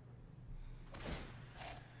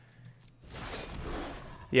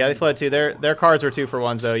 Yeah, they fled too. Their cards were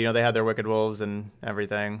 2-for-1s though. You know, they had their Wicked Wolves and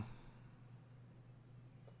everything.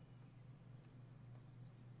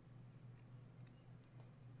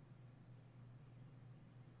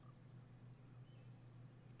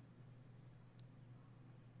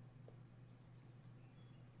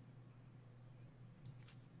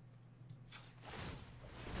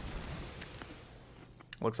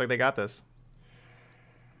 Looks like they got this.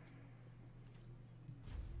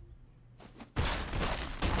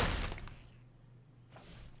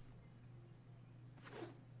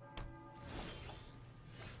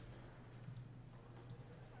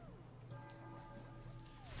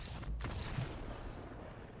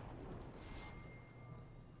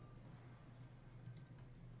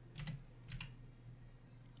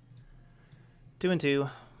 Two and two.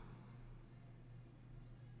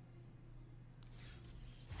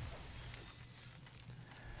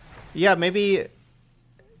 Yeah, maybe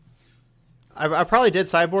I probably did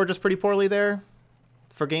sideboard just pretty poorly there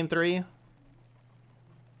for game 3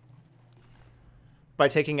 by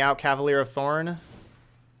taking out Cavalier of Thorn,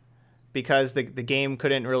 because the game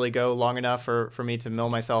couldn't really go long enough for me to mill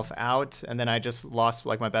myself out, and then I just lost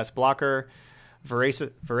like my best blocker.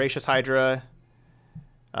 Voracious Hydra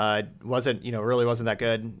wasn't, you know, really wasn't that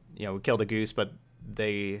good. You know, we killed a goose, but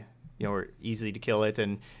they, you know, were easy to kill it.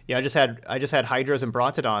 And yeah, I just had Hydras and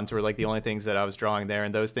Brontodons were like the only things that I was drawing there,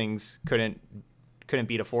 and those things couldn't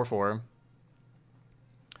beat a 4/4.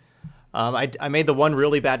 I made the one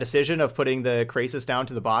really bad decision of putting the Krasis down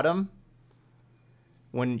to the bottom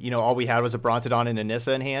when, you know, all we had was a Brontodon and a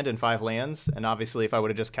Nissa in hand and 5 lands, and obviously if I would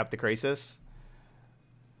have just kept the Krasis,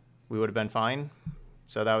 we would have been fine.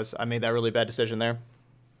 So I made that really bad decision there.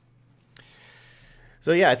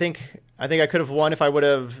 So yeah, I think I could have won if I would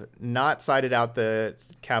have not sided out the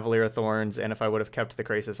Cavalier of Thorns and if I would have kept the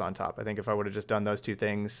Krasis on top. I think if I would have just done those two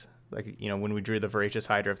things, like, you know, when we drew the Voracious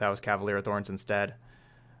Hydra, if that was Cavalier of Thorns instead.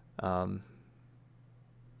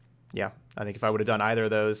 Yeah, I think if I would have done either of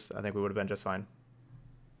those, I think we would have been just fine.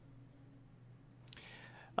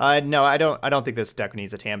 No, I don't think this deck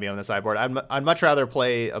needs a Tambio on the sideboard. I'd much rather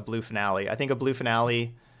play a Blue Finale. I think a Blue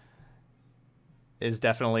Finale is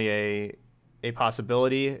definitely a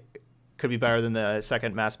possibility. Could be better than the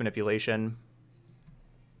second Mass Manipulation.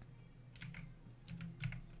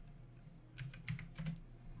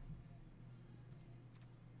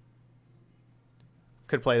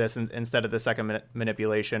 Could play this instead of the second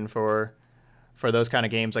Manipulation for those kind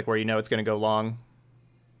of games, like where you know it's going to go long.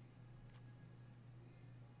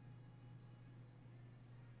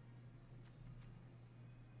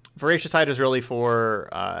 Voracious Hydra is really for,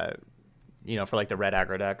 you know, for like the red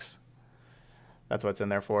aggro decks. That's what it's in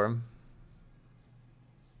there for.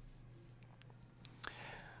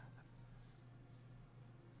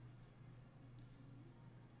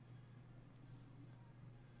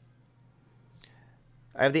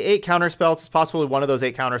 I have the 8 counter spells. It's possibly one of those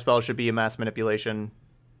 8 counter spells should be a Mass Manipulation.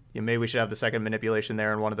 Yeah, maybe we should have the second Manipulation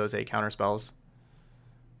there in one of those 8 counter spells.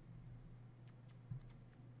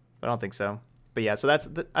 But I don't think so. But yeah, so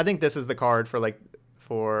I think this is the card for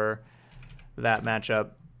that matchup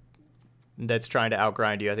that's trying to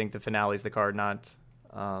outgrind you. I think the Finale is the card, not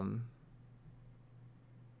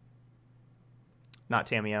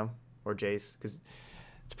Tamiyo or Jace, because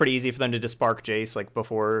it's pretty easy for them to dispark Jace like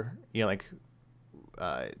before, you know, like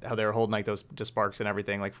how they were holding like those disparks and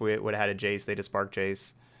everything. Like if we would have had a Jace, they dispark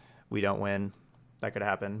Jace, we don't win. That could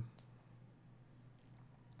happen.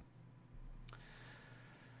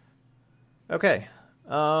 Okay.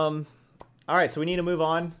 All right, so we need to move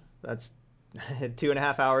on. That's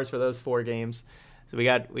 2.5 hours for those 4 games. So we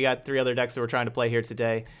got 3 other decks that we're trying to play here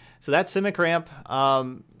today. So that's Simic Ramp.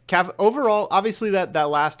 Overall, obviously that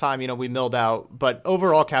last time, you know, we milled out, but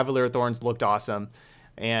overall Cavalier of Thorns looked awesome.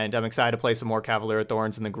 And I'm excited to play some more Cavalier of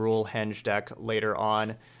Thorns in the Gruul Henge deck later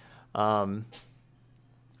on. But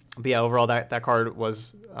yeah, overall that card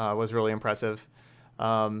was really impressive.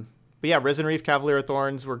 But yeah, Risen Reef, Cavalier of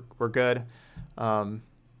Thorns were good. Yeah,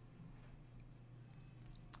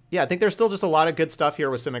 I think there's still just a lot of good stuff here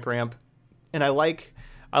with Simic Ramp. and I like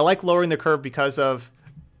lowering the curve because of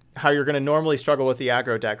how you're going to normally struggle with the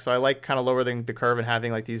aggro deck. So I like kind of lowering the curve and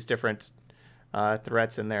having like these different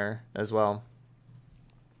threats in there as well.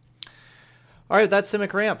 All right, that's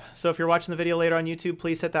Simic Ramp. So if you're watching the video later on YouTube,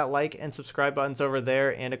 please hit that like and subscribe buttons over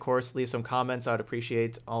there. And of course, leave some comments. I would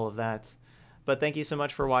appreciate all of that. But thank you so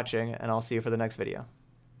much for watching, and I'll see you for the next video.